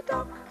dickory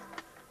dock,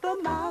 the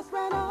mouse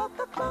ran up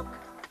the clock.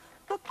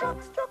 The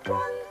clock struck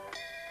 1,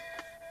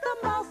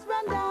 the mouse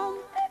ran down.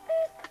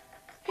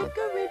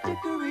 Hickory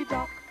dickory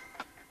dock.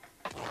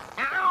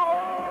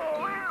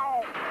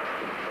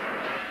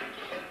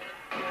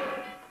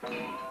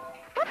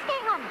 What's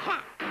going on,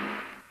 Cat?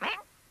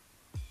 Huh?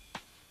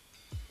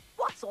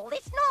 What's all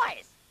this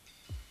noise?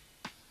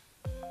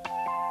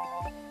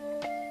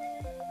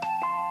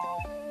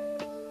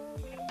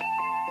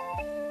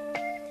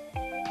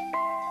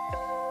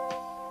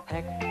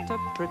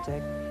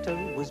 Protector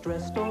was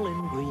dressed all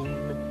in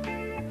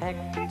green.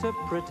 Hector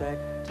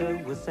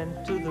Protector was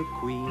sent to the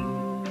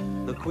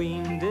Queen. The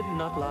Queen did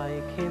not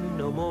like him,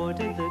 no more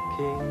did the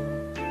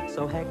King.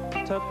 So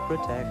Hector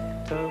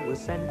Protector was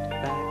sent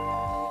back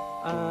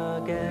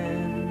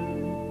again.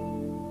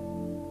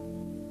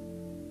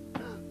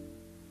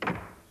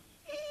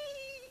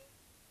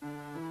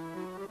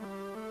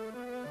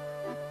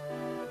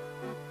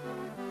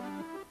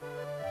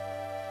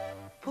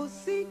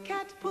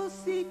 Pussycat,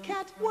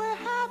 pussycat, where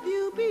have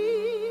you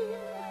been?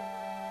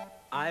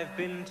 I've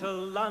been to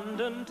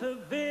London to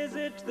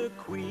visit the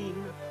Queen.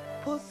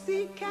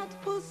 Pussycat,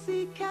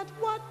 pussycat,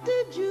 what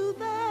did you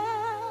there?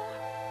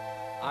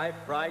 I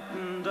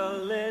frightened a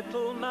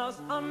little mouse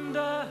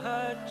under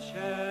her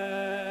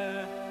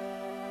chair.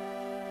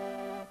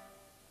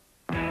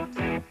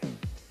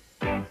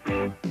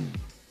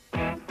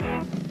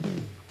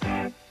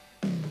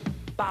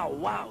 Bow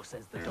wow,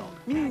 says the dog.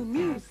 Mew,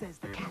 mew, says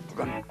the cat.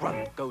 Grunt,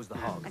 grunt goes the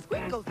hog. And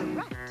squeak goes the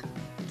rat.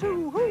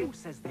 Too-hoo,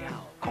 says the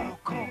owl. Caw,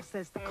 caw,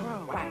 says the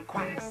crow. Quack,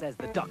 quack, says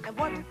the duck. And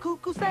what did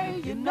cuckoo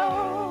say, you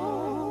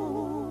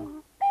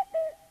know?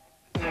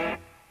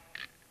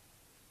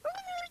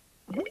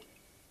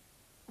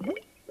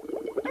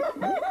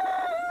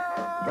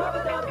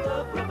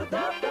 Rub-a-dub-dub,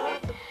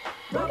 rub-a-dub-dub.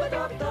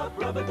 Rub-a-dub-dub,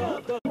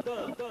 rub-a-dub-dub.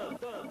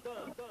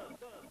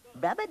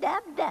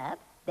 Rub-a-dub-dub,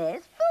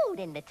 there's food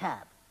in the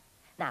tub.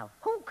 Now,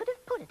 who could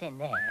have put it in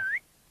there?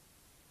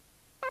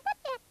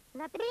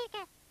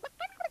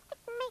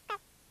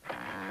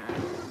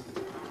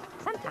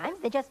 Sometimes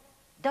they just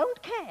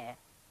don't care.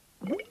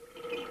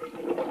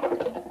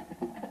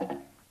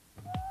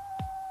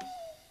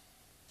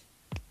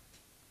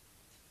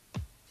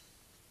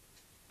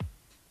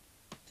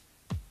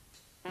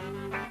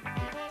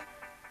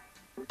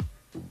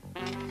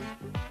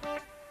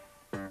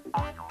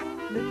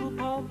 Little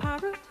Paul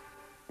Parrot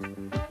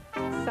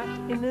sat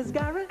in his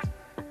garret,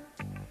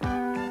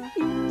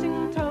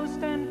 eating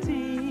toast and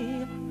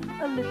tea.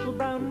 A little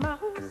brown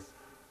mouse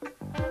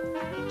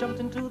jumped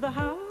into the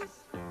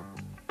house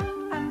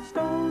and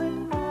stole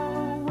it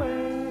all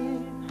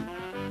away.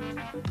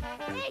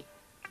 Hey!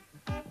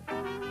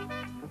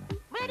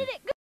 Where did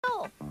it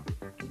go?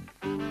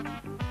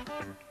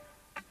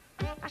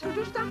 I shall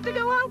just have to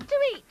go out to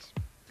eat.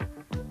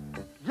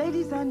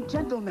 Ladies and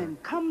gentlemen,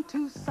 come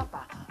to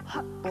supper.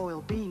 Hot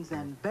boiled beans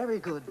and very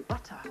good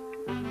butter.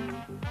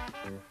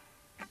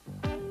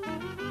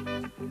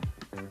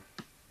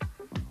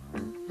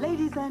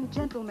 Ladies and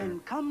gentlemen,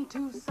 come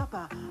to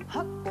supper.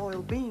 Hot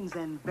boiled beans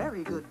and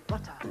very good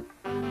butter.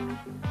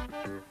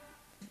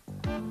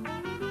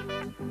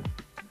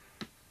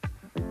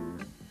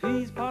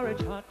 Peas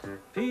porridge hot,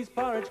 peas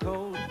porridge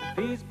cold,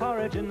 peas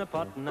porridge in the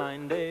pot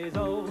 9 days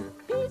old.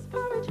 Peas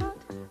porridge hot,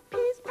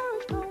 peas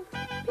porridge cold,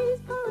 peas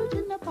porridge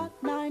in the pot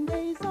 9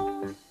 days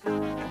old.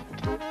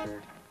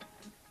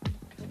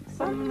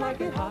 Some like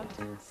it hot,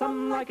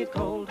 some like it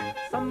cold,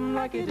 some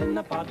like it in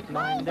the pot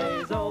 9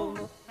 days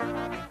old.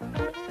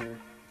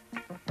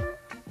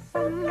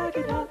 Some like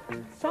it hot,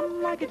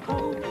 some like it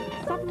cold,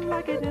 some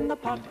like it in the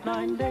pot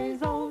 9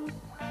 days old.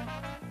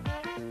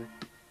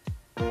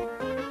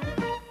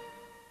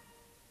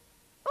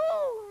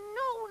 Oh,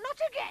 no, not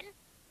again.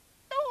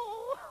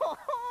 Oh,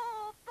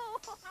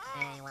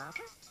 Hey,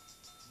 Walter,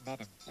 let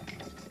him.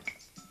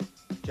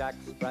 Jack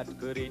Sprat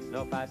could eat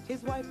no fat,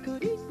 His wife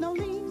could eat no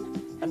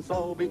lean. and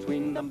so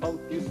between them both,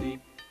 you see,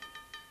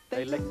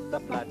 they licked the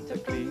platter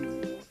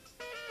clean.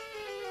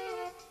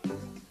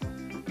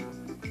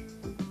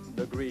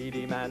 The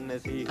greedy man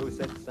is he who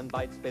sits and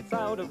bites bits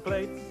out of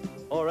plates,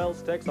 or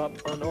else takes up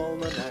an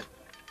almanac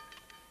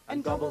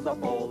and gobbles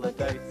up all the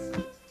dates.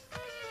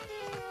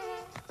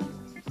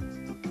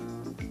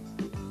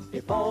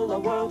 If all the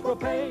world were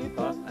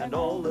paper and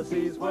all the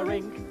seas were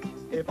ink,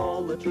 if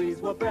all the trees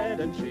were bread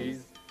and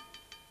cheese,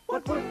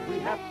 what would we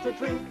have to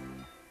drink?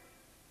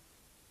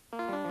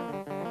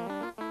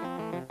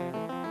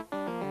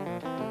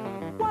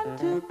 1,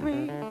 2,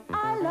 3,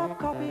 I love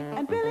coffee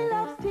and Billy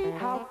loves tea.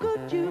 How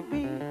could you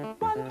be?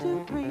 1,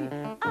 2, 3,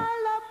 I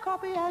love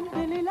coffee and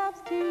Billy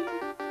loves tea.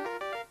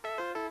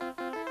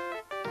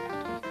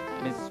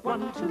 Miss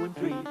 1, 2, and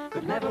 3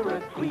 could never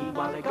agree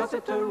while they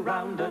gossiped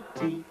around a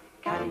tea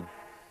caddy.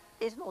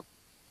 There's no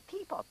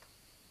teapot.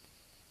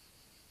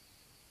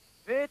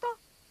 Waiter,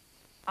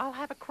 I'll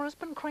have a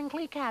crisp and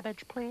crinkly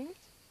cabbage, please.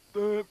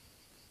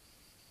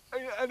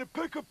 And a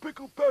peck of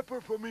pickled pepper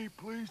for me,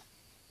 please.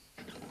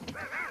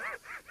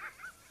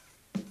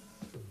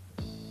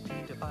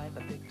 Peter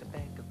Piper picked a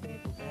peck of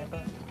pickled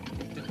pepper.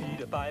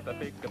 Peter Piper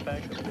picked a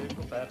peck of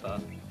pickled pepper.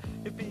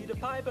 If Peter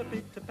Piper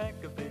picked a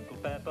peck of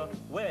pickled pepper,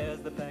 where's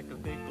the peck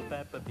of pickled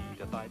pepper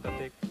Peter Piper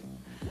picked?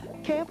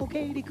 Careful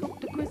Katie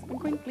cooked a crisp and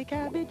crinkly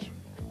cabbage.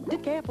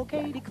 Did Careful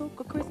Katie cook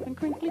a crisp and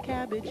crinkly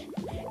cabbage?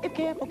 If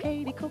Careful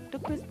Katie cooked a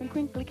crisp and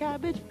crinkly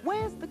cabbage,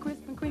 where's the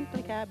crisp and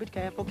crinkly cabbage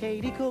Careful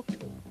Katie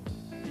cooked?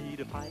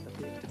 a piper,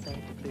 pick a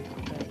peck,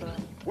 pickle pepper.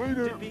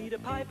 Waiter! Tippy-da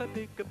piper,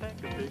 pick a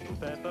peck of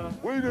pickled pepper.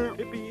 Waiter!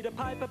 Tippy-da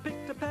piper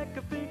picked a peck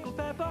of pickled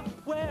pepper.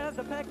 Where's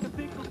the peck of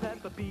pickled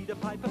pepper? Peter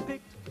Piper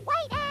picked.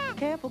 Waiter!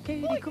 Careful,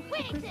 Katie, cook the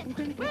crisp and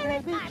crinkly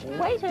cabbage.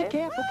 Waiter! Be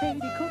careful,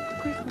 Katie, cook the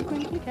crisp and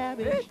crinkly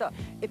cabbage.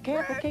 If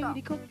careful,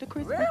 Katie, cook the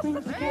crisp and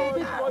crinkly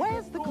cabbage.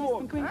 Where's the crisp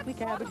and crinkly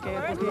cabbage?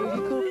 Careful,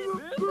 Katie,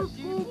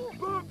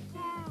 cook.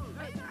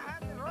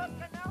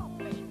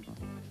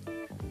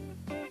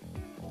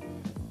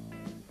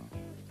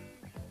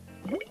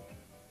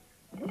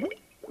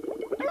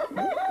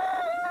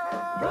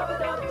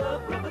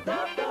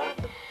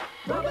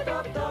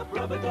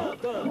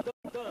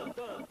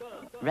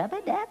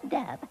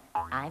 Rub-a-dub-dub,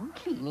 I'm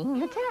cleaning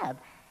the tub.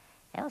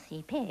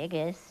 Elsie Pig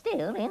is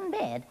still in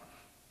bed.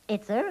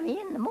 It's early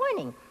in the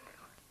morning.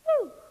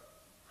 Whew.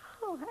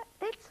 Oh,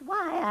 that's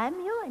why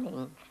I'm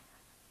yawning.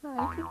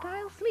 I think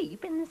I'll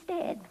sleep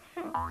instead.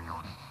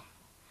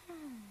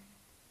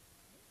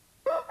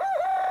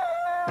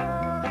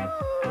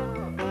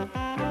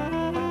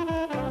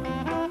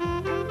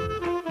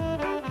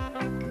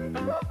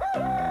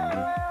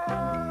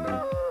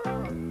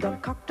 The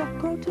cock doth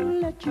crow to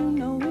let you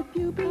know if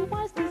you be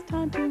wise, 'tis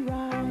time to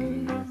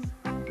rise.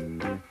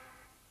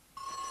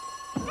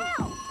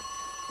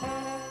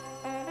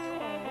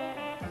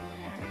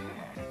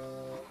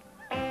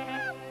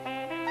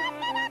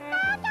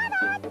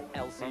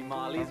 Elsie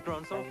Marley's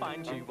grown so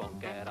fine she won't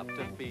get up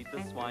to feed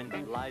the swine.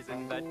 Lies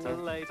in bed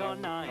till 8 or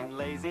 9.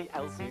 Lazy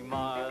Elsie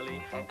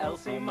Marley.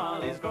 Elsie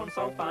Marley's grown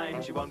so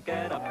fine she won't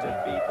get up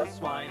to feed the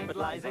swine, but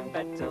lies in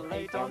bed till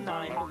 8 or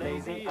 9.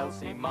 Lazy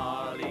Elsie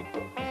Marley.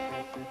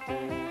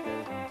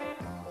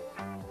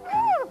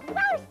 Ooh,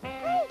 roast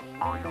pig!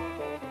 Mama,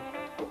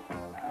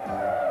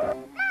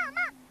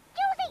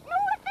 Julie's eating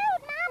all the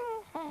food,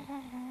 Mum.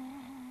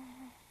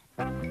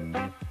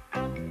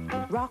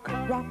 Rock,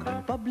 rock,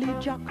 bubbly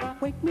jock,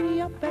 wake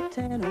me up at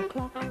 10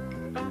 o'clock.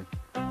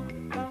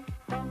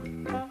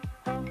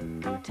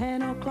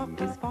 10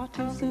 o'clock is far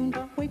too soon,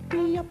 wake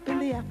me up in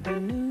the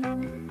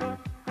afternoon.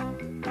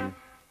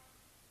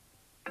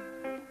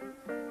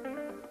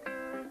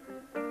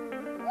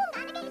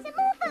 Gonna get you some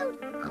more food.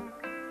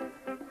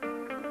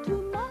 To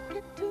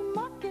market,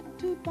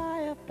 to buy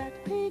a fat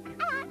pig.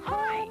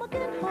 Home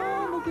again,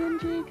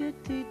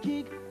 jiggity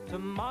jig. To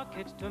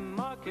market,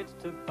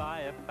 to buy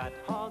a fat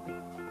hog.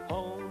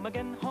 Home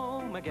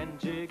again,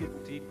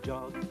 jiggity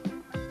jog.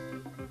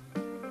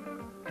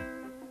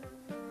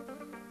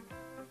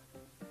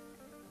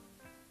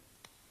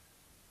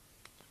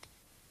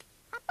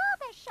 A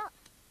barber shop.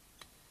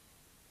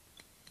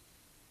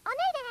 I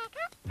need a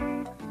haircut.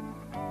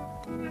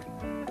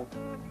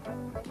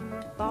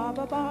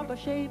 Barber,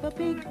 shave a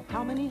pig.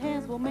 How many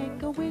hairs will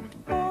make a wig?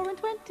 4 and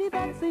 20,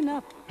 that's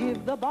enough.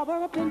 Give the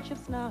barber a pinch of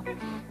snuff.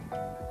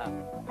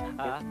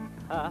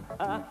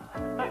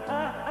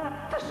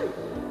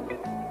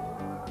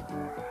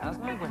 As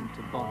I went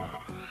to Bonner,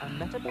 I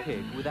met a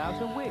pig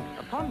without a wig,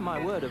 upon my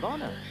word of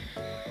honor.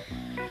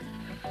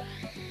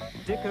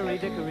 Dickory,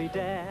 dickory,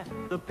 dare,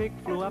 the pig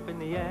flew up in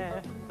the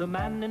air. The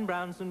man in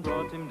brown soon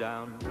brought him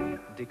down.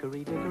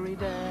 Dickory, dickory,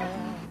 dare.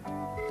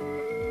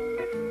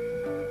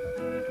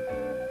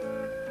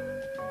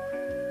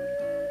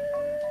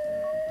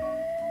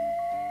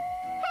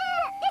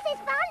 This is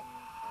fun.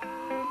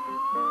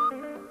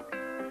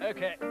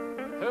 Okay,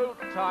 hold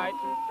tight.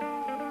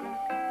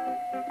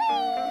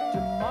 To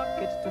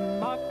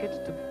market,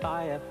 to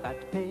buy a fat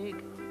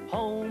pig.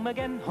 Home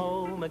again,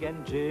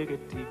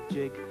 jiggity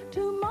jig.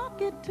 To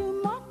market,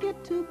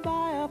 to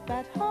buy a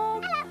fat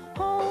hog.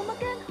 Home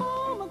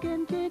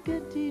again,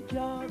 jiggity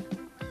jog.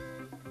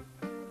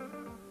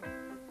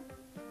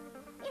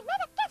 You've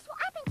never guessed what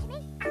happened to me.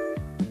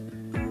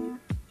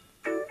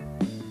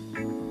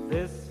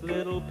 This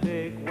little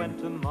pig went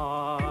to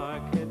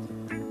market.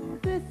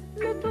 This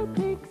little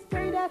pig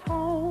stayed at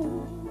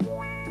home.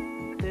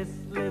 This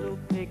little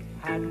pig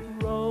had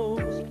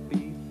roast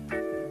beef.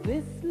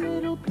 This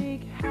little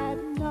pig had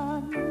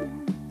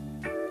none.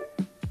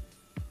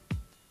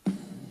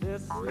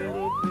 This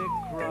little pig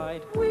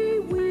cried Wee,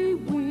 wee,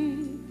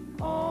 wee.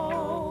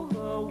 all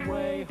the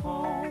way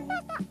home.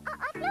 Master,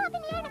 I flew up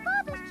in the air in a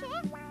barber's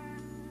chair.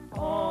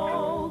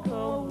 All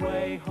the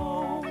way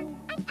home.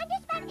 And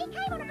just about it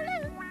came on a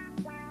balloon.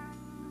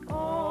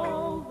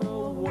 All the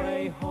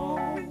way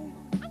home.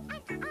 And I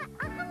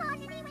hung on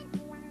and he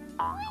went...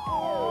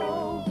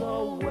 All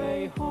the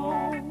way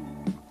home.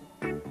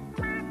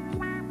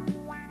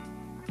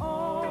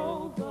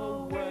 All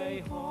the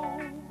way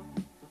home.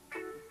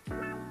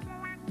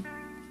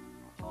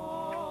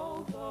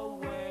 All the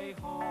way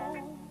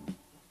home.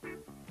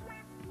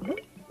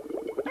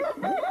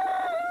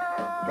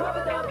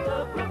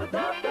 Rub-a-dub-dub,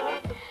 rub-a-dub-dub.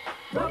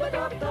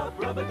 Rub-a-dub-dub,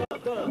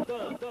 rub-a-dub-dub.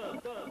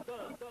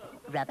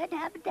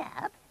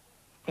 Rub-a-dub-dub,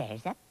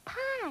 there's a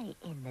pie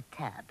in the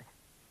tub.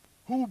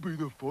 Who'll be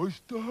the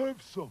first to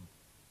have some?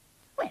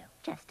 Well,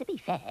 just to be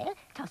fair,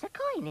 toss a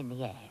coin in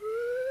the air.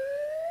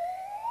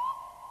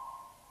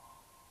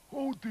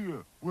 Oh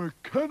dear, where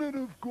can it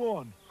have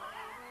gone?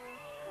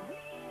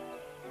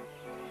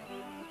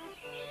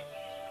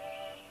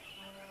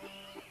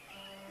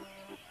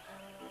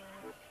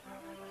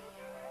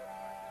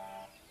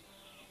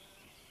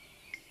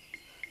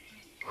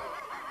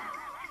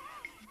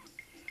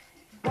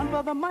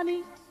 for the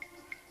money.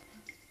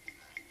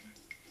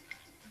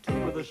 Two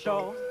for the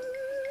show.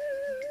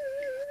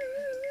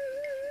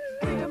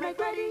 Three to make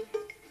ready.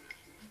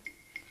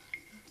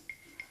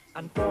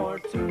 And 4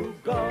 to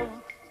go.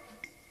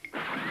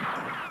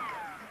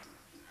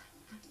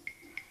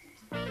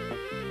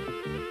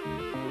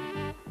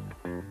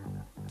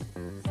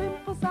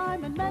 Simple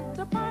Simon met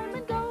a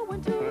pieman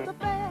going to the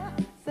fair.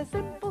 Says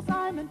Simple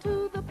Simon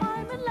to the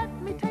pieman,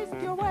 let me taste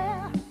your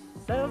ware.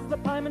 Says the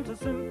pieman to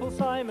Simple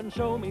Simon,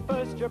 show me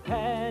first your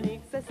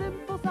penny. Says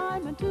Simple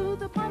Simon to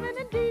the pieman,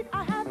 indeed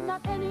I have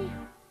not any.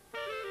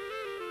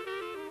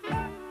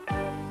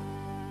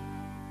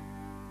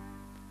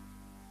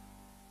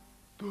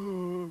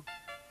 Hello.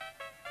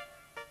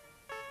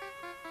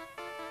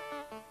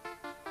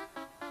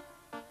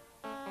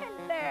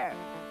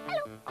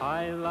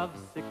 I love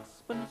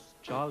sixpence,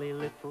 jolly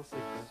little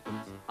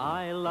sixpence.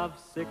 I love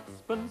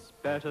sixpence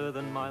better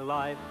than my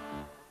life.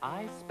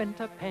 I spent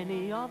a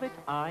penny of it,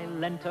 I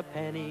lent a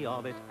penny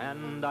of it,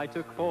 and I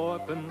took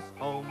 4pence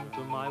home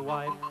to my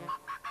wife.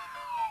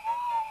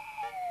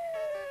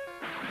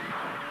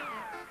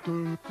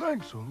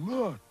 Thanks a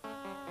lot.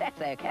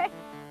 That's okay.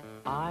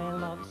 I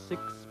love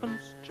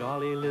sixpence,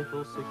 jolly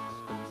little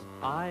sixpence.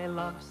 I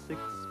love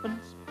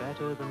sixpence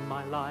better than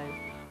my life.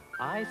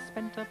 I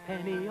spent a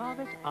penny of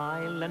it,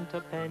 I lent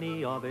a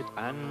penny of it,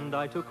 and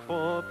I took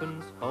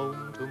 4pence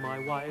home to my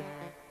wife.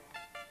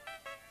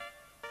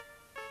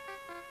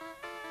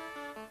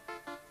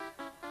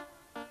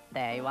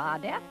 There you are,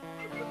 dear.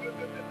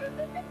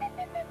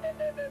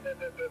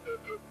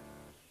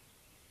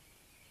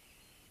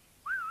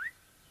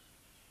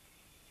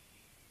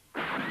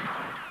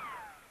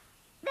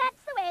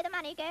 That's the way the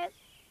money goes.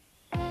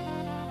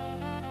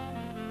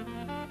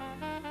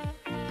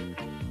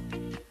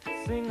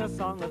 Sing a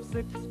song of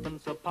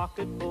sixpence, a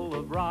pocket full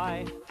of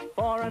rye,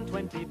 4 and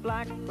 20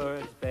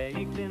 blackbirds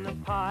baked in a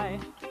pie.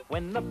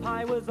 When the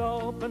pie was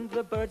opened,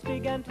 the birds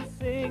began to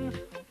sing.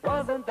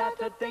 Wasn't that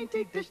a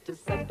dainty dish to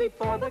set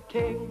before the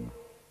king?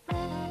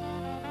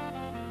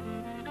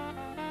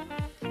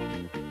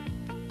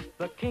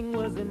 The king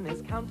was in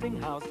his counting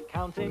house,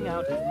 counting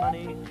out his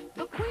money.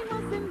 The queen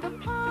was in the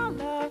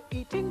parlor,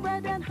 eating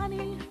bread and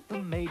honey. The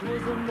maid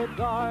was in the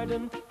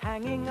garden,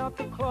 hanging out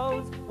the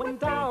clothes, when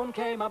down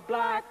came a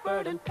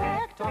blackbird and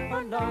pecked off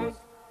her nose.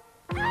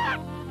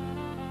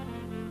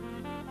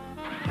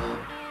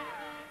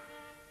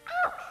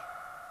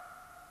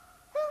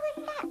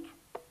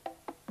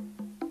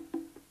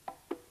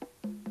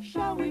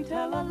 Shall we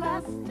tell a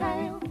last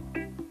tale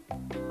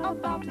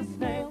about a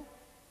snail?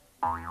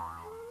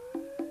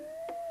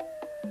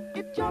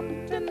 It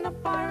jumped in the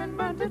fire and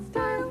burnt its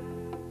tail.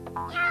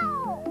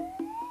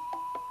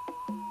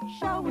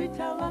 Shall we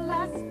tell a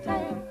last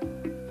tale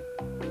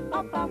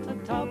about a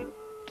tub?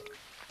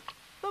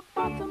 The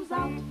bottom's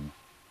out,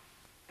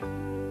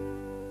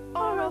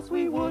 or else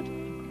we would.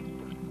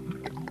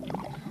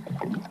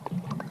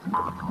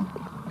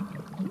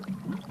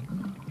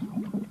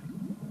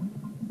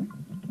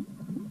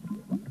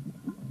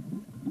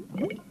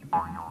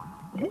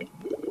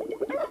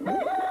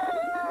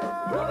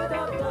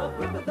 Rub-a-dub-dub,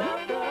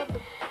 rub-a-dub-dub,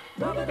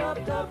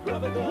 rub-a-dub-dub,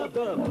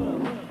 rub-a-dub-dub,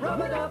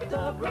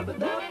 rub-a-dub-dub,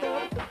 rub-a-dub-dub,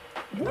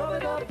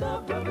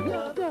 rub-a-dub-dub,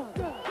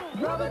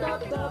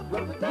 rub-a-dub-dub, rub-a-dub-dub,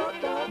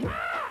 rub-a-dub-dub,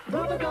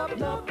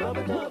 rub-a-dub-dub, rub-a-dub-dub,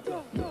 rub-a-dub-dub,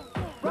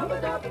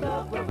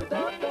 rub-a-dub-dub,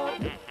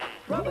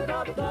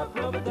 rub-a-dub-dub,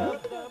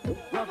 rub-a-dub-dub,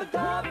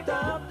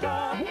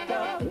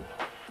 rub-a-dub-dub-dub-dub,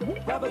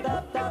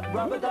 rub-a-dub-dub,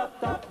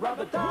 rub-a-dub-dub,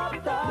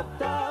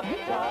 rub-a-dub-dub-dub.